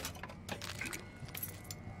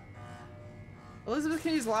 Elizabeth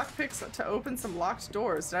can use lockpicks to open some locked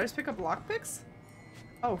doors. Did I just pick up lockpicks?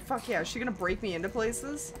 Oh, fuck yeah. Is she gonna break me into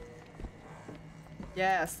places?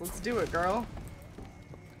 Yes, let's do it, girl.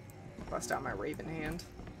 Bust out my raven hand.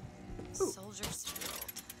 Ooh. Soldier's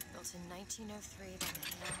Field, built in 1903 by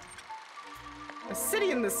the A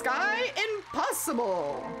city in the sky?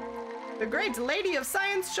 Impossible! The great lady of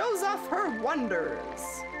science shows off her wonders.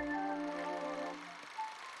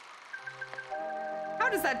 How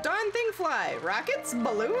does that darn thing fly? Rockets?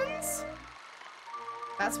 Balloons?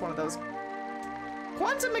 That's one of those.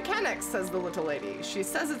 Quantum mechanics, says the little lady. She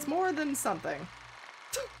says it's more than something.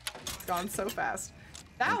 Gone so fast.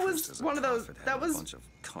 That was one of those. That was a bunch of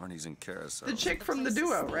carnies and carousels. The chick from the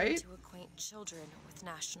duo, right? To acquaint children with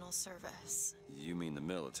national service. You mean the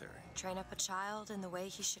military? Train up a child in the way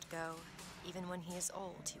he should go. Even when he is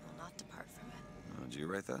old, he will not depart from it. Did you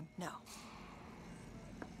write that? No.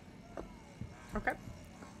 Okay.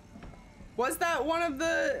 Was that one of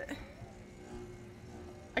the...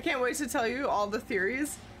 I can't wait to tell you all the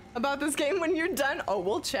theories about this game when you're done. Oh,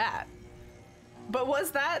 we'll chat. But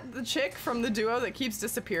was that the chick from the duo that keeps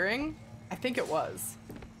disappearing? I think it was.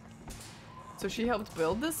 So she helped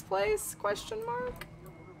build this place? Question mark?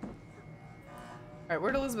 Alright,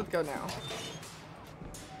 where'd Elizabeth go now?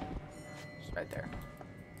 She's right there.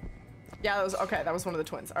 Yeah, that was okay. That was one of the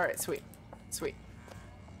twins. Alright, sweet. Sweet.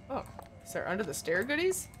 Oh, is there under the stair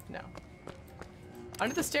goodies? No.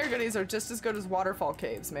 Under the stair goodies are just as good as waterfall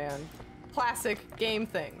caves, man. Classic game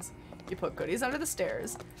things. You put goodies under the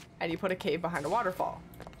stairs, and you put a cave behind a waterfall.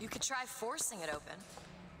 You could try forcing it open.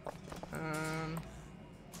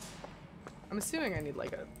 I'm assuming I need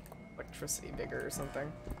like a electricity vigor or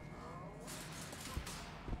something.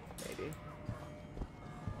 Maybe.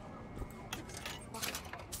 Look,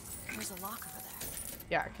 there's a lock over there.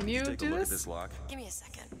 Yeah, can you take do a look this? At this lock? Give me a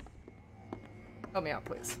second. Help me out,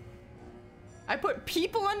 please. I put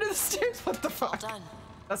people under the stairs? What the fuck? Done.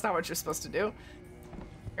 That's not what you're supposed to do.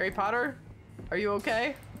 Harry Potter, are you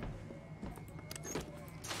okay?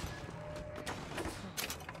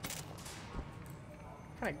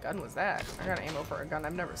 What kind of gun was that? I got ammo for a gun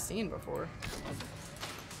I've never seen before.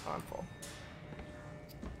 Oh, I'm full.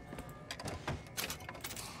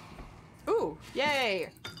 Ooh, yay!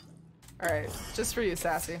 Alright, just for you,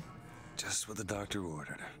 Sassy. Just what the doctor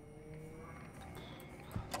ordered.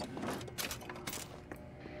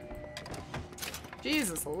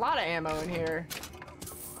 Jesus, a lot of ammo in here.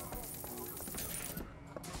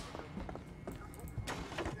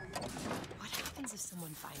 What happens if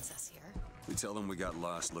someone finds us here? We tell them we got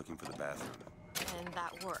lost looking for the bathroom. And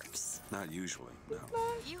that works. Not usually, no.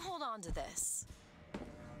 You hold on to this.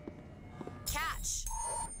 Catch!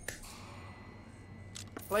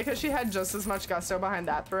 Like how she had just as much gusto behind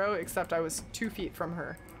that throw, except I was 2 feet from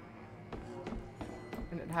her.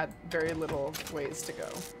 And it had very little ways to go.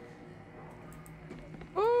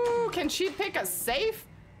 Ooh, can she pick a safe?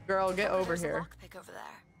 Girl, get over here. Lockpick over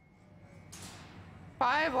there.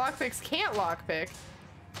 5 lockpicks can't lockpick.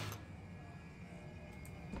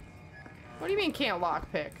 What do you mean can't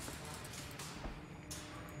lockpick?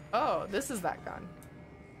 Oh, this is that gun.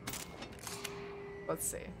 Let's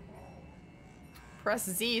see. Press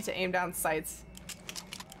Z to aim down sights.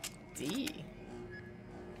 D.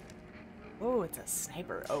 Oh, it's a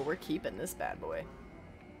sniper. Oh, we're keeping this bad boy.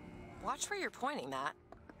 Watch where you're pointing that.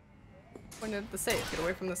 Point it at the safe. Get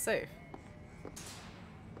away from the safe.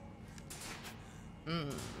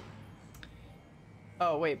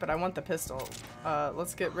 Oh, wait, but I want the pistol.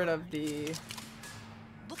 Let's get rid of the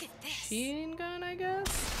machine gun, I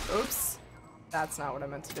guess? Oops. That's not what I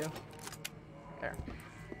meant to do. There.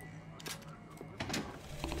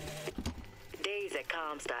 Days at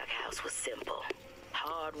Comstock House was simple.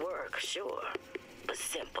 Hard work, sure, but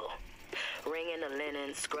simple. Wringing the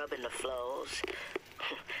linen, scrubbing the floors.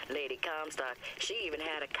 Lady Comstock, she even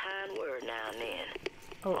had a kind word now and then.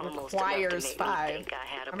 Oh, it almost requires enough to make 5. me think I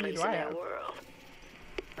had a How many place do I in have? that world.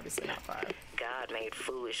 Obviously not 5. God made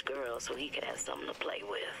foolish girls so he could have something to play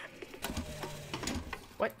with.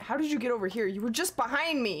 What? How did you get over here? You were just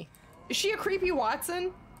behind me. Is she a creepy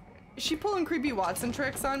Watson? Is she pulling creepy Watson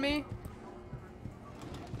tricks on me?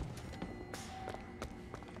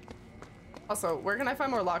 Also, where can I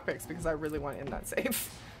find more lockpicks? Because I really want in that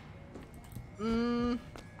safe. I'm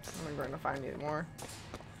going to find any more.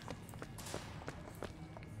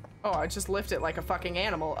 Oh, I just lift it like a fucking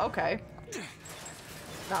animal. Okay.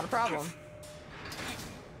 Not a problem.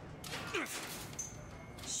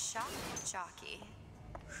 Shock jockey.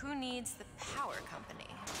 Who needs the power company?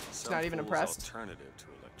 He's not even impressed. Alternative to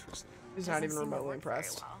electricity. He's not even remotely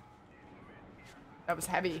impressed. That was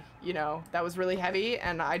heavy, you know. That was really heavy,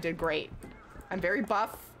 and I did great. I'm very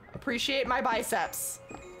buff. Appreciate my biceps.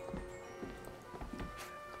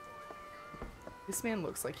 This man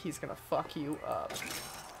looks like he's gonna fuck you up.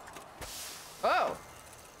 Oh!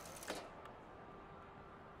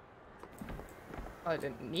 I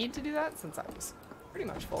didn't need to do that since I was pretty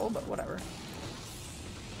much full, but whatever.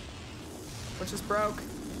 Which is broke.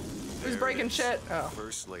 Who's breaking shit? Oh.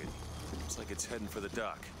 First lady. Looks like it's heading for the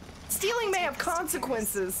dock. Stealing may have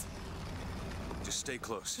consequences. Just stay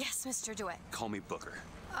close. Yes, Mr. DeWitt. Call me Booker.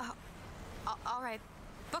 All right,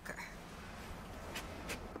 Booker.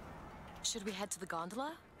 Should we head to the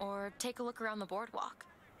gondola or take a look around the boardwalk?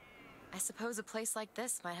 I suppose a place like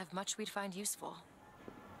this might have much we'd find useful.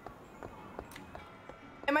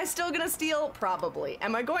 Am I still gonna steal? Probably.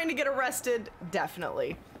 Am I going to get arrested?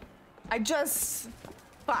 Definitely. I just...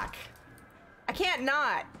 Fuck. I can't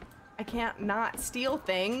not steal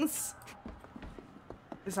things.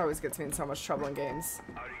 This always gets me in so much trouble in games.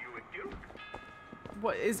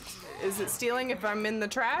 What is it stealing if I'm in the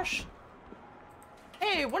trash?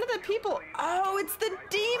 Hey, one of the people. Oh, it's the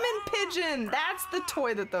demon pigeon. That's the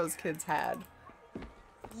toy that those kids had.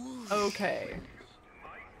 Okay.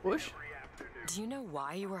 Whoosh. Do you know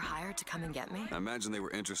why you were hired to come and get me? I imagine they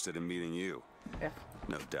were interested in meeting you. Yeah.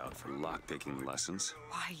 No doubt for lockpicking lessons.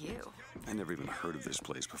 Why you? I never even heard of this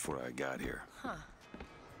place before I got here. Huh.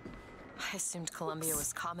 I assumed Columbia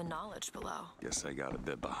was common knowledge below. Guess I got a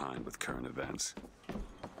bit behind with current events.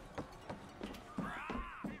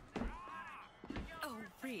 Oh,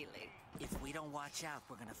 really? If we don't watch out,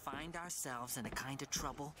 we're gonna find ourselves in a kind of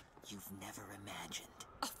trouble you've never imagined.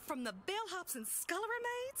 Oh, from the bellhops and scullery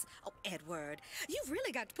maids? Oh, Edward, you've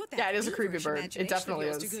really got to put that. Yeah, it is a creepy feverish bird. It imagination definitely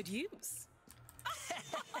of yours is. to good use.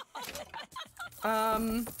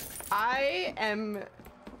 I am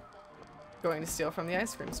going to steal from the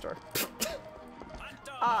ice cream store.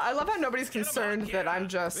 I love how nobody's concerned that I'm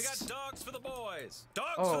just. We got dogs for the boys. Dogs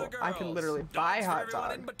Oh, for the girls. I can literally Dogs buy for hot everyone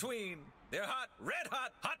dog. in between. They're hot, red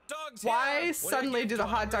hot, hot dogs. Why here. suddenly do the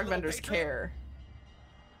hot dog vendors care?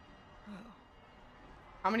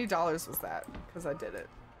 How many dollars was that? Because I did it.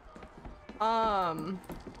 I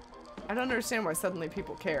don't understand why suddenly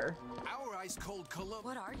people care. Our ice cold Columbia.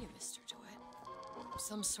 What are you, Mr. DeWitt?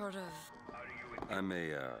 Some sort of... I'm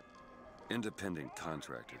a independent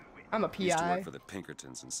contractor. I'm a Used to PI. work for the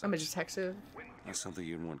Pinkertons and such. I'm a detective. That's something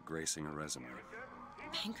you'd want gracing a resume.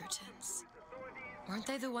 Pinkertons. Weren't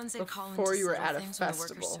they the ones they'd call into Before you were little at a things when the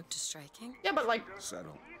workers festival. took to striking? Yeah, but like,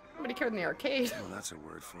 Settle. nobody cared in the arcade. Well, that's a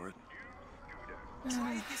word for it.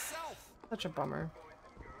 Try it yourself. Such a bummer.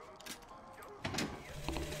 And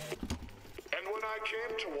when I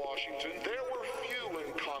came to Washington, there were few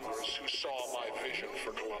in Congress who saw my vision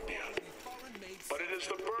for Columbia. But it is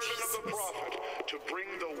the burden of the prophet to bring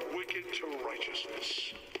the wicked to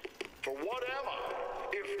righteousness. For what am I,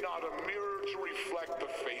 if not a mirror to reflect the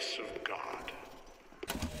face of God?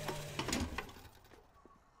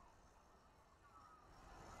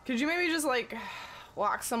 Could you maybe just like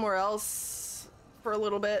walk somewhere else for a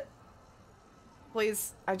little bit?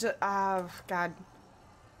 Please. I just, God.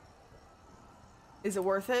 Is it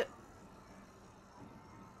worth it?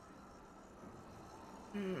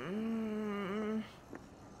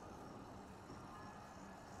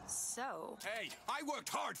 So. Hey, I worked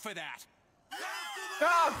hard for that.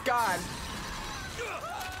 Oh God.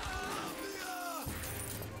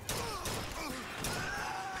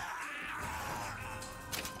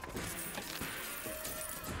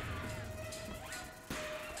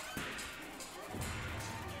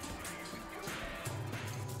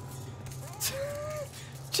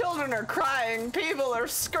 Children are crying, people are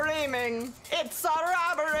screaming. It's a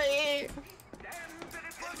robbery.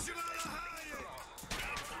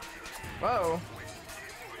 Whoa.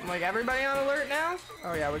 Like everybody on alert now?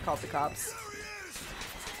 Oh yeah, we called the cops.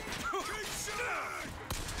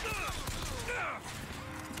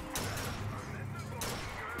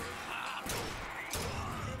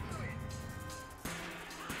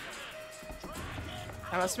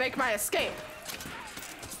 I must make my escape.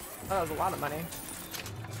 Oh, that was a lot of money.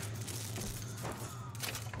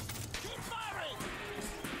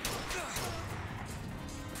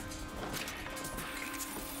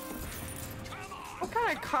 What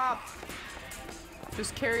kind of cop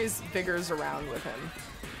just carries Vigors around with him?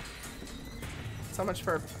 So much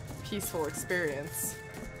for a peaceful experience.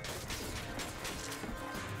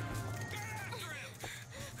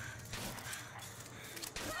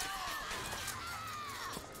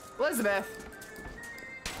 Elizabeth.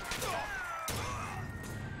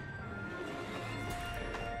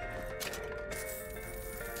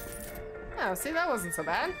 Oh, see, that wasn't so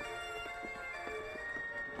bad.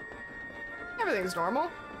 Everything's normal.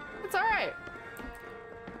 It's all right.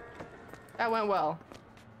 That went well.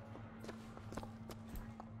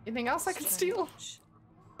 Anything else I can steal?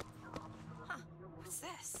 Huh, what's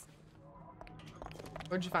this?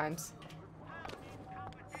 What'd you find?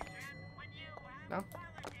 No?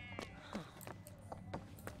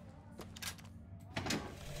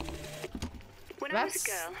 When I was a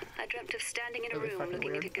girl, I dreamt of standing in a room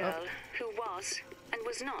looking at a girl who was and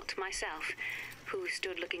was not myself, who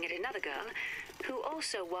stood looking at another girl who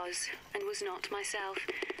also was and was not myself.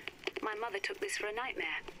 My mother took this for a nightmare.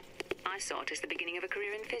 I saw it as the beginning of a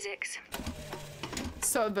career in physics.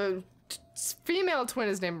 So the female twin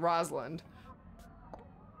is named Rosalind.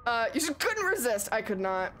 You just couldn't resist. I could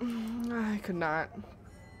not. I could not.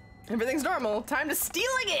 Everything's normal. Time to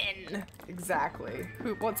steal again. Exactly.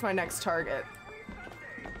 What's my next target?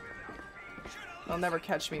 They'll never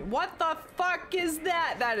catch me. What the fuck is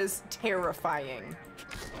that? That is terrifying.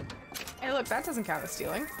 Hey, look, that doesn't count as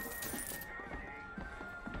stealing.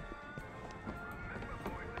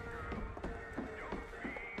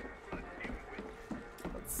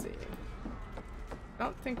 Let's see. I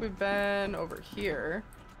don't think we've been over here.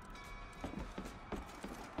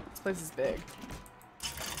 This place is big.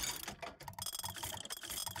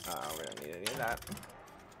 Oh, we don't need any of that.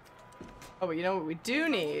 Oh, but you know what we do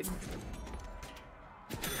need?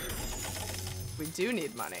 We do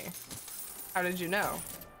need money. How did you know?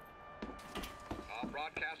 Our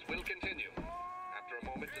broadcast will continue after a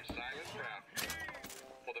moment of silent prayer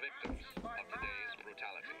for the victims of today's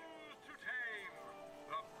brutality.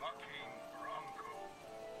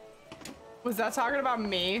 Was that talking about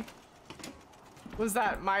me? Was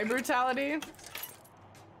that my brutality?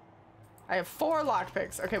 I have 4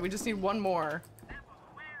 lockpicks. Okay, we just need 1 more.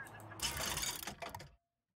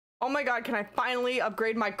 Oh my god, can I finally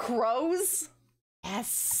upgrade my crows?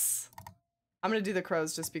 Yes! I'm gonna do the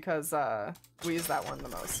crows just because we use that one the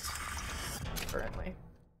most currently.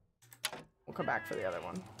 We'll come back for the other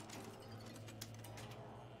one.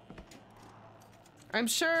 I'm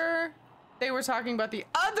sure they were talking about the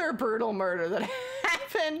other brutal murder that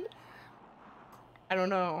happened. I don't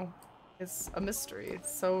know. It's a mystery.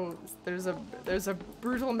 So there's a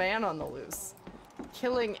brutal man on the loose,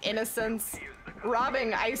 killing innocents,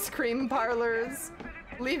 robbing ice cream parlors,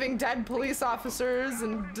 leaving dead police officers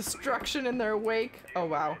and destruction in their wake. Oh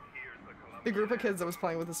wow. The group of kids that was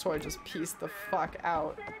playing with this toy just pieced the fuck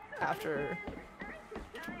out after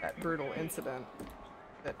that brutal incident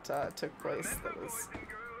that took place that was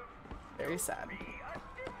very sad.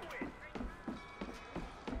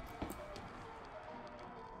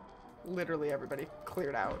 Literally everybody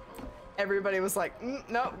cleared out. Everybody was like,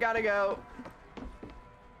 nope, gotta go.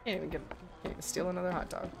 Can't even steal another hot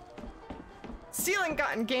dog. Stealing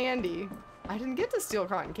cotton candy. I didn't get to steal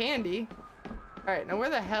cotton candy. All right, now where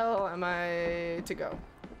the hell am I to go?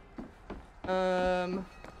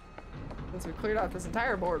 Since we cleared out this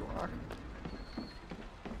entire boardwalk.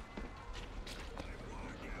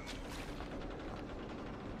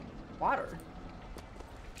 Water.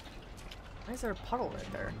 Why is there a puddle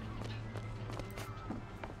right there?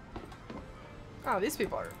 Oh, these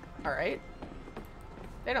people are all right.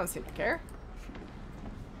 They don't seem to care.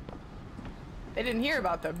 They didn't hear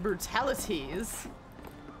about the brutalities.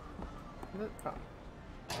 Oh.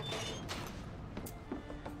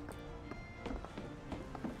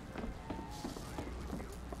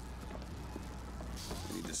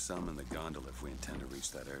 We need to summon the gondola if we intend to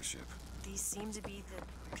reach that airship. These seem to be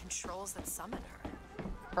the controls that summon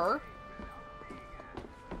her. Her?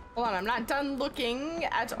 Hold on, I'm not done looking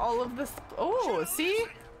at all of this. Oh, see?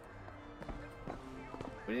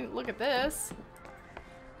 We didn't look at this.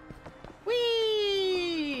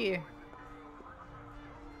 Whee!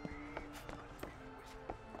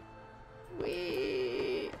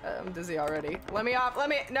 Whee! I'm dizzy already. Let me off. Let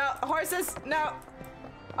me. No, horses. No.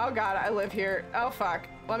 Oh god, I live here. Oh fuck.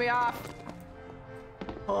 Let me off.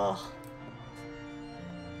 Oh.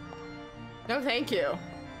 No, thank you.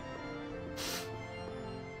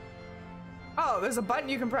 Oh, there's a button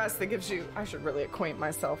you can press that gives you. I should really acquaint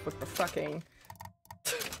myself with the fucking.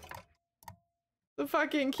 The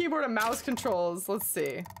fucking keyboard and mouse controls. Let's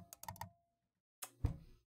see.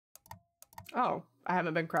 Oh, I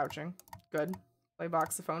haven't been crouching. Good. Play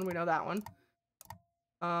boxophone, we know that one.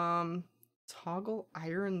 Toggle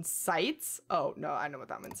iron sights? Oh, no, I know what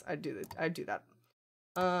that means. I do that.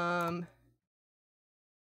 Okay,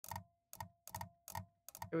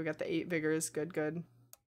 we got the 8 vigors. Good, good.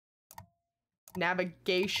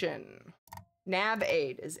 Navigation. Nav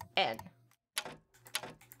aid is N.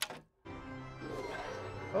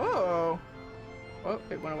 Oh. Oh,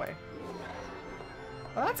 it went away.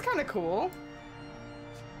 Well, that's kind of cool.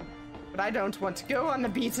 But I don't want to go on the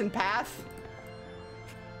beaten path.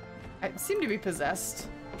 I seem to be possessed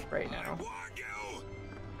right now.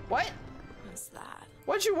 What? What's that?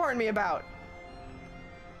 What'd you warn me about?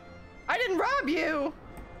 I didn't rob you!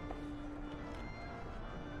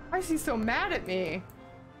 Why is he so mad at me?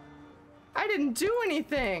 I didn't do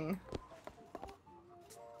anything.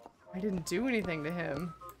 I didn't do anything to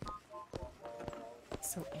him.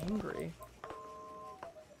 So angry.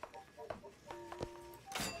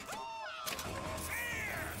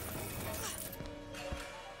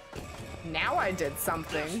 Now I did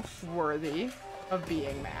something worthy of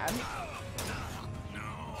being mad.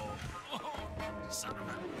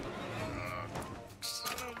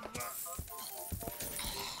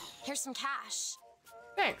 Here's some cash.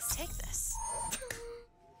 Thanks. Take this.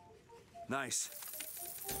 Nice.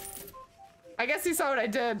 I guess he saw what I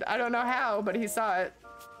did. I don't know how, but he saw it.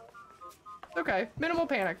 Okay, minimal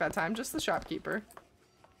panic that time, just the shopkeeper.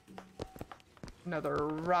 Another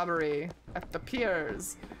robbery at the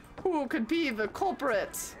piers. Who could be the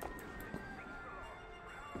culprit?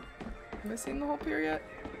 Have I seen the whole pier yet?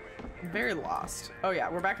 I'm very lost. Oh yeah,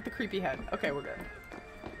 we're back at the creepy head. Okay, we're good.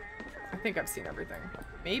 I think I've seen everything.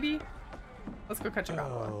 Maybe? Let's go catch a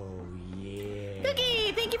gondola. Oh yeah.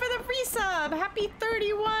 Cookie, thank you for the free sub. Happy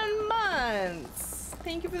 31 months.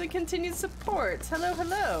 Thank you for the continued support. Hello,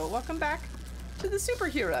 hello. Welcome back to the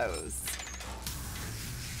superheroes.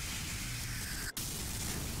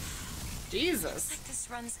 Jesus. Looks like this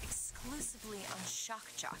runs exclusively on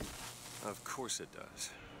shock jockey. Of course it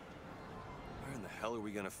does. Where in the hell are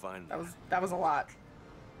we gonna find that was a lot.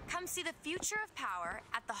 Come see the future of power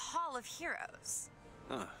at the Hall of Heroes.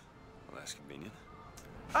 Huh. Well, that's convenient.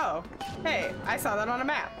 Oh, hey, I saw that on a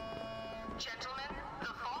map. Gentlemen, the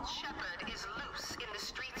false shepherd is loose in the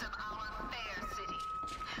streets of our fair city.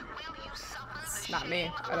 Will you suffer the Not me.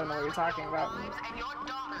 shame I don't know what you're talking about. of and your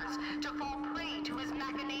daughters to fall prey to his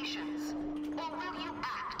machinations? Or will you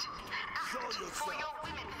act for your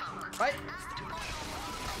women folk? What?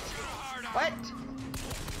 What?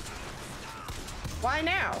 Why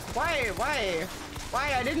now? Why?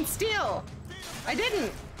 I didn't steal. I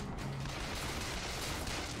didn't.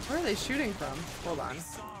 Where are they shooting from? Hold on.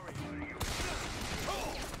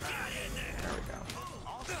 There we go.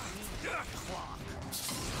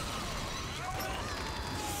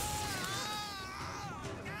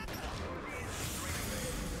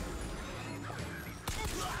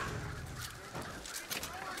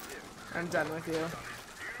 I'm done with you.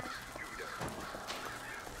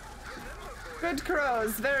 Good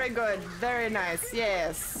crows, very good, very nice,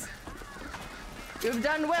 yes. You've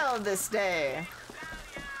done well this day.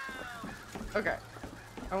 Okay,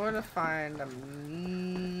 I want to find a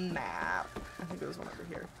map. I think there was one over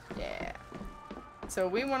here. Yeah. So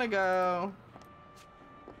we want to go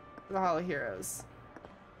to the Hall of Heroes.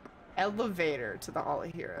 Elevator to the Hall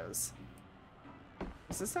of Heroes.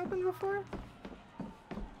 Has this happened before?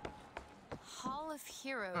 Hall of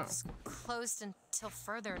Heroes closed until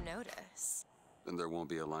further notice. Then there won't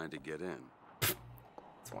be a line to get in.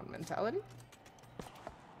 It's one mentality.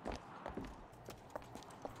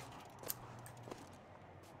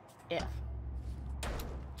 F.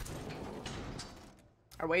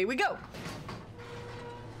 Away we go.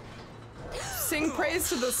 Sing praise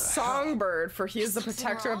to the songbird, for he is the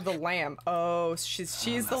protector of the lamb. Oh,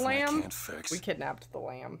 she's the lamb? We kidnapped the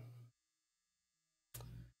lamb.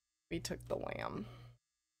 We took the lamb.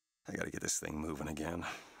 I gotta get this thing moving again.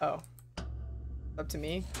 Oh. Up to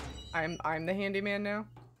me? I'm the handyman now?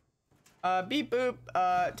 Beep boop,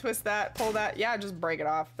 twist that, pull that. Yeah, just break it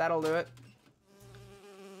off. That'll do it.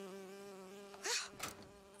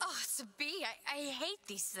 Oh, it's a bee. I hate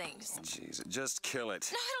these things. Jeez, just kill it.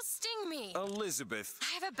 No, it'll sting me. Elizabeth.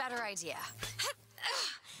 I have a better idea.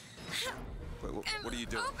 Wait, what are you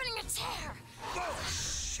doing? Opening a tear. Oh,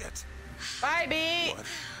 shit. Bye, bee. What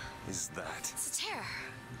is that? It's a tear.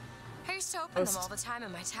 I used to open them all the time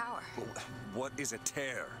in my tower. What is a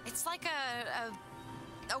tear? It's like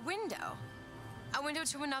a window. A window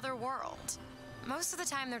to another world. Most of the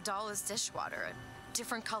time they're dull as dishwater, a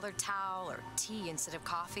different colored towel or tea instead of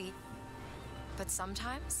coffee. But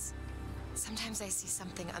sometimes I see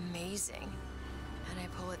something amazing and I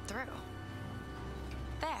pull it through.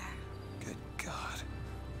 There. Good God.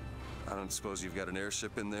 I don't suppose you've got an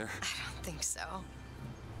airship in there? I don't think so.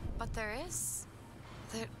 But there is.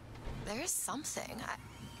 There is something.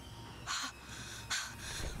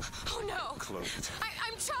 Oh no! Close it.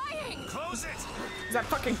 I'm trying! Close it! Is that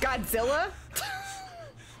fucking Godzilla?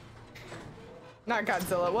 Not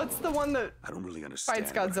Godzilla. What's the one that I don't really understand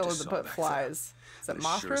fights Godzilla that put flies? Is it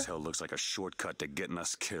Mothra? Sure as hell looks like a shortcut to getting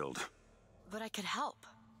us killed. But I could help.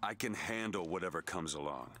 I can handle whatever comes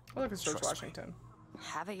along. Oh, look, it's George Washington.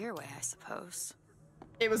 Have it your way, I suppose.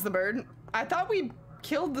 It was the bird. I thought we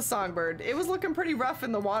killed the songbird. It was looking pretty rough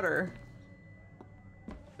in the water.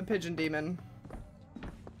 The pigeon demon.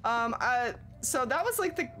 So that was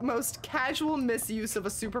like the most casual misuse of a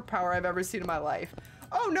superpower I've ever seen in my life.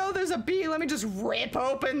 Oh no, there's a bee. Let me just rip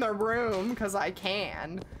open the room because I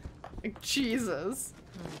can. Like, Jesus.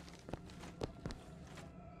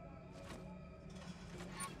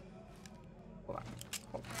 Hold on.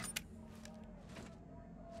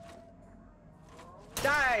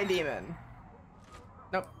 Die, demon.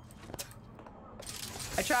 Nope.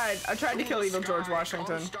 I tried to kill evil George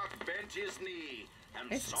Washington.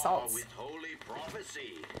 Hey, some salts. With holy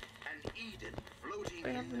prophecy, and Eden floating I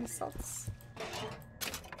have any salts.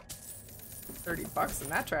 $30 in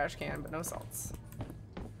that trash can, but no salts.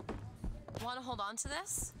 Want to hold on to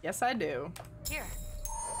this? Yes, I do. Here.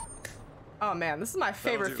 Oh man, this is my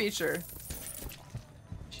favorite feature.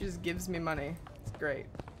 She just gives me money. It's great.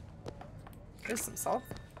 There's some salt.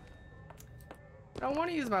 I don't want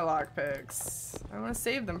to use my lockpicks. I want to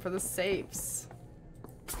save them for the safes.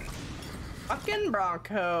 Fucking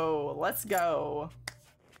Bronco. Let's go.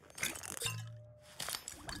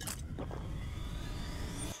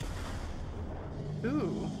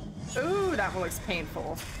 Ooh. Ooh, that one looks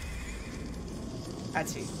painful.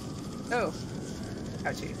 Ouchie. Oh.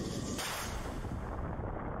 Ouchie.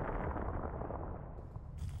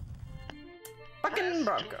 Fucking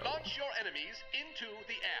Bronco. To launch your enemies into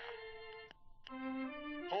the air.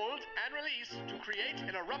 Hold and release to create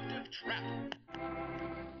an eruptive trap.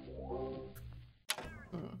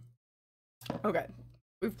 Okay.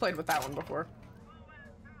 We've played with that one before.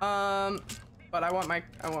 But I want my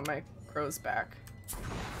crows back.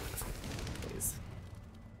 Please.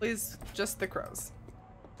 Please, just the crows.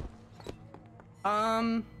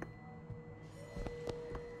 The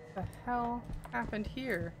hell happened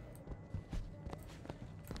here?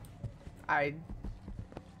 I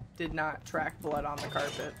did not track blood on the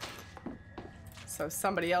carpet. So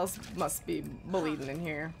somebody else must be bleeding in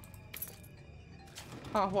here.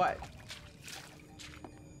 Huh, what?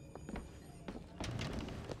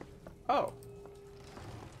 Oh.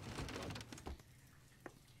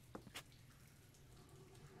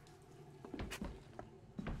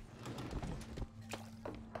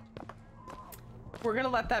 We're gonna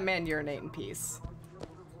let that man urinate in peace.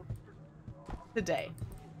 Today.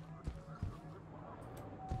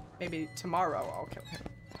 Maybe tomorrow I'll kill him.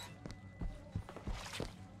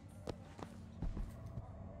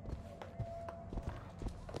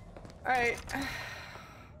 Alright.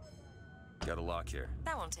 Got a lock here.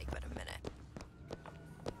 That won't take but a minute.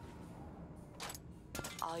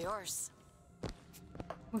 All yours.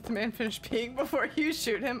 Let the man finish peeing before you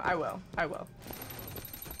shoot him? I will. I will.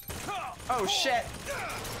 Oh shit.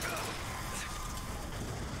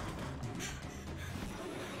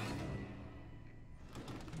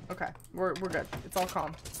 Okay, we're good. It's all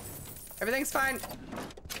calm. Everything's fine.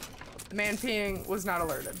 The man peeing was not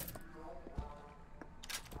alerted.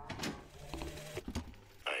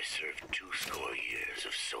 I served 20 years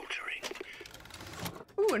of soldiering.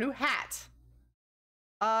 Ooh, a new hat.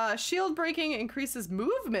 Shield breaking increases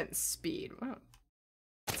movement speed. Wow.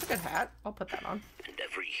 Good hat. I'll put that on. And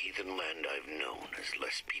every heathen land I've known is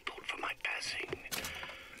less peopled for my passing.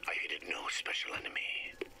 I hated no special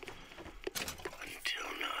enemy.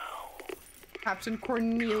 Until now. Captain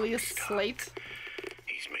Cornelius Slate.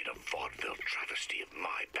 He's made a vaudeville travesty of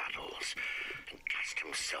my battles and cast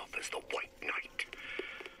himself as the White Knight.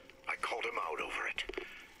 I called him out over it,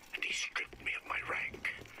 and he stripped me of my rank.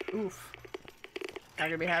 Oof. Not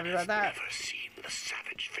gonna be happy about that. Never seen the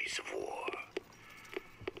savage face of war.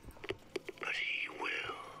 But he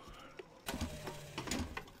will.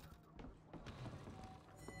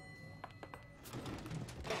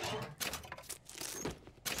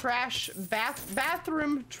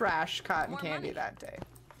 Bathroom trash cotton candy that day.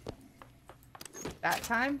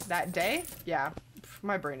 That day? Yeah.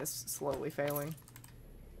 My brain is slowly failing.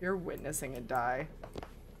 You're witnessing it die.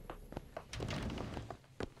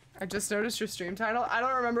 I just noticed your stream title. I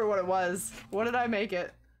don't remember what it was. What did I make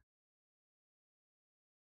it?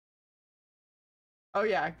 Oh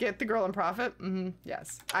yeah, get the girl and profit.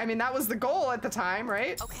 Yes. I mean, that was the goal at the time,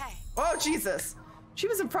 right? Okay. Oh, Jesus. She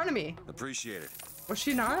was in front of me. Appreciate it. Was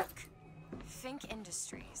she not? Think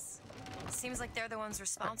Industries. Seems like they're the ones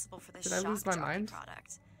responsible for this Did I lose my mind?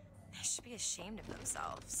 product. They should be ashamed of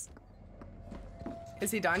themselves.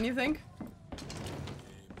 Is he done, you think?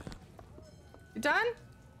 You done?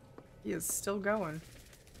 He is still going.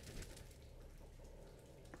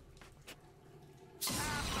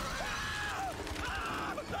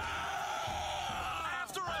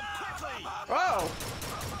 Whoa!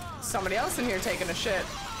 Somebody else in here taking a shit.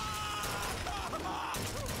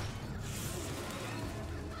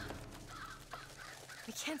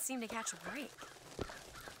 We can't seem to catch a break.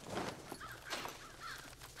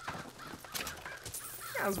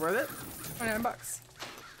 That was worth it. 29 bucks.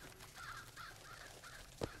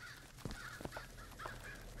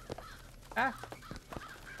 Ah.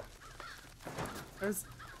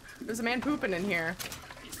 There's a man pooping in here.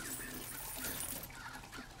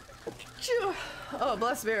 Phew. Oh,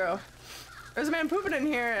 bless Miro. There's a man pooping in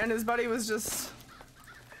here and his buddy was just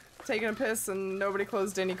taking a piss and nobody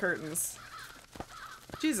closed any curtains.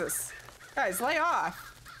 Jesus. Guys, lay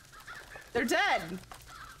off. They're dead.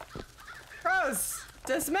 Crows,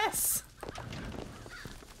 dismiss.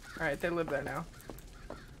 Alright, they live there now.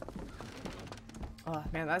 Oh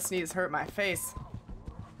man, that sneeze hurt my face.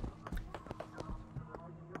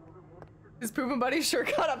 His pooping buddy sure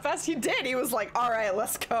got up fast. He did. He was like, alright,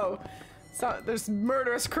 let's go. So there's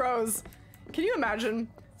murderous crows. Can you imagine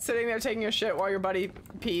sitting there taking a shit while your buddy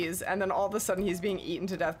pees and then all of a sudden he's being eaten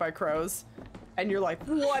to death by crows? And you're like,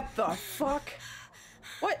 what the fuck?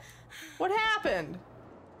 What happened?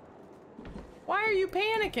 Why are you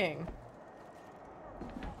panicking?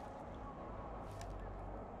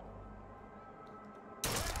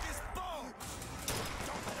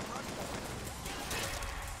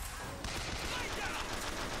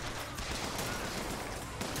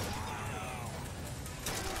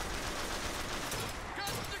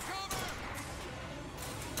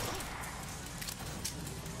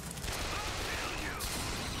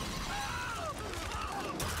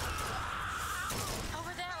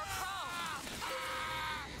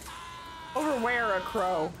 Where a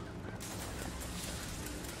crow?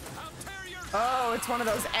 Oh, it's one of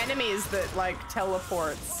those enemies that like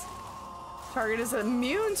teleports. Target is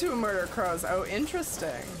immune to murder crows. Oh,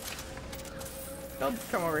 interesting. He'll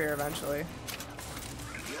come over here eventually.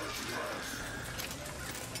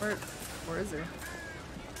 Where is he?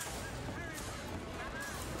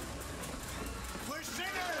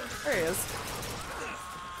 There he is.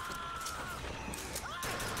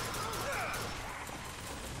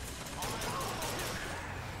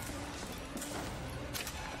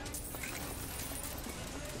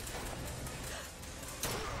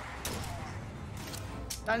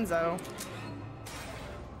 Dunzo.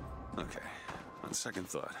 Okay, on second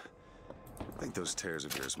thought, I think those tears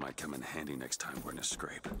of yours might come in handy next time we're in a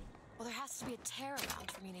scrape. Well, there has to be a tear around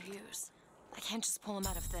for me to use. I can't just pull them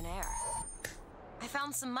out of thin air. I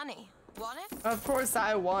found some money. Want it? Of course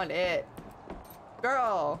I want it.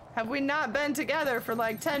 Girl, have we not been together for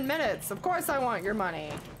like 10 minutes? Of course I want your money.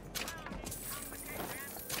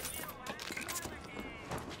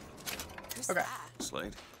 Okay.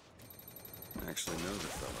 Slate? I actually know the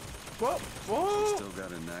fella. Whoa! He's still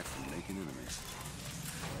got a knack for making enemies.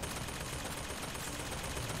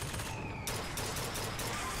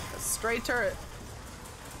 A straight turret.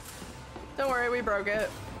 Don't worry, we broke it.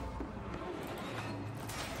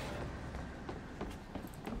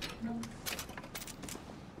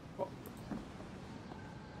 Whoa.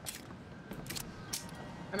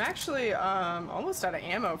 I'm actually almost out of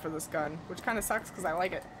ammo for this gun, which kind of sucks because I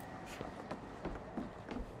like it.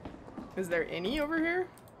 Is there any over here?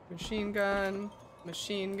 Machine gun.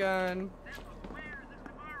 Machine gun.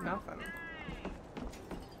 Nothing.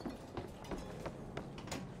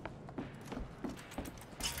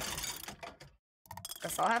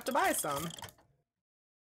 Guess I'll have to buy some.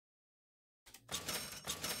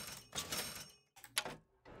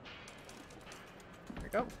 There we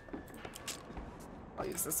go. I'll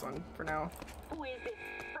use this one for now.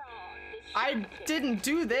 I didn't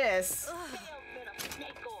do this.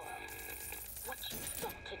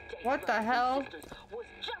 What the hell? Was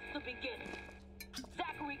just the beginning.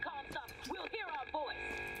 Zachary Comstock will hear our voice.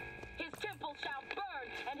 His temple shall burn,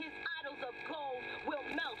 and his idols of gold will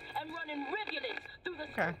melt and run in rivulets through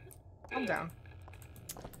the Okay, calm down.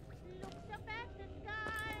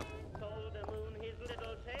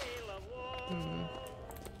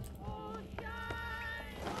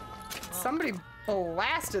 Somebody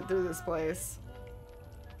blasted through this place.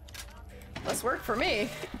 Must work for me.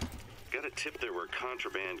 Got a tip there were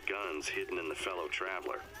contraband guns hidden in the fellow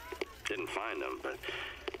traveler. Didn't find them, but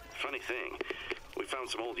funny thing, we found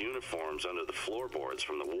some old uniforms under the floorboards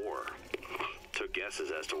from the war. Took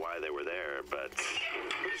guesses as to why they were there, but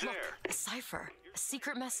who's there? A cipher. A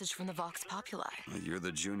secret message from the Vox Populi. You're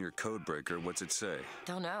the junior code breaker. What's it say?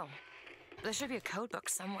 Don't know. There should be a code book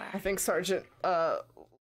somewhere. I think Sergeant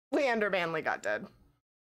Leander Manley got dead.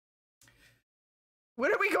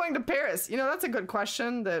 When are we going to Paris? You know, that's a good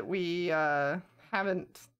question that we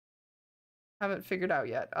haven't figured out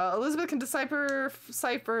yet. Elizabeth can decipher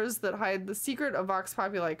ciphers that hide the secret of Vox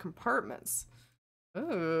Populi compartments.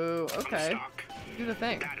 Ooh, okay. Do the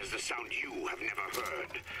thing. That is the sound you have never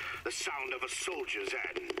heard. The sound of a soldier's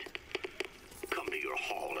end. Come to your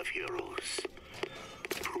Hall of Heroes.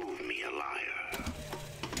 Prove me a liar.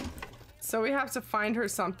 So we have to find her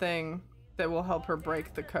something that will help her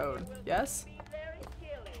break the code. Yes?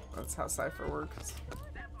 That's how cipher works.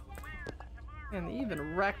 And they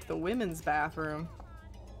even wrecked the women's bathroom.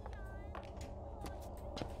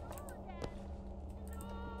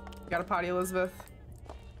 You got a potty, Elizabeth?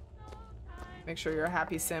 Make sure you're a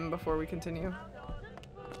happy sim before we continue.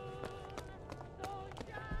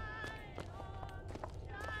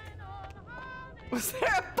 Was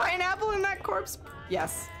there a pineapple in that corpse?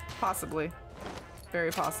 Yes, possibly.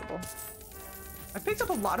 Very possible. I picked up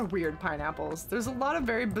a lot of weird pineapples. There's a lot of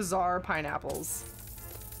very bizarre pineapples.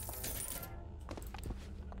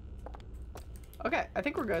 Okay, I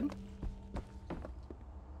think we're good.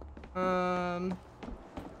 I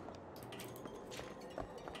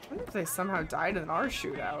wonder if they somehow died in our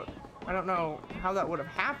shootout. I don't know how that would have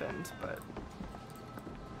happened, but...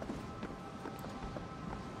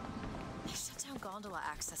 They shut down gondola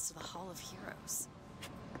access to the Hall of Heroes.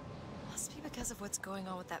 Must be because of what's going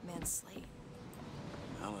on with that man Slate.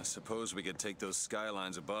 Well, I suppose we could take those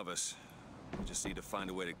skylines above us. We just need to find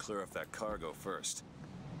a way to clear off that cargo first.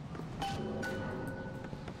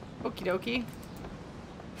 Okie dokie.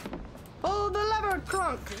 Pull the lever,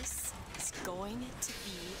 Crunk! This is going to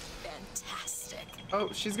be fantastic.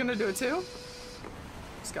 Oh, she's gonna do it too?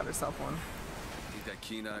 She's got herself one. Think that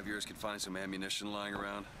keen eye of yours could find some ammunition lying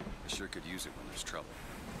around? I sure could use it when there's trouble.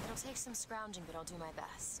 It'll take some scrounging, but I'll do my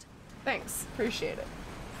best. Thanks, appreciate it.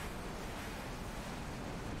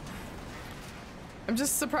 I'm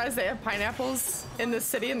just surprised they have pineapples in this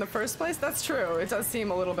city in the first place. That's true. It does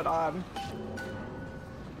seem a little bit odd.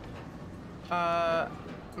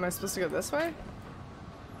 Am I supposed to go this way?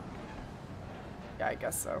 Yeah, I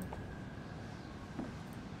guess so.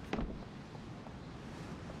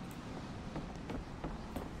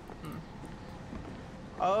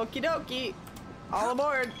 Okie dokie. All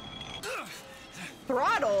aboard.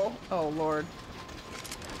 Throttle? Oh, Lord.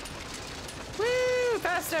 Woo!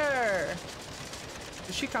 Faster!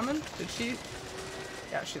 Is she coming? Did she?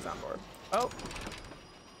 Yeah, she's on board. Oh.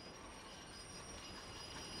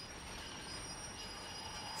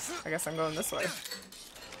 I guess I'm going this way.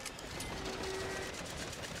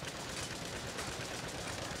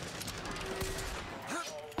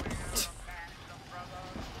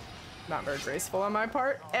 Not very graceful on my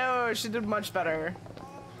part. Oh, she did much better.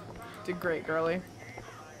 Did great, girly.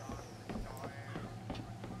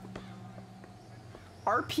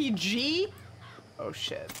 RPG? Oh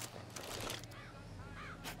shit.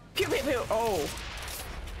 Pew pew pew. Oh.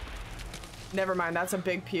 Never mind, that's a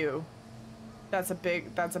big pew. That's a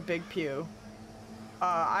big pew.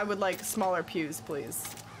 I would like smaller pews,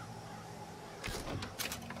 please.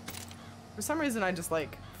 For some reason I just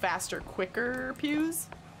like faster, quicker pews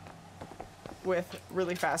with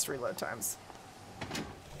really fast reload times.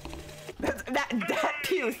 That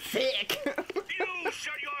pew thick. You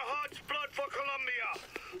shed your heart's blood for Columbia.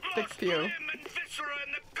 Thick Lost pew. limb and viscera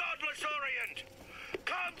in the godless Orient.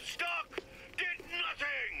 Comstock did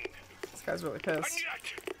nothing. guy's really pissed. And yet,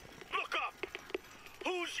 look up!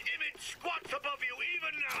 Whose image squats above you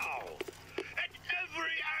even now? At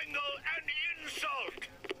every angle and insult!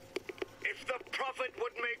 If the Prophet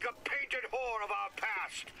would make a painted whore of our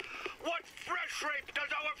past, what fresh rape does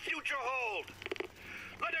our future hold?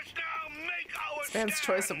 Let us now make our This man's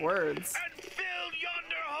choice of words. And fill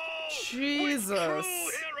yonder hole Jesus. with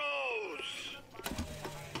true heroes!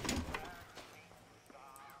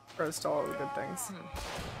 First, all the good things.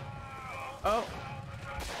 Oh.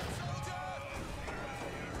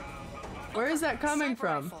 Where is that coming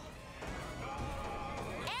from?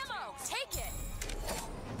 Ammo, take it.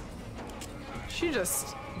 She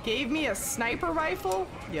just gave me a sniper rifle?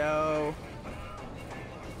 Yo.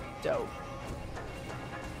 Dope.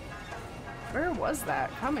 Where was that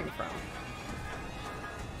coming from?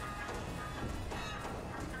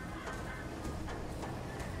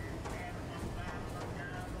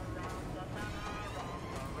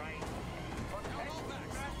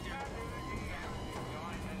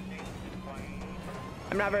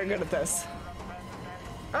 I'm not very good at this.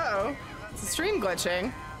 Uh-oh. It's a stream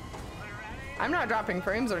glitching. I'm not dropping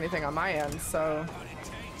frames or anything on my end, so...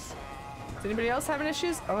 Is anybody else having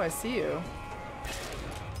issues? Oh, I see you.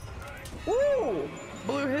 Woo!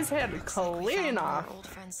 Blew his head clean off. Old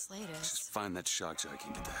friend Slate is. Just find that shock jock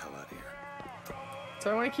and get the hell out of here.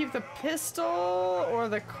 So I want to keep the pistol or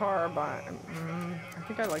the carbine? I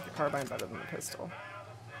think I like the carbine better than the pistol.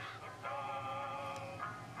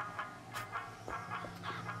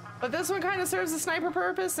 But this one kind of serves a sniper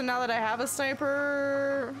purpose, and now that I have a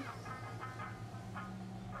sniper...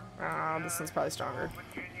 this one's probably stronger.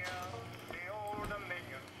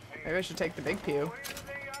 Maybe I should take the big pew.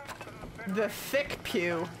 The thick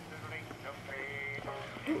pew.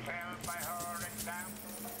 Ooh.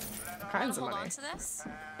 Kinds of money. Hold on to this?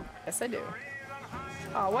 Yes, I do.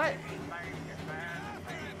 Oh, what?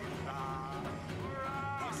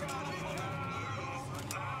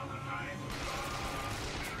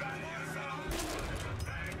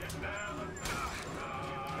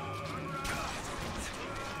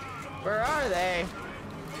 Where are they?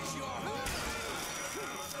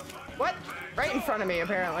 What? Right in front of me,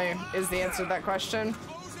 apparently, is the answer to that question.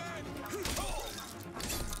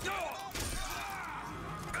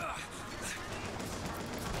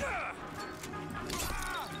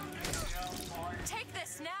 Take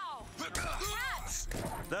this now. Catch.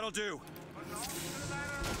 That'll do.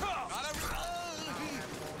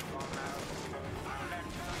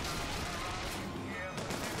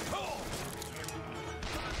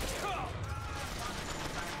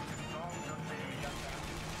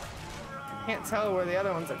 Can't tell where the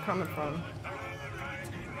other ones are coming from.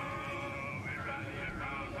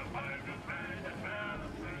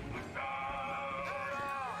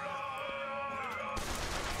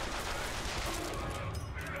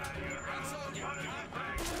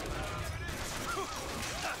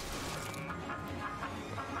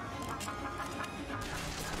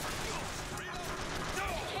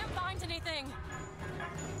 Can't find anything.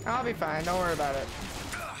 I'll be fine. Don't worry about it.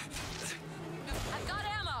 I've got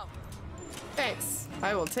ammo. Thanks.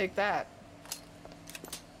 I will take that.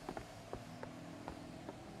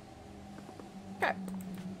 Okay.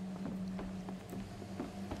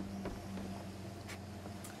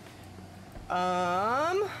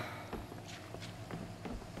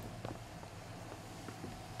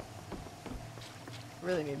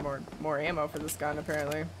 Really need more ammo for this gun,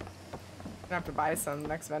 apparently. Gonna have to buy some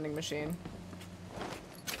next vending machine.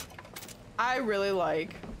 I really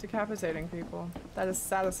like decapitating people. That is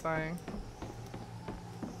satisfying.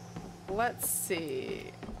 Let's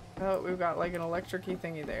see. Oh, we've got like an electric-y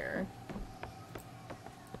thingy there.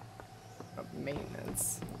 Oh,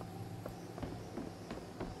 maintenance.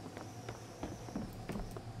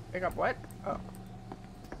 Pick up what? Oh.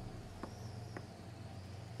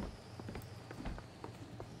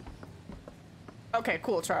 Okay,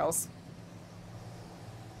 cool, Charles.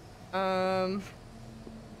 Oh,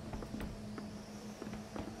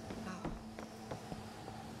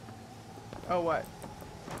 what?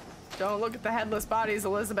 Don't look at the headless bodies,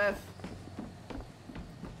 Elizabeth.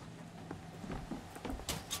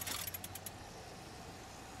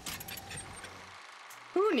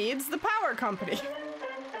 Who needs the power company?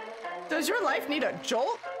 Does your life need a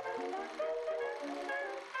jolt?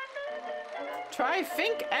 Try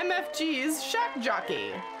Fink MFG's Shock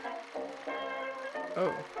Jockey.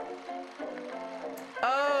 Oh.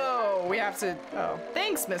 Oh, we have to... Oh,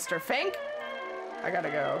 thanks, Mr. Fink. I gotta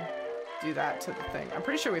go do that to the thing. I'm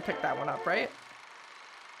pretty sure we picked that one up, right?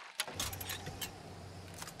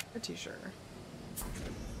 Pretty sure.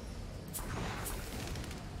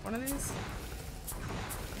 One of these?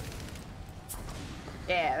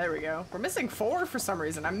 Yeah, there we go. We're missing 4 for some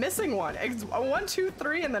reason. I'm missing 1. 1, 2,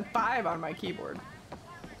 3, and then 5 on my keyboard.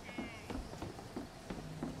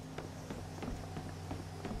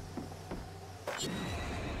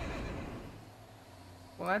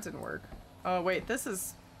 Well, that didn't work. Oh, wait, this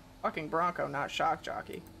is fucking Bronco, not Shock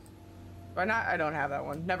Jockey. Why not? I don't have that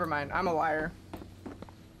one. Never mind. I'm a liar.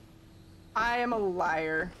 I am a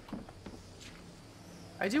liar.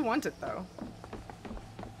 I do want it, though.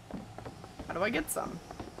 How do I get some?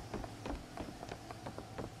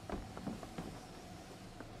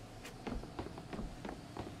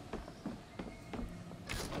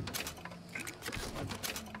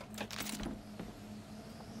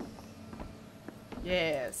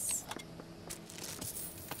 Yes.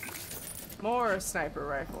 More sniper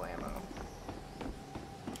rifle ammo.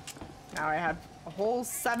 Now I have a whole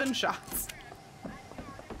 7 shots.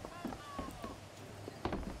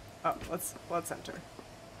 Oh, let's enter.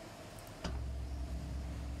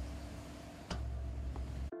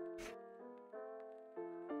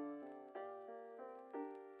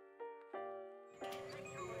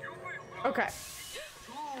 Okay.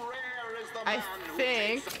 I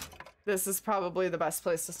think this is probably the best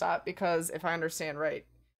place to stop because if I understand right,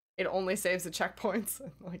 it only saves the checkpoints.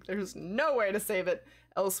 Like there's no way to save it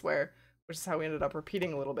elsewhere, which is how we ended up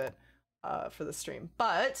repeating a little bit for the stream.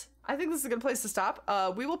 But I think this is a good place to stop.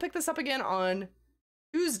 We will pick this up again on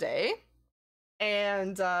Tuesday,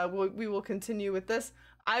 and we will continue with this.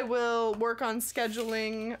 I will work on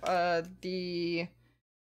scheduling the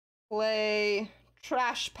play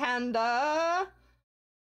Trash Panda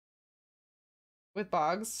with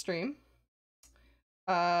Boggs stream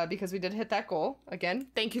because we did hit that goal. Again,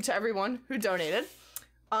 thank you to everyone who donated.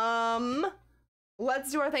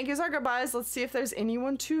 Let's do our thank yous, our goodbyes. Let's see if there's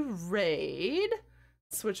anyone to raid.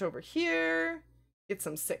 Switch over here, get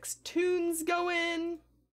some 6 tunes going,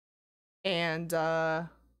 and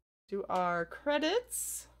do our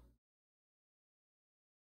credits.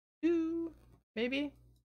 Maybe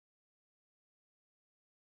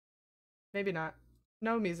not.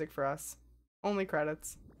 No music for us. Only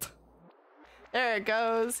credits. There it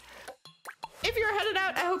goes. If you're headed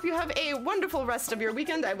out, I hope you have a wonderful rest of your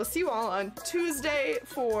weekend. I will see you all on Tuesday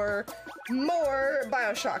for more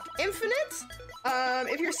Bioshock Infinite.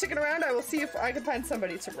 If you're sticking around, I will see if I can find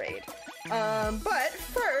somebody to raid. But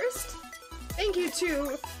first, thank you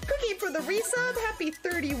to Cookie for the resub. Happy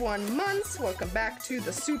 31 months. Welcome back to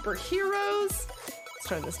the superheroes. Let's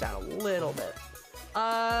turn this down a little bit.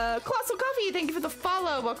 Colossal Coffee, thank you for the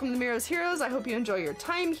follow. Welcome to Miro's Heroes. I hope you enjoy your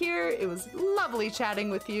time here. It was lovely chatting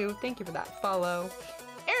with you. Thank you for that follow.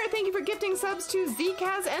 Era, thank you for gifting subs to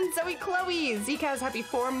Zkaz and Zoe Chloe. Zkaz, happy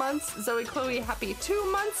 4 months. Zoe Chloe, happy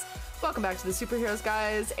 2 months. Welcome back to the superheroes,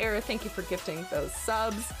 guys. Era, thank you for gifting those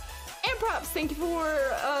subs. And props, thank you for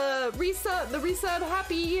the resub.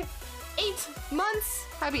 Happy 8 months.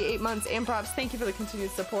 Happy 8 months. And props, thank you for the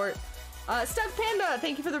continued support. Stuck Panda,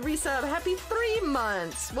 thank you for the resub. Happy 3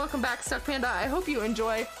 months. Welcome back, Stuck Panda. I hope you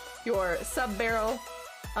enjoy your sub barrel.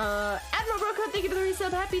 Admiral Broco, thank you for the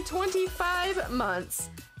resub. Happy 25 months.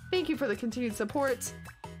 Thank you for the continued support.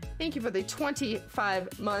 Thank you for the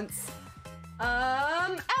 25 months.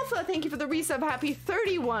 Alpha, thank you for the resub. Happy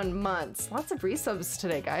 31 months. Lots of resubs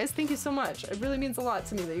today, guys. Thank you so much. It really means a lot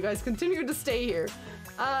to me that you guys continue to stay here.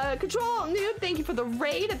 Control Noob, thank you for the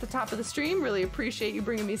raid at the top of the stream. Really appreciate you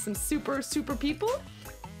bringing me some super people.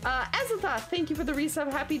 Azathoth, thank you for the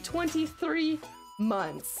resub. Happy 23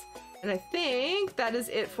 months. And I think that is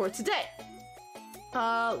it for today.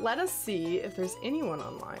 Let us see if there's anyone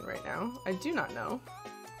online right now. I do not know.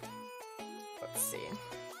 Let's see.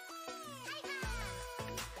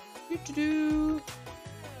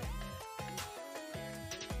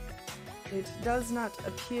 It does not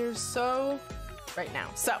appear so right now.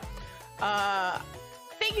 So,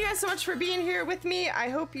 thank you guys so much for being here with me. I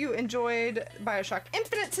hope you enjoyed Bioshock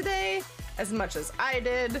Infinite today as much as I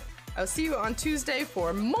did. I'll see you on Tuesday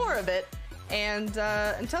for more of it. And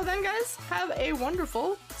until then, guys, have a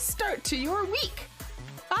wonderful start to your week.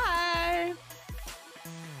 Bye!